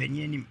kan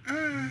mpanye anim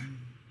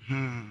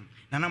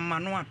na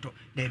manuato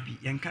dabi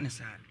yen kan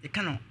sa e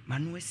kan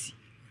manuasi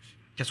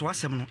keso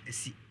asem no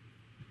asi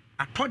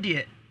ato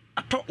de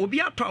ato obi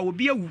ato a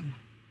obi awu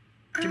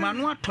ti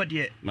manuato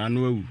de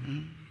manu awu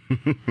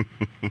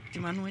ti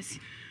manuasi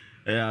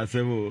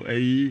asebo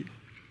ayi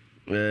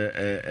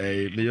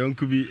me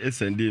yonku bi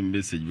send him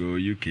message go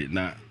UK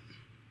na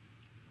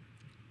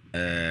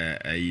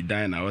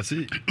Dina was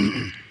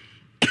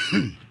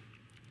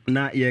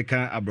na ye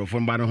ka abrofo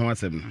ba no ho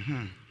asem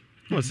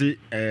no see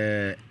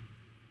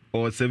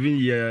or 7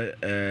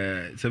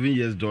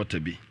 years daughter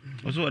bi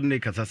also ordinary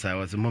kasasa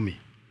was mommy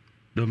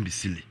don't be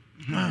silly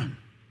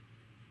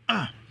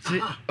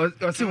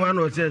see one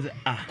was says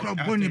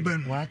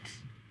what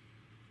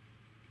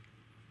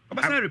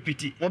Obasa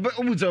repeat it.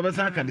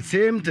 Obasa can the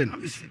same thing.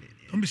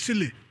 Don't be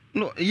silly.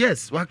 No,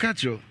 yes, what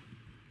catch you?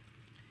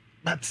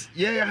 But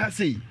yeah, I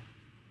say.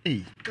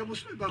 Hey.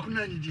 Kamusu ba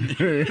kuna nyiji.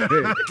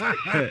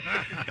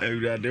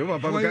 Everyday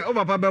o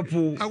papa be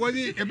po.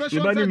 Awadi e be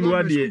so say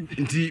go de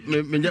nti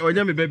me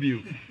onya me baby o.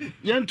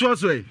 Ye nto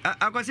so e.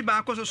 Akwasi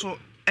ba akoso so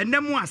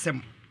enemu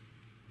asem.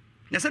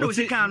 Na se do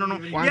sika no no.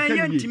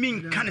 Ye ntimi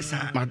nka ne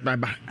sa.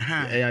 Ba.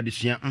 E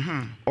adesua.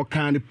 O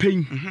kan de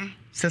pain.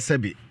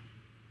 Sesebi.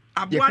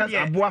 Aboa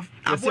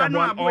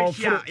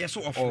yes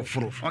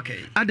ofro. Okay.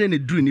 Ade ne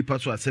duru nipa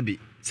so asebi.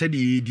 Said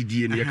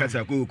didie no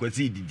yakasa ko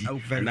kwasi didi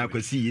na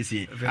kwasi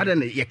yesi ada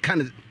na ye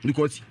kan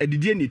because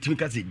didie ne timi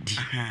kasa di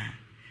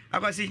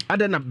akwasi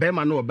ada na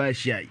bema no oba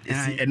hia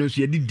esi eno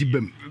so ye didi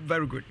bam.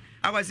 Very good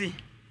akwasi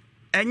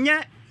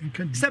enye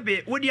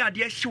sabe wodi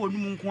ade hye wonu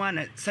mu nko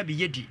ana sabe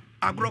yedi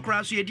agro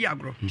kra so yedi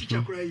agro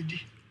teacher kra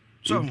yedi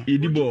so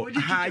yedibo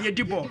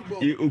yedibo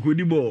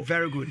okodibo.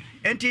 Very good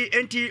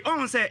enti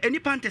on say eni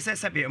pante say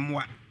sabe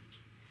moa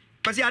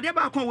because ade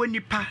ba kon woni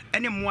pa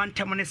ene moa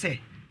ntem ne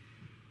say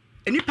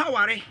enipa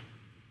ware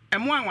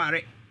emo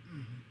anware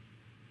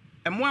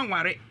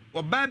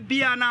oba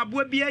bia na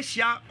aboa bia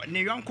hia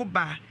ne yonko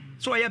ba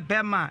so ye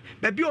bema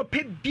ba bi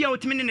ope bia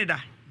otimi ne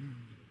da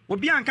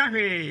obi anka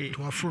hwe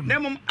na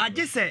mum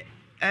age se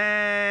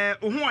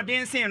ohu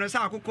oden sen no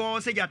sa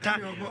akokọ se jata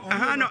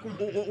aha na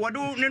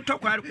wodo ne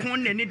ntokwa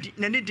kon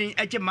ne din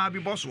age ma bi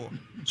boso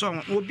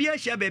so obi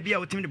hia ba bia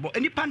otimi ne bo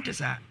enipa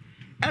ntesa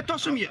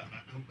etoso mi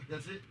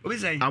obi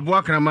say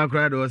aboa krama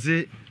kra do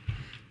se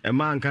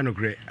Emma and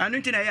Canocre. And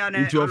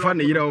into a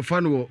funny, you know,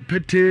 fun,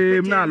 petty,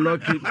 not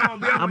lucky.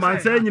 I'm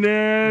saying, you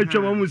know,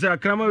 Chomamusa,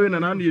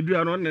 Cramarin, and you do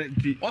on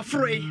it. Or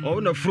free,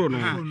 or no frono.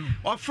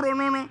 Or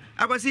frono,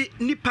 I was it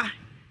Nipa,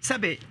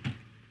 Sabe,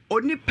 or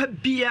Nipa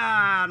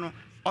Biano,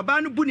 or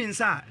Banu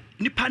Buninsa,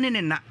 Nipanin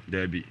and that.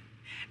 Debbie.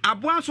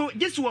 Abuaso,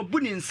 just were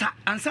Buninsa,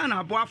 and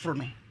Sana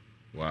Abuafrono.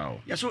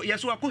 Wow. Yes,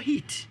 I could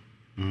heat.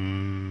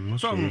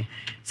 So,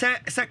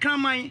 Sir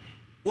Cramai.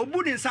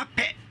 Obunin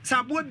sape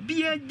sabo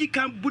bia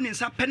dikan bunin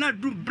sape na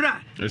du bra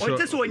o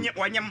tese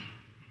onyam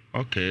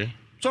okay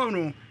so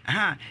no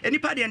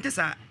enipa de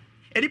ntesa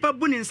enipa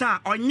bunin sa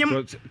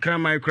onyam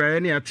krama kra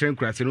ni atren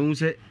kra se no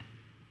se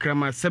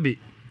krama sabe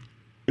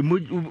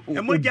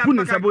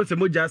bunin sabo se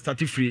moja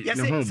start free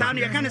na home sa no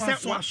ye kan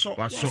se waso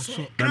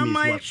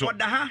krama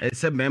oda ha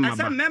se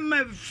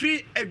memma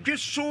free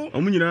edweso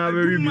omunyina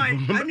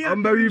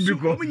ba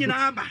biko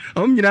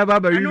omunyina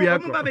ba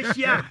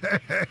hia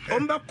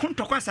omba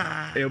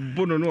kuntokwasa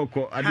bono no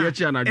ko ade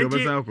chi ana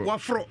jobe sa ko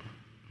wafro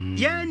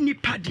ye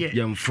nipa de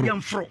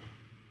yamfro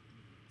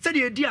se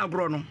de di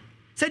agro no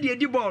se de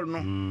di ball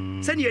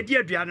no se de di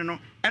aduane no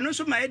eno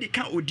so ma ye de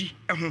ka odi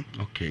eho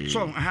okay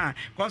so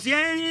cause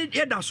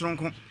ye da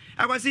soronko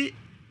akwasi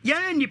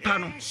ye nipa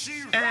no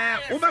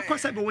wo ba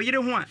kwasa be wo yire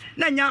ho a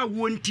na nya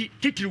awo nti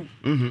titiriw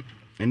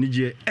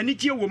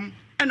enije wom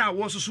na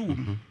awo soso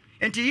wom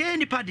enti ye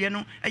nipa de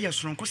no eye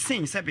soronko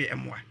sen se be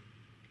emoa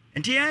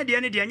enti ye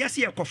de ne de anya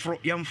se ye kofro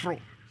yamfro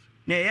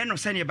na ye no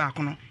se ne ba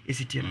ko no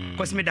esitie no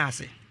cause me da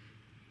ase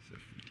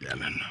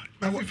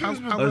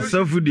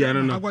Sofudia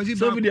no.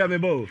 Sofudia me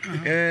bo.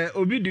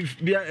 Obi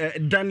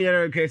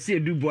Daniel Kese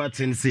Dubo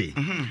atense.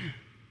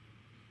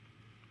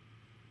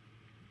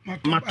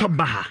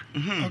 Matoba.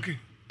 Okay.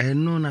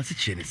 No na se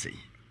chene sei.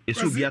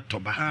 Eso bi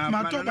atoba.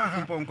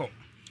 Matoba ponko.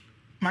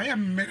 Maya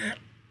mere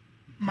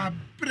ma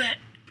bre.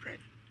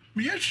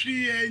 Me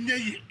yahwi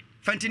enye.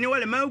 Fantini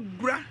wale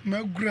magura.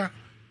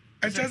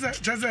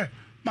 Chaza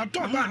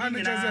Matoba ha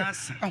ne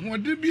chaza.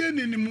 Ahode bi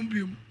enini mu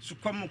bi. So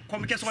come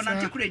kese wona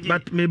antikure je.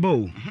 But me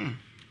bo.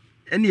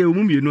 Ene e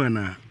mu mienu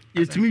ana.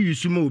 Yetimi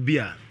yusu ma obi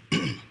a.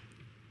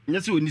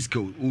 Nyese oniska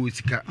o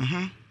sika.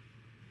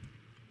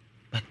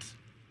 But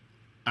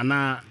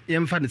ana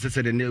yemfa ne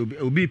sese de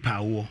obi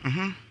pa wo.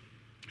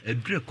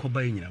 Edre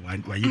koba nyina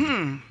wa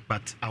yi.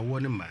 But awo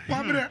ne ma.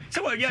 Se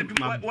wa ya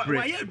aduma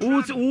wa ya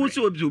aduma. Wo se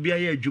obi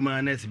ya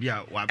aduma na se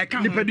bia wa.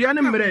 Nipadua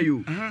ne mre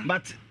yo.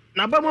 But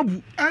na ba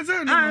mabu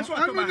aza no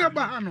anu ne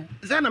ba ha no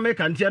za na me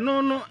kan tie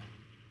no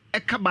e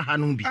ka ba ha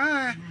no bi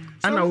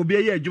ana obi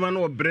ye adwuma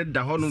no bread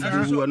da ho no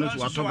bu no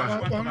so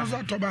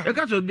atoba e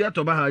ka so bi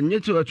atoba ha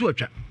nye tu atwa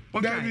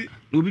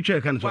obi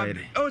twa kan so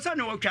ayere o sa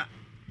no watwa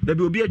da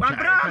bi obi atwa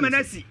abra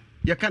manasi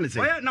ye kan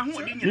se na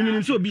ho di nyina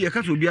ni so obi ye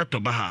ka so obi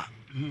atoba ha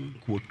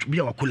ko bi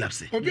a wa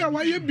collapse obi a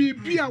wa ye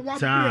bibi a wa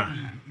bre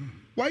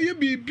wa ye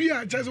bibi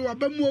a chase wa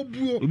ba mu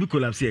obuo obi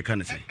collapse ye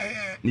kan se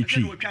ni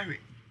twi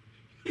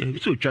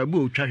so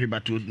twabu twahwe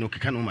bato no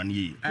keka no man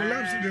yi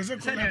collapse de so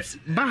collapse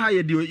ba ha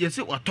ye de ye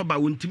se watoba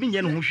wontimi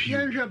nye no ho hwi ye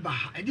hwe ba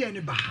ha e de ne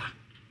ba ha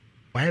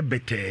why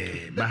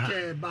better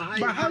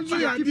bahazu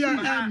ya dia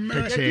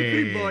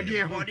emre body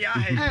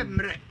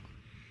emre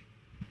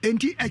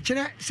enti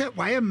echere se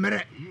why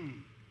emre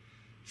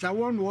sa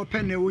won wo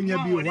pene wonya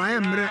bi why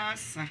emre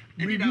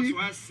bibi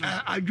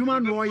adwuma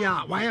no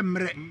ya why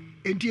emre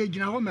enti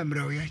egina ho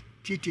memre wo ya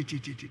ti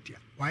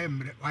why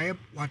emre why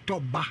wato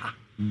baha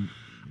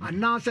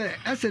ana se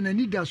ese na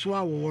nida so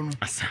awo no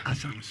asa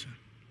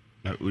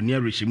na oni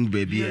arehyimu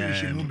baabi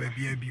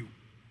bi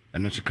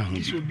ɛno so ka ho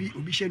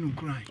obi hyɛ no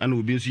kuran ana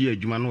obi nso yɛ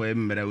adwuma no wɔ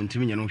mmera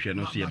ntimi nya no hwɛ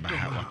no so yɛ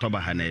baha watɔ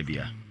baha na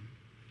bia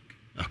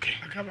okay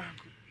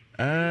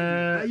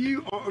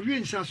obi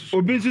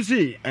nso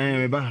si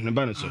ba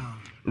no so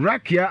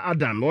Rakia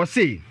Adam wɔ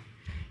se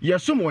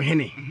yɛsom wɔ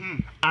hene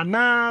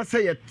ana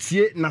sɛ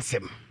yɛtie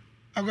nasɛm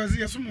agwazi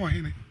yɛsom wɔ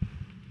hene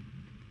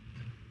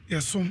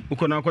yɛsom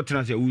ukona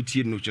akɔtena sɛ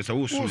wotie no kyɛ sɛ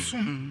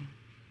wosom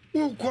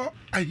wokɔ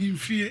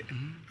ahimfie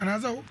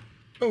anaza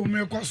o me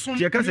kɔsom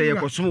tie ka sɛ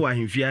yɛkɔsom wɔ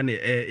ahimfie ne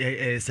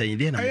sɛn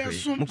deɛ na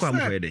mokɔ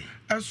amkɔ yɛ dɛ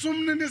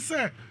ɛsom ne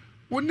sɛ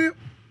wone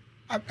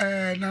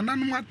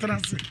nananom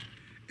atrase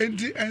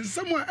enti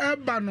ensɛm a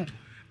ɛba no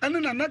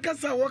ɛne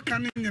nanakasa wɔka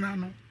ne nyina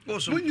no mo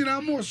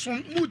nyina mo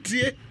som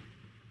mutie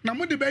na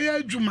mo de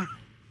bɛyɛ adwuma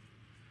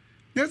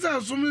yɛsɛ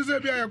asom ne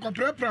sɛ bia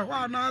yɛkɔprɛprɛ hɔ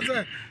anaa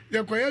sɛ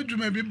yɛkɔyɛ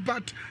adwuma bi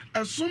but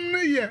asom ne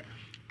yɛ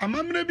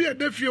amammerɛ bi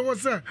ɛda fie hɔ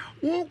sɛ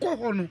wokɔ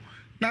hɔ no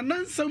na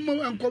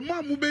nansɛm nkɔmmɔ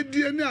a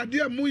mobɛdie ne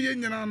adeɛ a moyɛ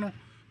nyina no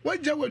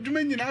wagya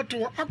w'adwuma nyina to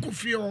akɔ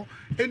fie hɔ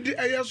enti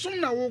ɛyɛ som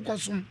na wokɔ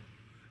som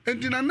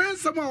enti na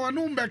nansɛm a wɔne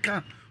wo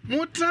bɛka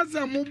motra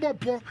sɛ mobɔ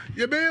pɔ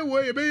yɛbɛyɛ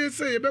wɔ yɛbɛyɛ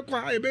sɛ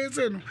yɛbɛkɔ ha yɛbɛyɛ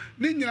sɛ no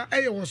ne nyina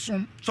ɛyɛ wɔ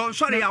som so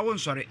nsɔre a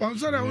wonsɔre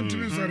ɔnsɔre a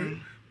wontumi nsɔre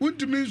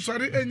wontumi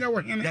nsɔre ɛnya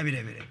wɔ hene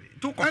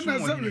ana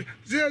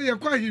sɛ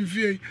yɛkɔ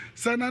ahemfie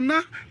sɛ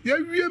nana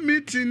yɛwie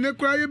meeting ne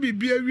koraa yɛ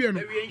biribi awie no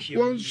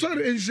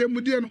wɔnsɔre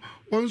nhyiamudeɛ no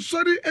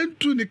wɔnsɔre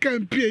ntu ne ka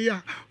mpie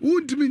a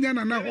wontumi nya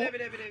nana hɔ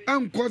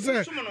ankɔ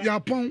sɛ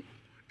yɛapɔn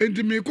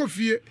enti meekɔ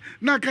fie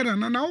na aka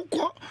nana na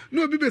wokɔ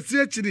na obi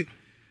bɛsi akyiri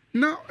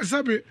na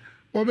sɛbe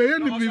obeye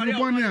ni bibi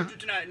boni a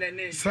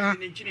sa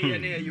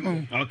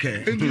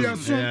okay enti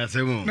yaso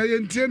na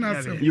yentie na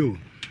asem yo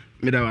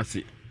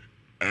medawase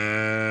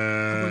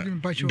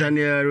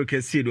Daniel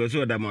Rokesid was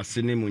what am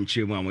asini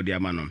munchi mu amodi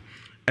ama no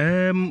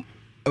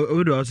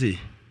we do say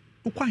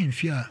ukwa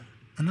hemfia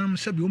anam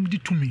sabi omdi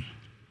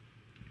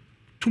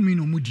tumi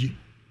no mudie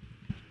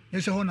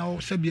yese ho na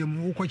sabi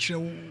am ukwa kire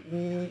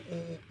wo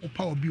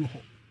pa obi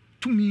ho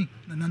tumi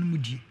na nan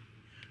mudie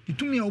di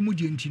tumi a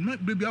omudie nti na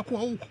bebi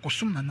akọ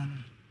kosom na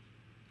nan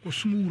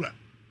kosom wura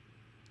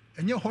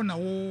enye ho na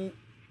wo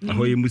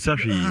aho yemusa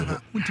hwe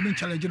untimi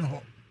challenge no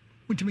ho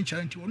untimi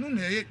challenge wo no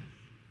na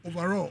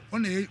overall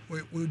on a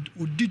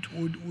did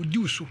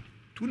so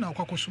to now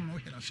kosom no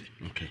here say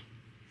okay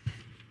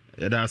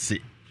yeah that's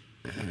it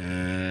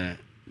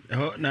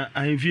na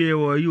ahemfie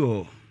wo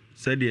you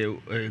said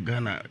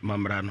Ghana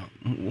mamra no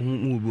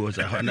mu bi wo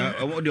sa na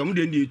de om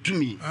de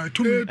tumi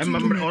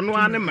ono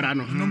ane mra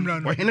no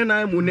wo hene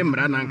na mu ne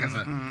mra na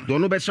nkasa do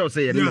no be show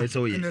say ye ne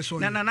so ye na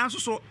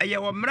so ye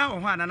wo mra wo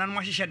ho anana no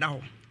hyehyɛ da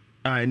ho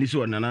ni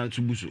so nana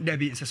tubuso da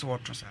bi nsese wo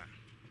to sa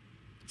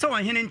so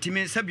wan hene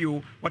ntime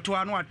sabio wato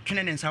ano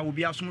atwene ne nsa wo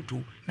bi asom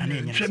to na na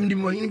nyina hwem di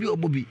mo hene bi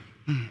obobi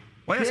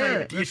why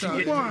say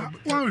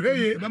one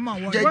heye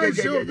why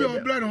say obi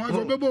obla no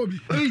wa bebo obi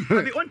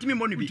abi ontimi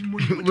mo no bi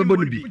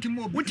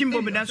untimi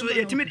bo dan so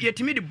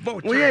yetimi de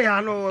ball wo ye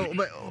ya no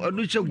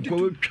odu che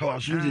ko twa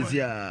waso sisi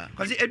a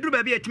cause eduru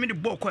ba bi yetimi de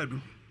ball ko adu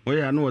wo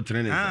ye na wo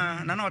trene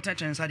na na otan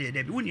nsa de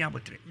da bi woni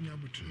abotre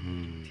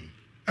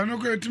ano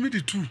ko yetimi de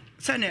 2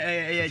 sane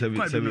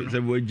se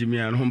bo jimi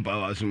an hom pa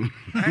waso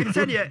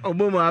sane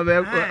obo mo abe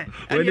ko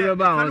woni be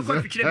ba waso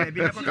ko fikire ba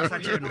bi na ko kasa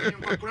che no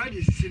akura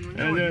de sisi no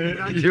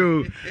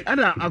yo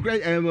ana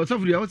akura so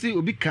furi o si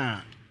obi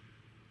ka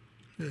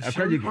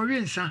akura je obi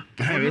nsa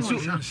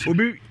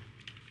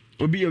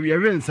obi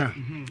ye nsa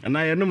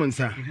ana ye nom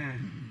nsa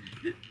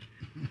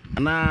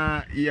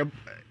ana ye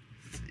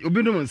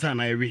obi nom nsa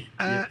na ye we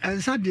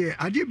nsa de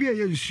ade bi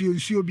ye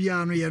nsuo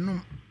bia no ye nom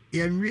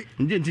yenwe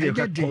ndenti de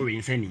ka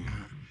kɔwe nsani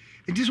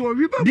it is what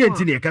we ba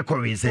ndenti de ka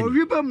kɔwe nsani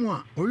we ba mu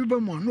a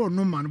no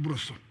no man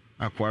broso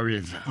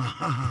akwawe nsa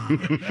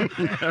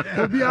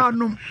obi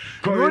anum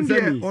kɔwe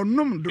nsani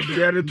onum do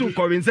de to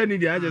kɔwe nsani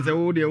de aje se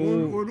wo de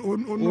wo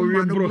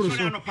man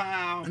broso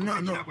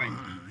no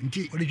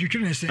nti o de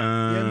twitwe ne se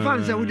ye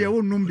fan se wo de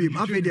wo num bi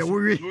ma fe de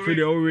wo we o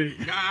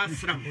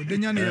de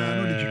nya ne ya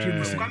no de twitwe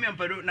ne se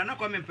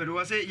kwame mpero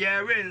wa se ye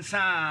we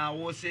nsa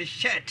wo se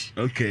shirt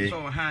okay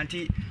so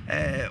hanti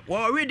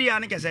wo we dia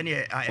ne kese ne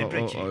e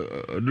preach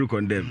do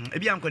condemn e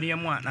bia nkoni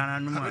mu a na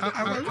no mu a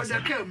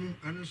da ka mu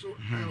anu so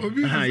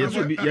obi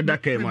yeso bi ye da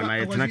ka mu na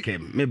ye tena ka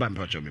me ba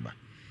mpacho me ba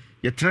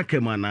ye tena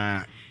ka mu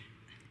na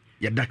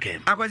ye da ka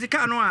akwasi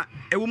ka no a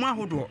ewu mu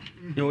ahodo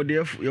yo de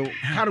yo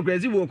haru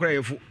kwezi wo kra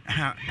yefu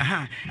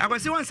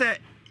akwasi won se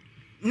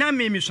na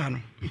me mi so no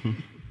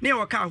ne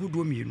wo ka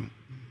ahodo mienu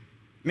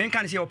men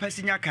kan se wo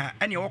pasinya ka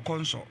ene wo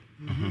console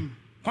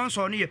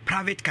no ye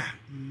private car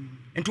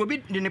nti obi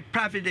de ne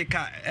private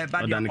car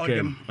ba de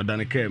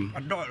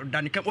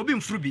odane obi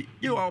mfrubi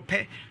ye wo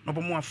pɛ no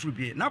bo mo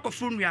afrubi na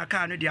akɔfru nua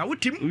car no de a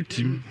wotim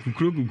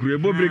kukuru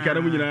ebo break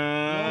ara mu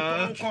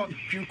nyina ko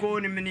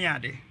twinko ne mini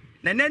ade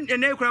na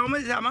ne kura mo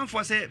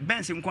amanfo se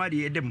Benz nko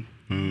ade edem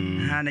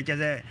ha na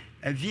kyeze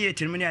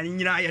V8 mini ani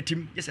nyina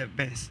yatim yes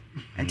Benz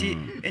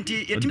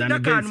enti yetim da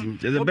car no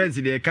yes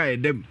Benz de car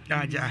edem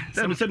aja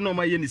some said no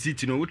ma ye ni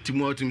city no wotim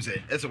wotim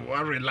say ese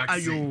wa relax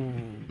ayo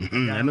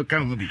no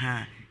kan hu bi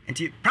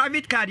enti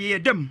private car ye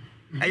edem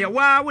aya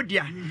wa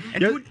wodia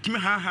enti wotim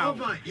ha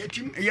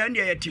yatim ya ndi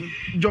yatim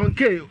John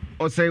K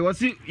o say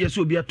wasi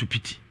yeso obi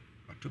atopiti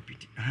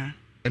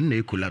na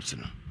e collapse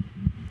no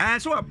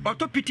so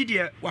atopiti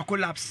de wa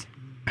collapse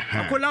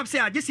collapse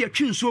a just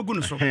atwi nsuo gu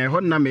no so ho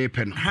na me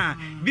pe no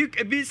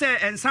bi say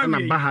ensan na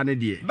baha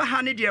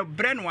ne de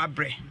bre no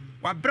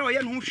wabre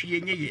oye no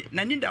hwie nyeye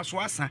na ninda so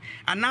asa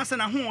anase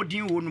na ho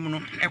odin wo num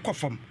no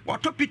ekofom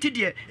watopiti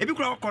de ebi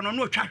kura okọ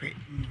no otwahwe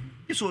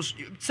so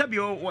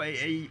sabio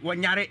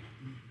wonyare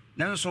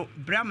na so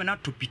brama na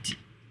topiti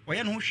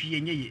oye no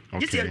hwie nyeye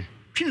just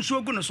atwi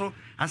nsuo gu no so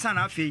ansa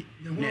na afei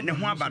ne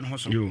ho aba no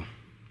so yo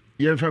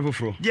ye mfa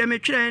foforo de me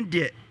twere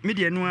de me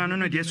de no ano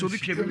no de so bi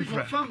twere bi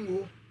fura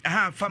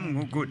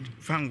fango good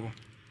fango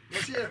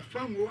yes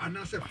fango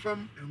anase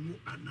fam enwu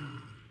ana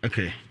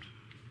okay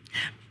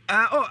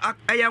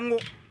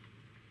ayango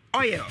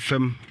oye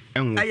fam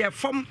enwu aye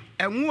fam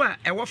enwu a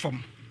ewo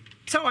fam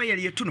se oye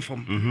ye tu no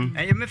fam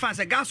aye me fan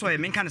se gas oye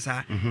me kan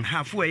sa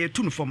ha fu aye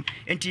tu no fam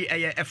enti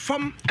aye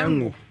fam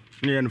enwu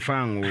ne en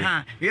fango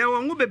ye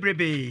wongu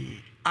bebrebe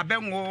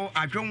abengo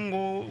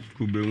adwongo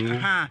kubengu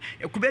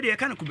kubede ye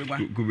kan kubegwa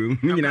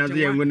nyina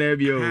ze enwu na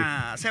bia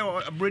o se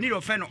broni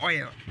of fen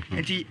oil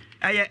enti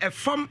aye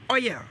fam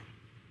oil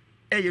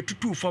eye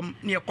tutu fam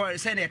ne ekọ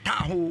se ne ta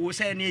ho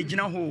se ne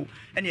gina ho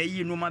ene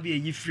ayi no ma be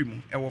ayi firi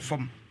mu e wo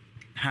fam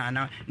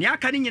na ne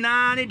aka ne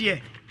nyina ne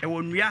de e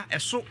wo nua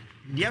eso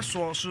de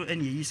so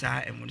ene ayi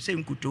sa emu se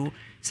nkuto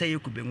se ye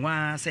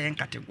kubenwa se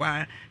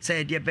nkategwa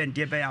se de ben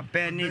ya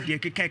ben ne de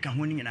keka ka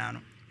ho ne nyina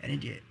no ene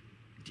de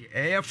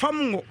e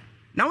fam ngo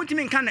na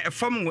wotimi nka na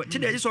fam ngo ti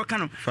de so ka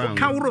no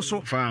ka woro so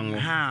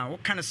wo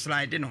kan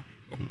slide no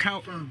ka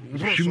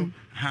woro so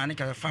ne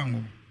ka fam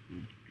ngo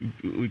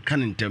we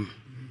can intem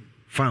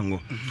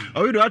fango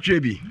we do atwe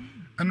bi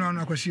ano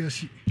akwasi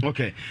asi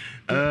okay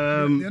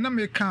na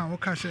me kan wo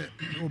ka se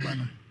oba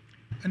no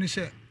eni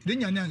se de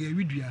nyane a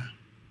widua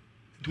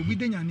to bi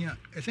de nyane a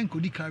esen ko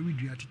di ka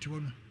widua tete wo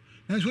no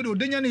na so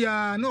de nyane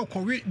ya na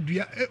okọ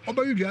widua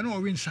oba widua na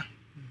o winsa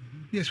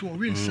yes wo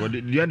winsa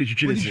dua de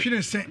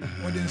twitwine se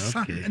wo de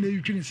nsa na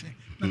twitwine se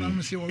na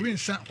na se wo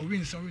winsa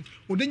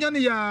o de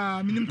nyane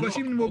ya minim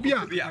kwasi minim obi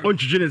a on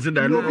twitwine se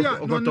da no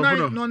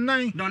okotopo no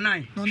nine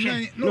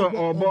no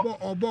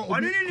obo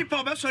oni ni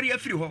pa ba sori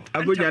afiri ho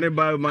agonyane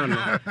ba ma no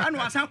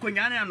anu asa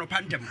akonyane ano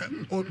pandem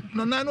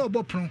no nine no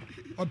obo pron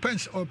o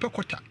pens o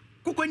pekota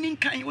kuko nin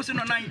kan wo se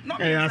no nine no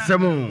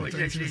asemo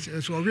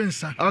so wo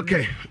winsa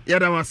okay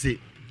yada wase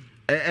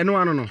eno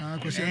ano no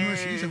kwasi no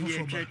si se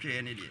fofo ba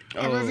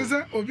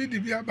abasese obi di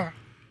bia ba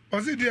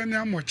o si di ene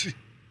amochi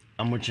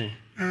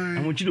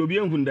de obi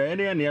ehunda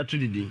ene ya na ya to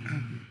didi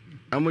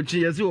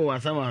amochi yesi wo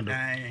wasama do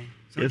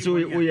yesi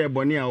wo ye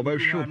boni a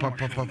obahwe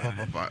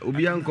papa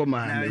obi anko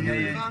ma na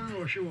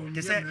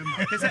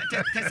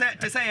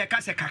tese ye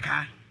kase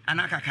kaka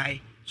ana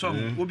kakai so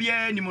obi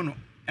ani mu no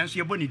enso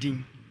ye boni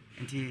din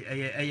enti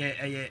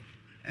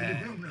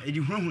edi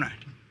hunhuna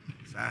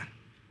sa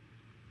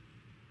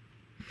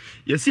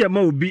yesi ma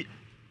obi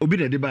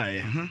na de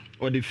baaye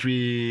o de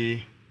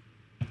free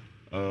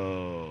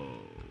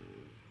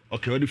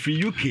okay o de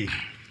free UK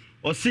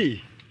o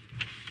see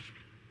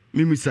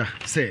mimisa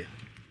say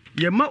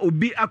yema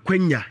obi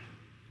akwanya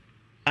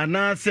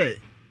ana say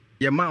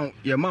yema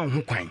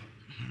ho kwan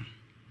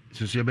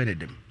susu ye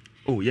benedem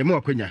yema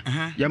akwanya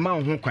yema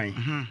ho kwan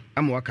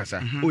ama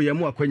wakasa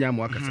yema akwanya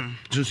ama wakasa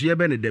susu ye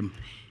benedem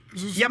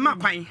yema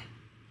kwan ne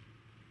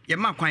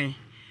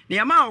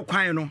yema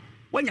kwan no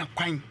wanya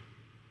kwan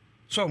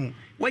so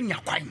wanya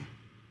kwan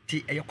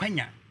ti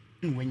kwanya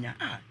nwanya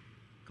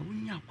ka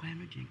wonya kwan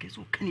no de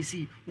keso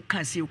kanisi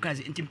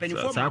ukasi ntipani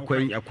form sa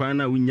kwan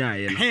na wonya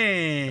ye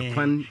no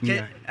kwan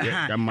nya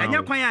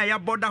anya kwan ya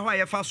boda ho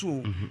ya fa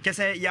so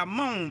kese ya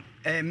ma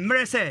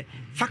mre se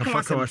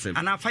faka wasem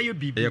ana fa yo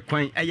bibi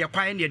eye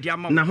kwan ne de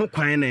ama na ho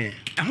kwan ne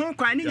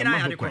nyina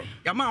ya de kwan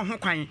ya ma ho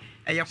kwan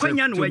eye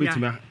kwanya no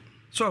wanya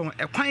so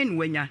kwan no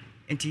wanya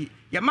enti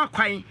ya ma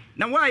kwan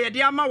na wa ya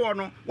de ama wo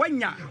no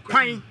wanya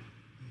kwan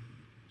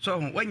so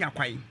wanya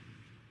kwan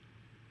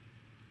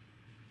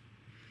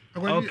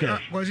okay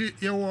kwasi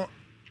yewo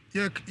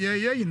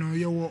you know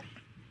yewo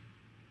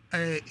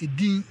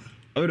edin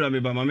ora me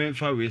ba mama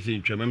fa we se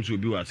ntwamam so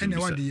obi wa se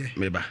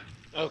me ba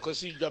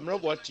akosi jamro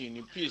boti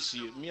ni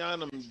PC mi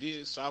anam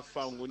di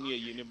safa ngo ni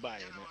eyi ni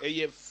bae no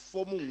eye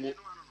fomu ngo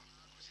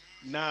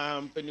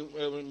na mpeni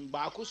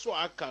ba ko so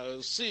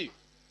aka si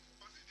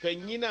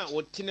panyina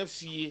wotina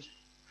fie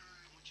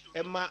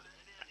ema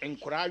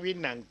enkurawe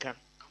nanka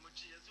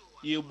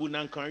yebu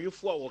nanka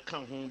yefo a wo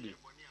kan ho bi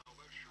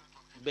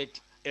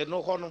but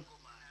eno ho no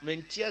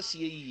menti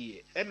aseɛ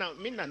yie ɛna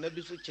me nana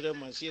bi so kyerɛ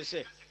ma aseɛ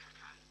sɛ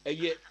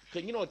ɛyɛ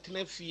panyin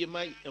ɔtena fie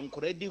ma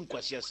nkora di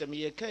nkwasi asɛm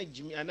yɛ ka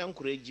gyimi ana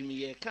nkora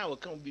gyimi yɛ ka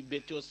wɔka bi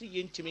bɛtɛ ɔsi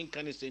yɛ ntimi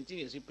nka ne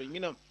sɛnti yɛ si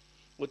panyin a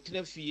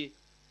ɔtena fie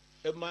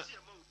ɛma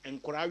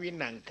nkora wi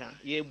nanka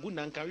yɛ bu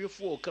nanka wi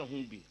fo ɔka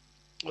ho bi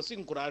ɔsi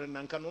nkora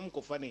nanka no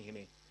mkofa ne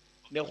hene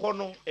ne hɔ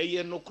no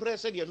ɛyɛ nokora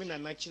sɛ deɛ me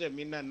nana kyerɛ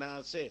me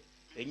nana sɛ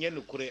ɛnyɛ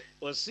nokora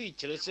ɔsi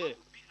kyerɛ sɛ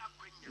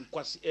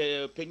nkwasi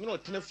panyin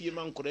ɔtena fie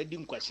ma nkora di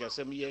nkwasi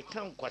asɛm yɛ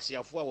ka nkwasi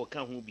afo a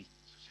wɔka ho bi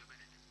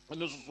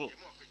ɔno so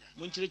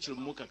munkyerɛkyerɛ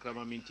mu kakra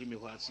ma mentimi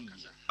hɔ ase yi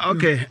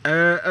okay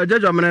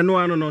judge amana no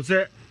ano no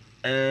sɛ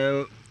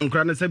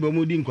nkra ne sɛ be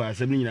mu di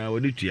nkwasɛm no nyinaa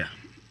wɔde tua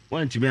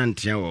wantimi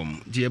antea wɔ mu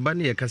di eba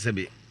ne yɛ kasa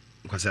be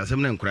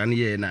nkwasɛm na nkra ne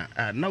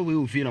yɛ na we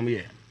ofie na mo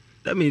yɛ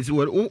that means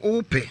wo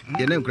pɛ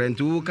yɛ na nkra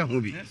nti wo ka ho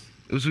bi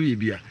so yɛ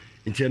bia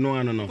nti no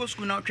ano no go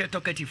school na twɛ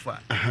talkative a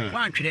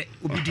wantwɛ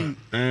obidin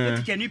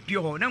teacher ni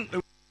pio hɔ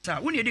na sa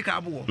woni edi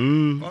ka abo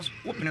because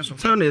open so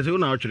so na so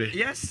na otwere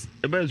yes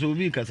e ben so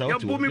bi kasa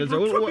otu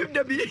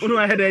uno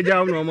ahead e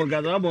ja no mo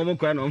kasa abo mo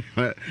kwa no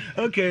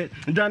okay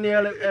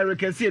Daniel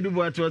Eric see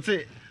edubo ato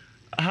say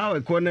how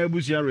a corner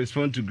abusia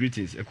respond to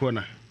greetings e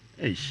corner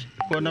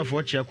corner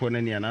for chia corner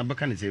ni na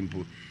abaka ne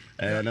sempo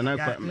na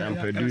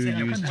ampedu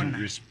used to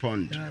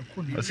respond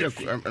I say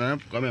na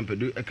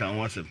ampedu e kan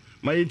wasem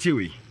my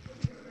ntiwe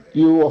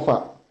you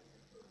offer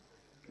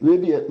we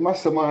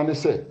masama ne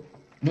say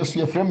Yes,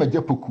 your friend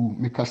Majapuku,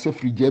 Mikasa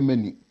free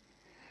Germany.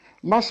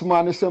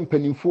 Massman is some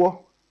pennyfo.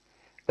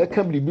 A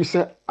can be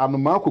bisa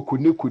and Marco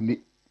Kunekuni,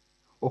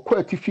 or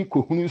quite tiffy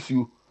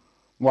cohunusu,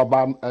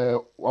 Waban,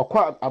 or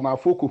quite an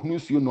afoko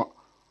hunusu no,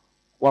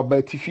 or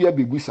by Tiffia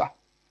Bibisa.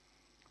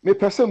 Me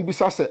person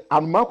bisa se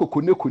and Marco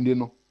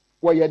Kunekunino,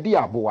 why ya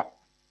dear boa.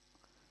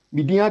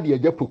 Midia dear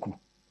Japuku.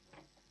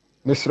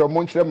 Mr.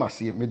 Montre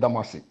Massi,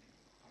 Midamasi.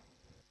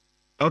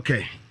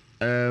 Okay,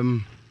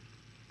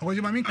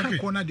 Oje mami ka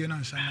kona de na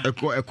nsa na.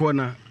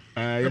 Ekona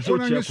yeso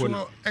che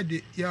ekona.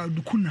 Ede ya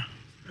dukuna.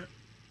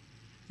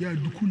 Ya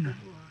dukuna.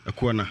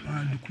 Ekona.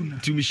 Dukuna.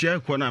 Tumishia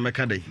ekona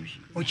ameka dai.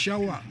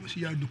 Ochiawa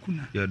ya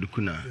dukuna. Ya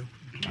dukuna.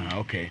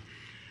 Okay.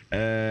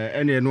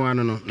 Ene eno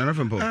anu no. Na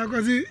rafempo.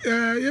 Kwasi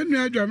ye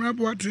nua adwame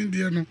aboaten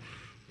de no.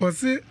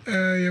 Wose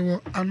ye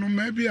wo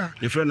anoma bia.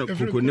 Ye friend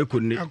kokone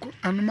kone.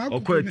 Anoma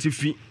okwa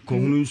tifi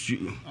kohunu nsu.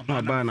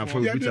 Na ba na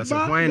for bita se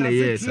hwan na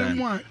ye sa.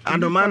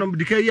 Anoma no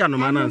dika yi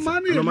anoma na ansa.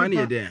 Anoma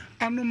na ye de.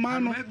 Anoma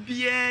no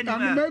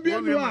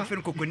bia ni wa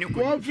friend kokone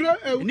kone. Wo fra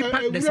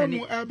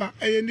ewuramu aba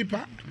eye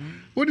nipa.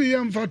 Wodi ye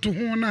mfa to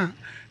ho na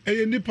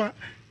eye nipa.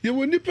 Ye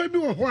wo nipa bi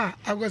wo ho a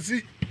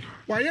akwasi.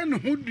 Waye no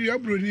ho dua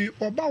broni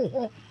oba wo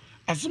ho.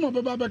 Asoma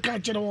baba be ka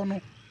kire wo no.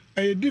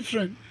 Eye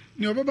different.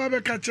 Ni obaba be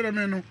ka kire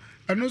me no.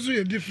 And also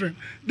you're different.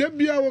 There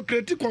be our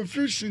creative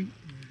confusion.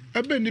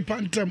 A benny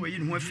pantam.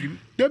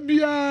 There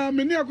be a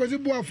many a cosy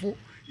boafo.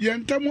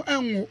 Yantamu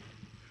ango.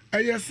 A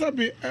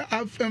yasabi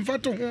and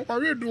fato or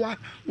redua.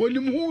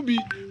 William Hoby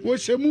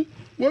was Shemu.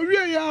 Where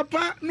we are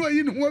pa no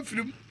in who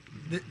film.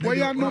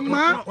 Why are no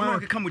ma?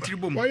 Come with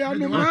Tribum. Why are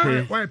no ma?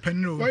 Why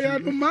penno? Why are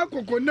no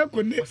Marco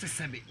Conecone?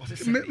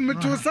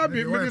 Meto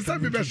Sabi,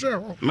 Sabi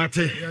Bashel.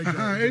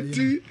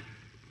 Mate.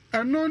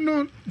 And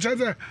no,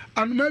 Jaza,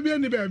 and maybe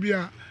any baby.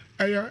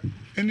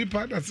 Any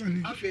part of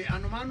Sunny. Afe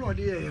anomano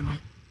de ye no.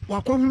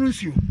 Wakọ hunu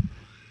nsuo.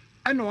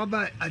 Ɛna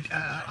waba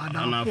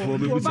anafo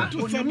be bisa.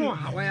 Onimo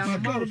ha wa ya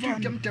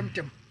no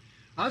tem.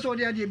 Aso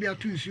de ade bi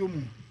atu nsuo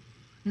mu.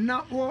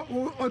 Na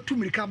wo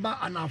otumirika ba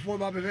anafo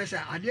ba be fese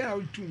ade a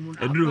otu mu.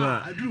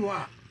 Aduru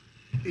ha.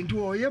 Enti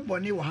wo ye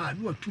bone wo ha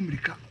na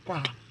otumirika kwa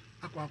ha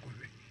akwa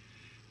akọwe.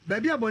 Ba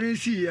bia bone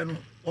nsi ye no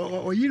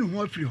oyi ne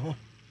ho afiri ho.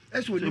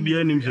 Eso ni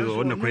bia nim so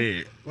o na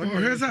kwaye. O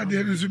hesa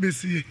ade nsu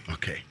besi.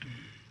 Okay.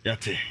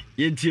 Yate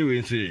yentie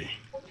we nso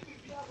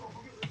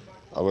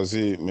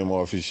abasi memo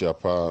official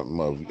pa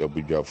ma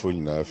abudwafo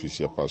nyina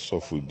official pa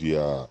sofo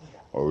dia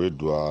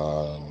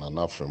oredua na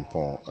na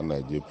frempon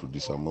ana je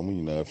producer mamu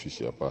nyina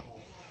official pa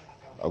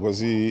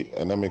abasi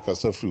enameka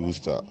safri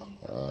usta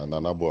na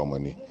na bo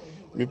amani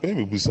me pe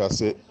me busa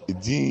se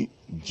edin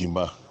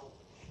jima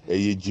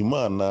eye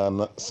jima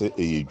na se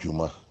eye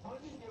juma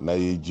na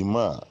eye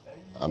jima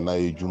ana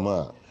eye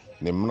juma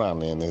ne mra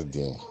na ne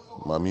den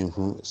mami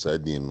hu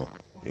sadin no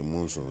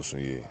emotion so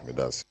ye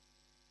medas.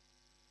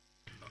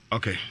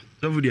 Okay,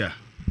 Davudia.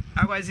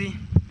 Agwazi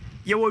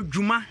ye wo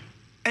dwuma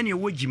ene ye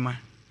wo jima.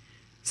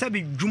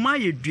 Sabi dwuma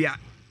ye dua.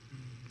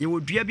 Ye wo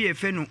dua bi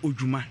efe no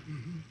odwuma.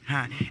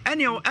 Ha,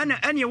 ene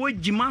ye wo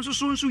jima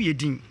so ye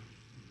din.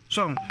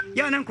 So,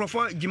 ya na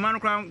nkrofo jima no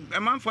kra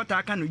emanfo ta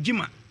aka no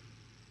jima.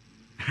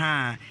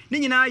 Ha, ni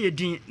nyina ye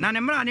din na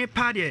ne mra ne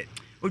pa de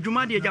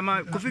odwuma de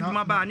jama kofi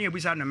dwuma ba na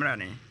ebusa ne mra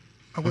ne.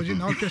 Agwazi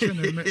na o kese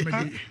na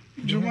me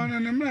Jumana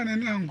na mra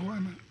na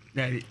angwana.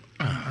 David.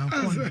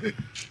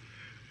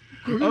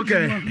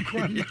 Okay.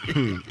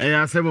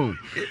 Asemo.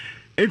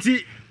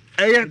 Enti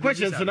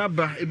questions na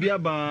ba ebi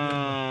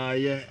aba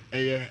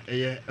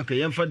okay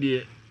yemfa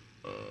de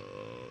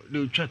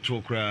twa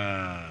to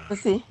kra.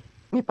 See,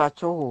 me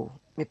pacho,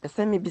 me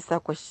pese me bisa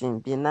question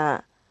bi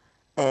na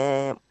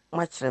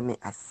mwachire me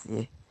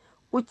ase.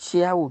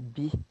 wokyia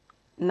obi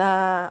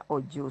na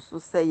ogye so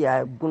sɛ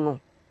ya bunu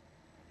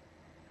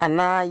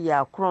ana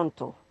ya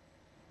kronto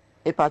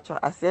epacho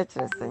ase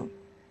kyerɛ sɛn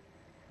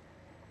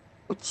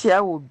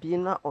wokyia obi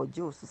na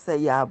ogye so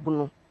sɛ ya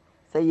bunu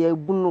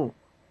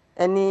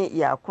ɛne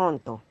ya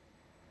kronto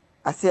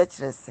ase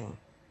kyerɛ sɛn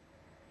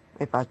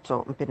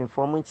epacho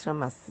mpenifo mo nkyerɛ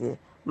maseɛ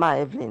ma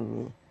Evelyn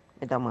ni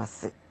medam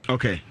ase.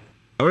 Okay,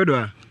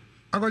 awedwa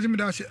agoji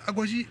midase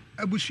agoji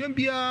abusua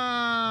bia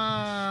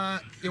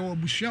yewo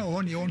abusua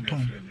ho ne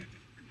wonton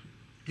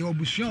yewo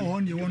abusua ho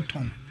ne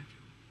wonton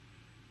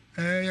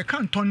ye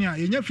kan ton a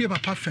yenya fie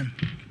papa fem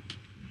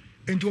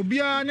enti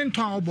obia ne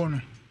nton a obo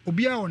no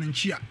obia wo ne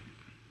nchia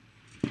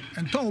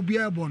enton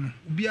obia ebo no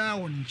obia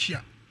wo ne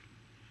nchia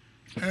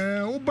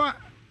oba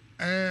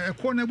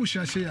ekwo na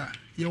abusua se ya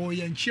yewo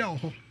ye nchia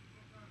ho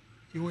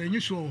yewo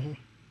yenyiso ho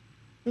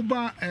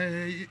oba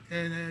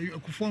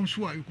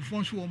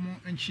ekufonso omo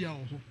nchia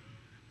ho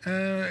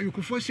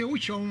yukufo se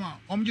uche onwa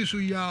omje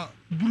so ya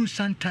buru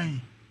santan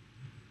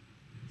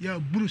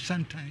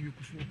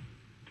yukufo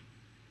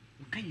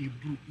kan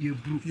ye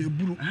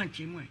buru aha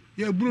chemwe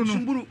ye buru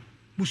no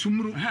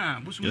busumuru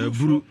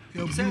buru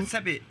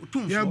sabe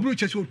utumfo ya buru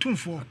chese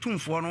utumfo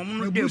no omo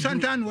no de buru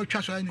santan no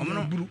twa so ne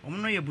buru omo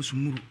no ye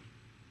busumuru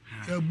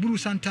ya buru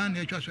santan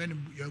ne twa so ne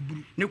ya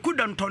buru ne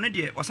kudonto ne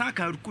de osan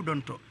kan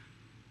kudonto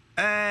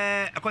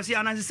akwasi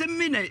ananse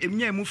semmi na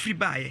emnya mu firi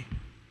baaye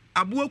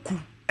aboaku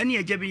ene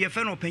agyabe ye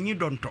fe no panyi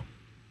donto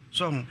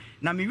so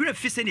na me wira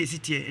fise na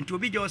esitie enti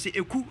obi gye o se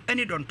eku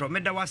ene donto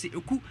meda wase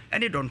eku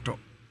ene donto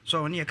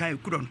so ne ye kan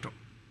eku donto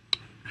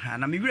ha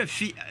na me wira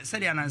fi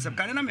sede ananse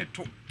kan na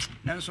meto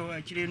nanso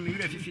akire me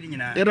wira fifi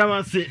nyina era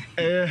wase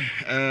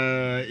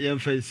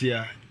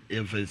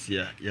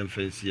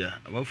yemfansia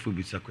abafu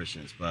bisa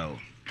questions pao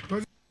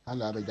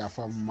ala abeja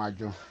fam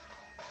majo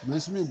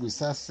mesumi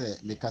busa se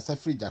me kasa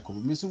free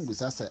Jacob mesumi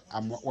busa se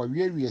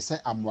wawie se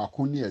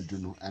amwako ne adu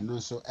no eno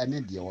nso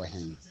ene de wo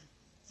hen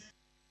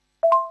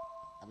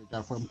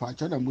abeja fam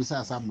pacho na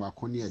busa se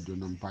amwako ne adu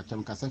no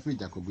pacho kasa free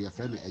Jacob ya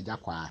frɛ no eja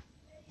kwa.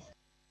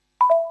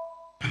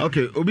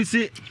 Okay,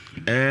 obisi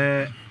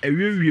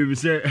awie bi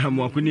se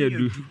amwako ne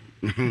adu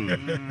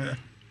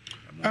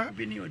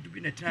bini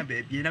odubi na tena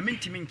baabi na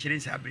mentimi nkyere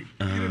nsa abre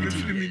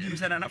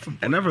msana na fom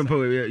na fom pa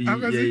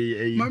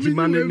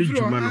jimane ni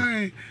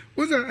jumano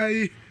uza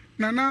ai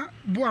nana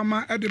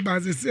boama ede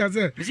bazesi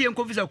aze mesi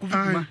enko visa ku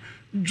juma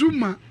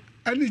juma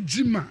ani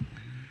jima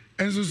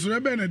ensosoro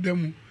be na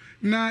demu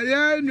na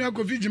ya nua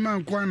kofi jima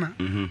nkwana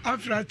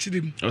afra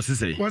chirem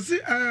osise wasi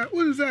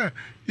unza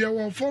ya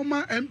wo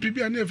former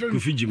MPB ani efre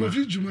kofi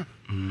juma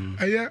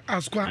aye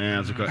askwa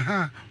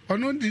aha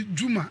ono di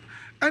juma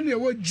ani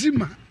wo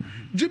jima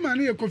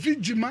ne ye kofi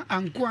jima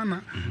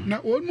ankwana na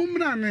onu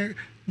mra ne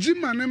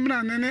jima ne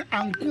mra ne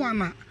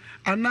ankwana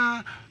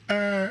ana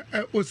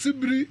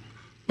osibiri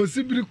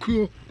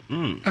kuo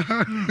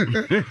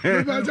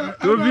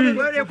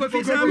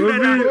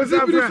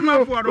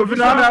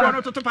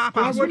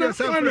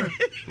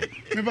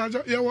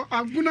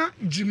aguna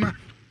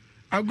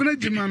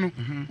jima no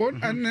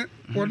ane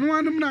wonu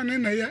anu mra ne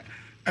na ye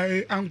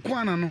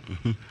ankwana no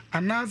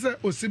anaze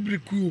osibiri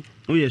kuo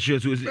o ye sure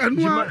so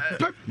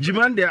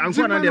jimande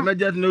ankwana de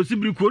meja na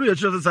osibiri kuo ye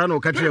sure sa na o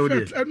ka kire o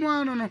de enu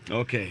anu no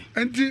okay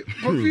enti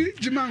kofi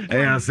jima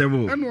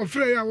ankwana enu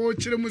ofre ya wo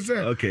kire mu se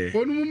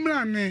onu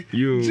mumra ne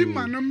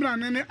jima no mra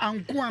ne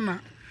ankwana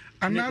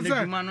anaze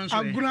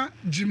aguna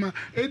jima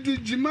edi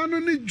jima no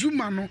ne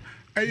juma no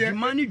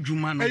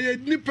juma no eye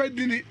nipa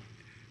dini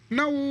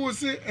na wo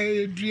se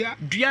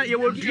dua ye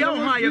wo dua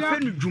ho a ye fe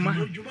no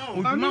juma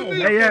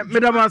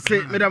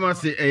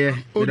medamase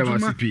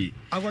pi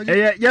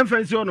ye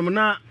mfansi onum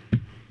na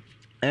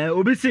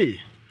obi se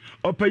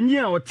opanyi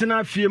a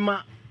otena fie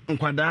ma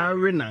nkwadaa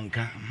we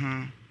nanka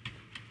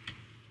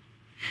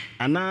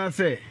ana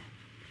se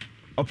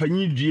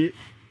opanyi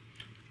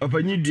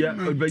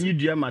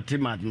dua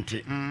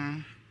matemate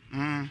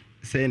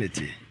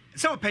seneti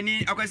se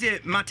opanyi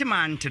akwase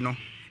matemante no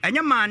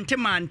enya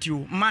mante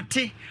o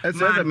mate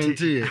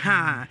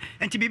ha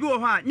enti bibi wo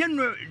ho a nya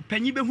no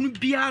panyi behunu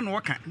bia no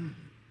waka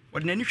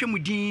wodena ni hwemu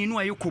din no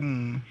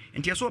ayekom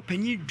enti so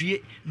panyi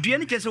due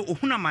ne kese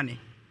ohuna mane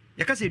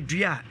yaka se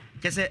due a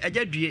kese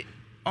eja due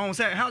on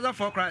say house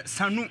for kra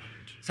sanu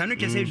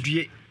kese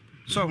due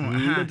so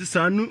ha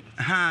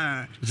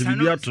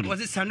sanu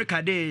was it sanu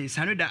kade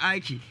sanu da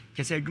aiki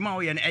kese adwuma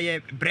wo ye no eye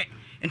bre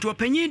enti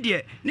opanyi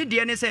de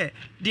ne se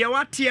de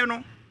watie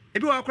no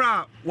ebi wo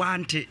kra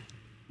wante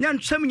nyan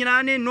sam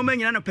nyina ne no ma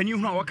nyina na pani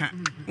hu a waka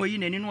oyi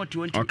nani no ote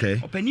wonti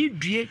opani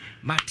due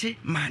mate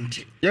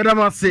mante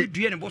yedamase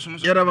due ne bosom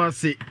so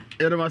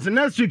yedamase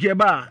next week e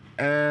ba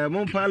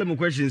mon pale mo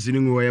questions ni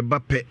ngo e ba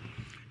pe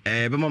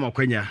be mama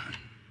kwanya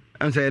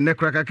am say ne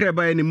kra kakra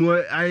ba ni mu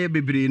aye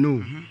bebre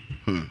no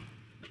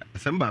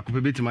samba ko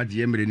be betima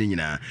je emre ni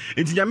nyina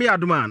enti nyame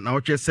adoma na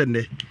wo twese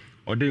ne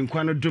ode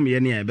nkwa no dum ye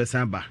ne e be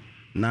san ba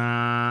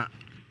na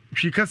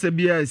hwikasa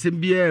bia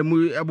sembia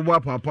mu abobo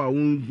apapa hu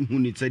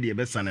ni tse de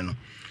be sane no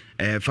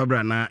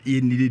fabra na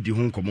ye nidi di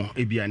ho nkomo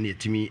ebia na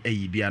etimi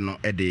ayi bia no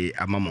e de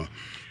amamo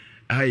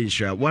Hi,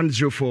 Insha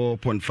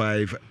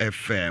 104.5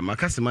 FM.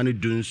 Akasemani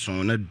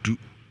dunson na du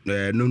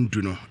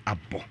nondu no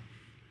abo.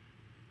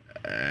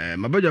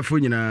 Mabaja fo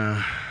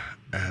nyina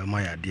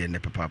maya de ne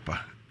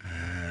papa.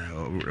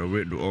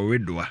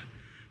 Oredoa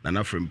na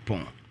na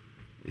frempon.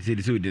 Ise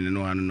de so de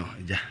no anu no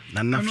ja.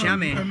 Na na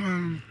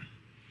frempon.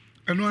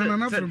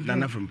 Na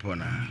na frempon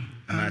na.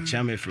 Na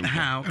chame frempon.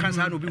 Ha, o kan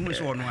sa no bi hu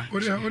so no a.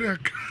 Ore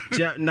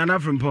na na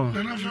frempon.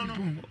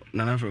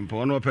 Nana from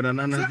Pono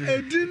Penana.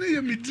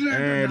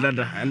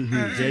 Dada,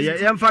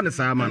 and Fan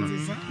Salmon.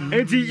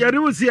 Ain't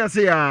you see us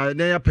here,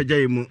 near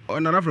Pajamu, or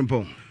Nana from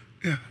Pong?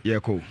 Yeah,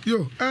 cool.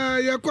 Yo,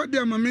 ya quite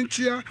dear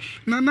Mamentia,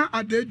 Nana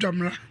a day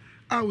drummer.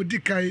 I would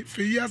decay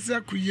for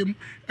Yasa Kuyim,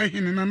 a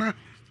hin Nana,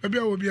 a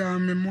beer will be a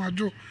memoir,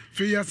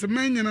 for Yasa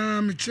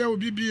Manana, Michel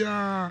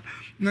Bibia,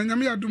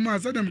 Nanamia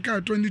Dumas, Adam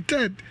Car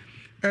 23rd.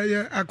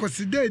 I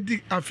consider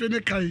Dick a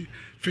Fenekai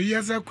for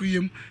Yasa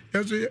Kuyim,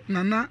 as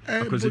Nana,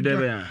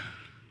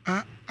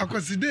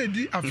 akwaside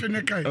di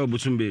afenekai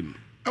busumbe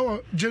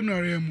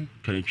January mu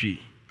kanitwi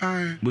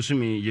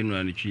busumi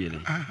January twiyele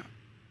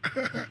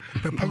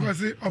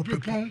akwase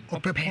opepon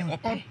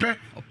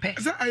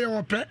za aye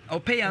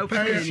ope ya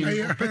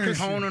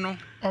opepon no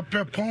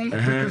opepon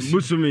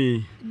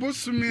busumi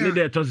ne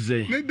de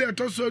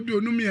tosse de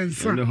onum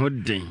yensa ne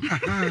hodden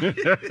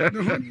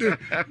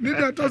ne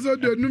de tosse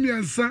de onum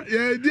yensa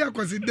ya di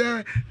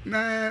akwaside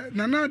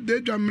na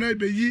de dwamra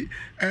beyi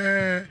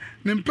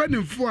ne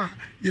mpanimfo a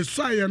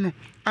yeso aye no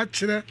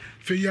akire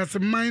fe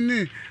yaseman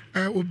ne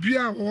obi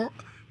a ho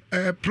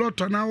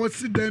plot na wo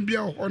sidan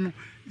bia ho no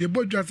ye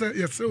bodwa se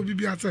yese obi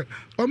bia se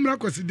omra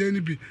kwaside ni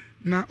bi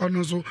na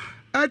ono so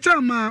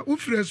achama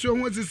ufreso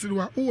ho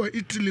sisiriwa wo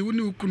Italy wo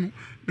ne ukunu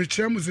me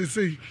chiamu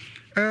sesei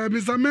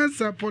Mr.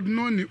 Mensa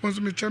Podnoni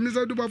onso me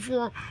chiamisa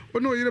dubafo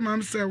ono yire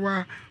mam se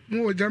wa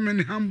mo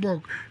Germany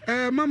Hamburg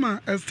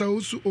mama Esther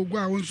Usu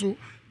Ogwa onso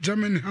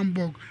Germany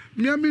Hamburg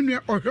miami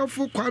nua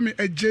ohwefo Kwame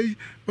Ajei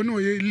ono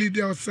ye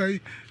leader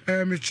osai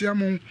me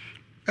chiamu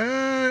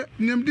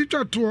nyamdi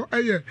twato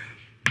eye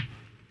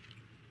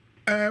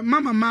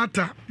Mama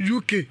Mata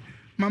UK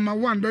Mama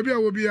One baby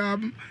will be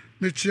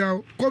me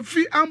chiao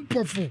Kofi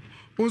Ampofo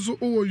also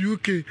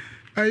UK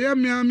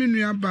miami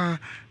nua ba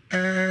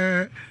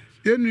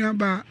ye nua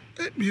ba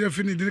mi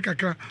refini de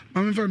kakra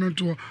mama fa no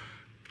to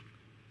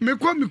me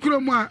kwa mi kuro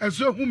mu a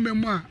eso hu me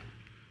mu a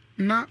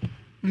na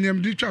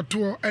nyam di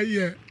twato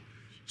eye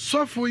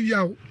sofo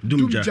yaw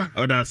dumja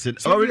oda sit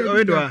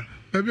oredoa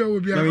baby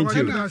will be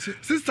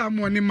sister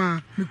mo ni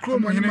ma mi kuro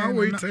mo ni ma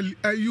wo Italy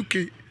UK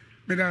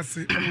me da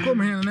se ko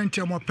me na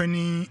ntia mo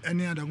pani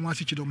ani adagwa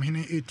asichi do me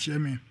hene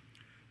ATM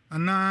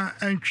ana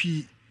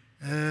antwi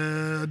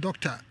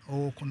doctor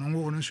o kono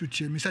ngo no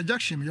sutie Mr.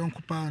 Jackson me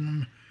yonko pa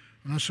no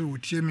so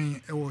wotie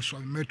me e wo so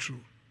metro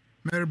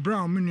Mary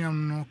Brown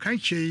miniam no kan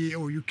chei e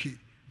wo UK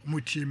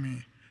omotie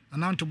me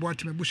ananto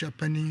boate me busha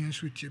pani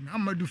sutie me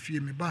amadu fie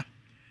me ba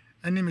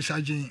ene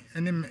message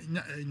ene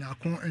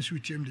nyakon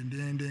sutie me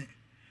den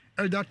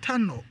elder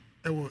Tano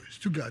e wo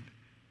Stuttgart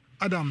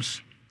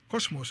Adams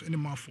Cosmos ene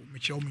mafo me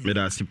chew me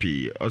da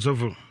CP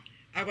osofo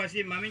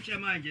akwasi mama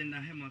nchama agenda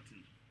Hamilton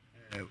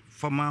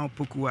former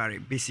Pokuware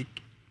basic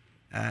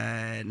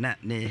na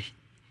ne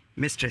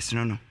mistress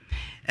no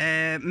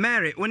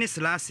Mary woni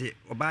selase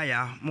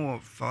obaya mo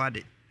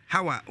forward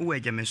hawa wo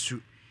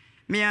ajamesu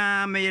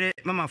mia meyere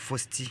mama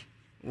Fosti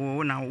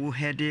wo na wo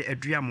head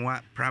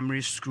aduamwa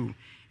primary school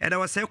eda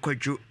wase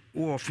kwadwo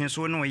wo ofin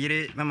so no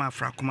yere mama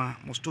Frakoma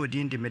mo store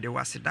din de mede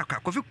wase daka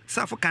kofi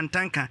safo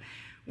kantanka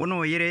wo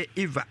no yere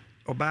Eva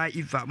oba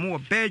Eva mo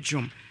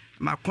Belgium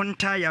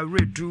makonta ya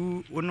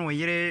redu wo no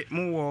yere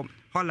mo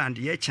Holland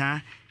ye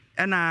cha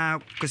ena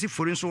kwasi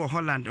forin so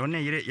Holland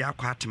one yere ya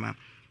kwatema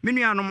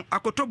menuanom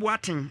akotobo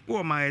aten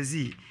wo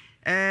magazi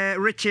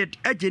Richard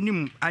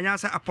Ajenim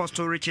anyasa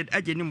Apostle Richard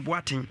Ajenim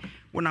Boaten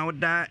wona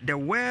woda the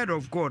word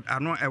of God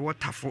ano e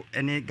wotafo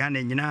ene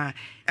Ghana nyina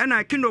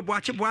ena Kindo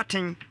Boache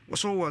Boaten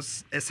so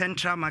was a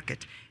central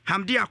market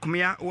Hamdi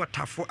Akomia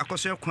wotafo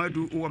akoso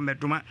kwadu wo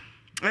medoma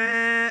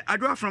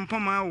adwa from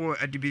Poma wo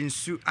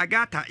adibinsu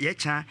Agata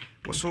yecha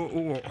so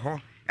wo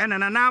ho ena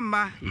na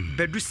namba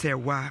bedu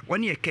sewa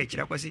woni e ka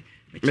kira kwasi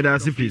me da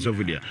se piece of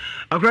dia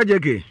akra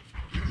jeke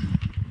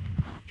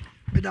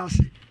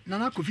Medasi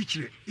Nana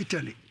Kofichire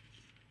Italy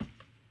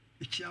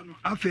Ichiano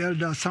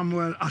Afelda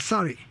Samuel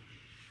Asari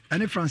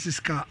and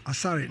Francisca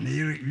Asari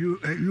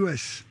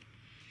US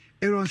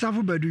Aaron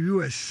Safu Bedu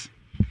US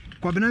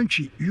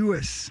Kwabenanchi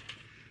US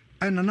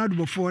and Nanadu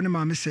before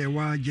Mama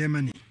Sewa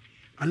Germany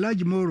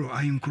Alaji Moro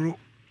Ahinkro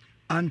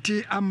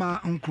Anti Ama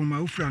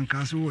Unkruma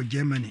Ufrankaso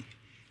Germany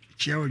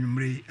Chiao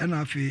Numre and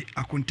Afi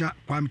Akunta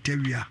Kwam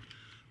Tewia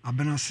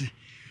Abenasi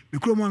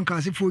Mikroman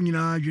Kasi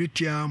Funina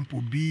Juritia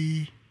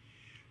Mpobi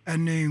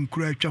ene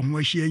nkura twa ho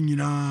ahia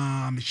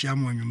nyina mehia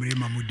mo anwumre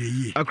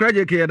mamudeyi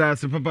akraje ke da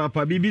se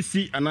papa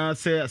BBC ana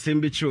se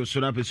asembe chiro so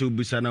na pese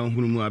obusa na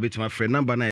hunu mu abetima frɛ number na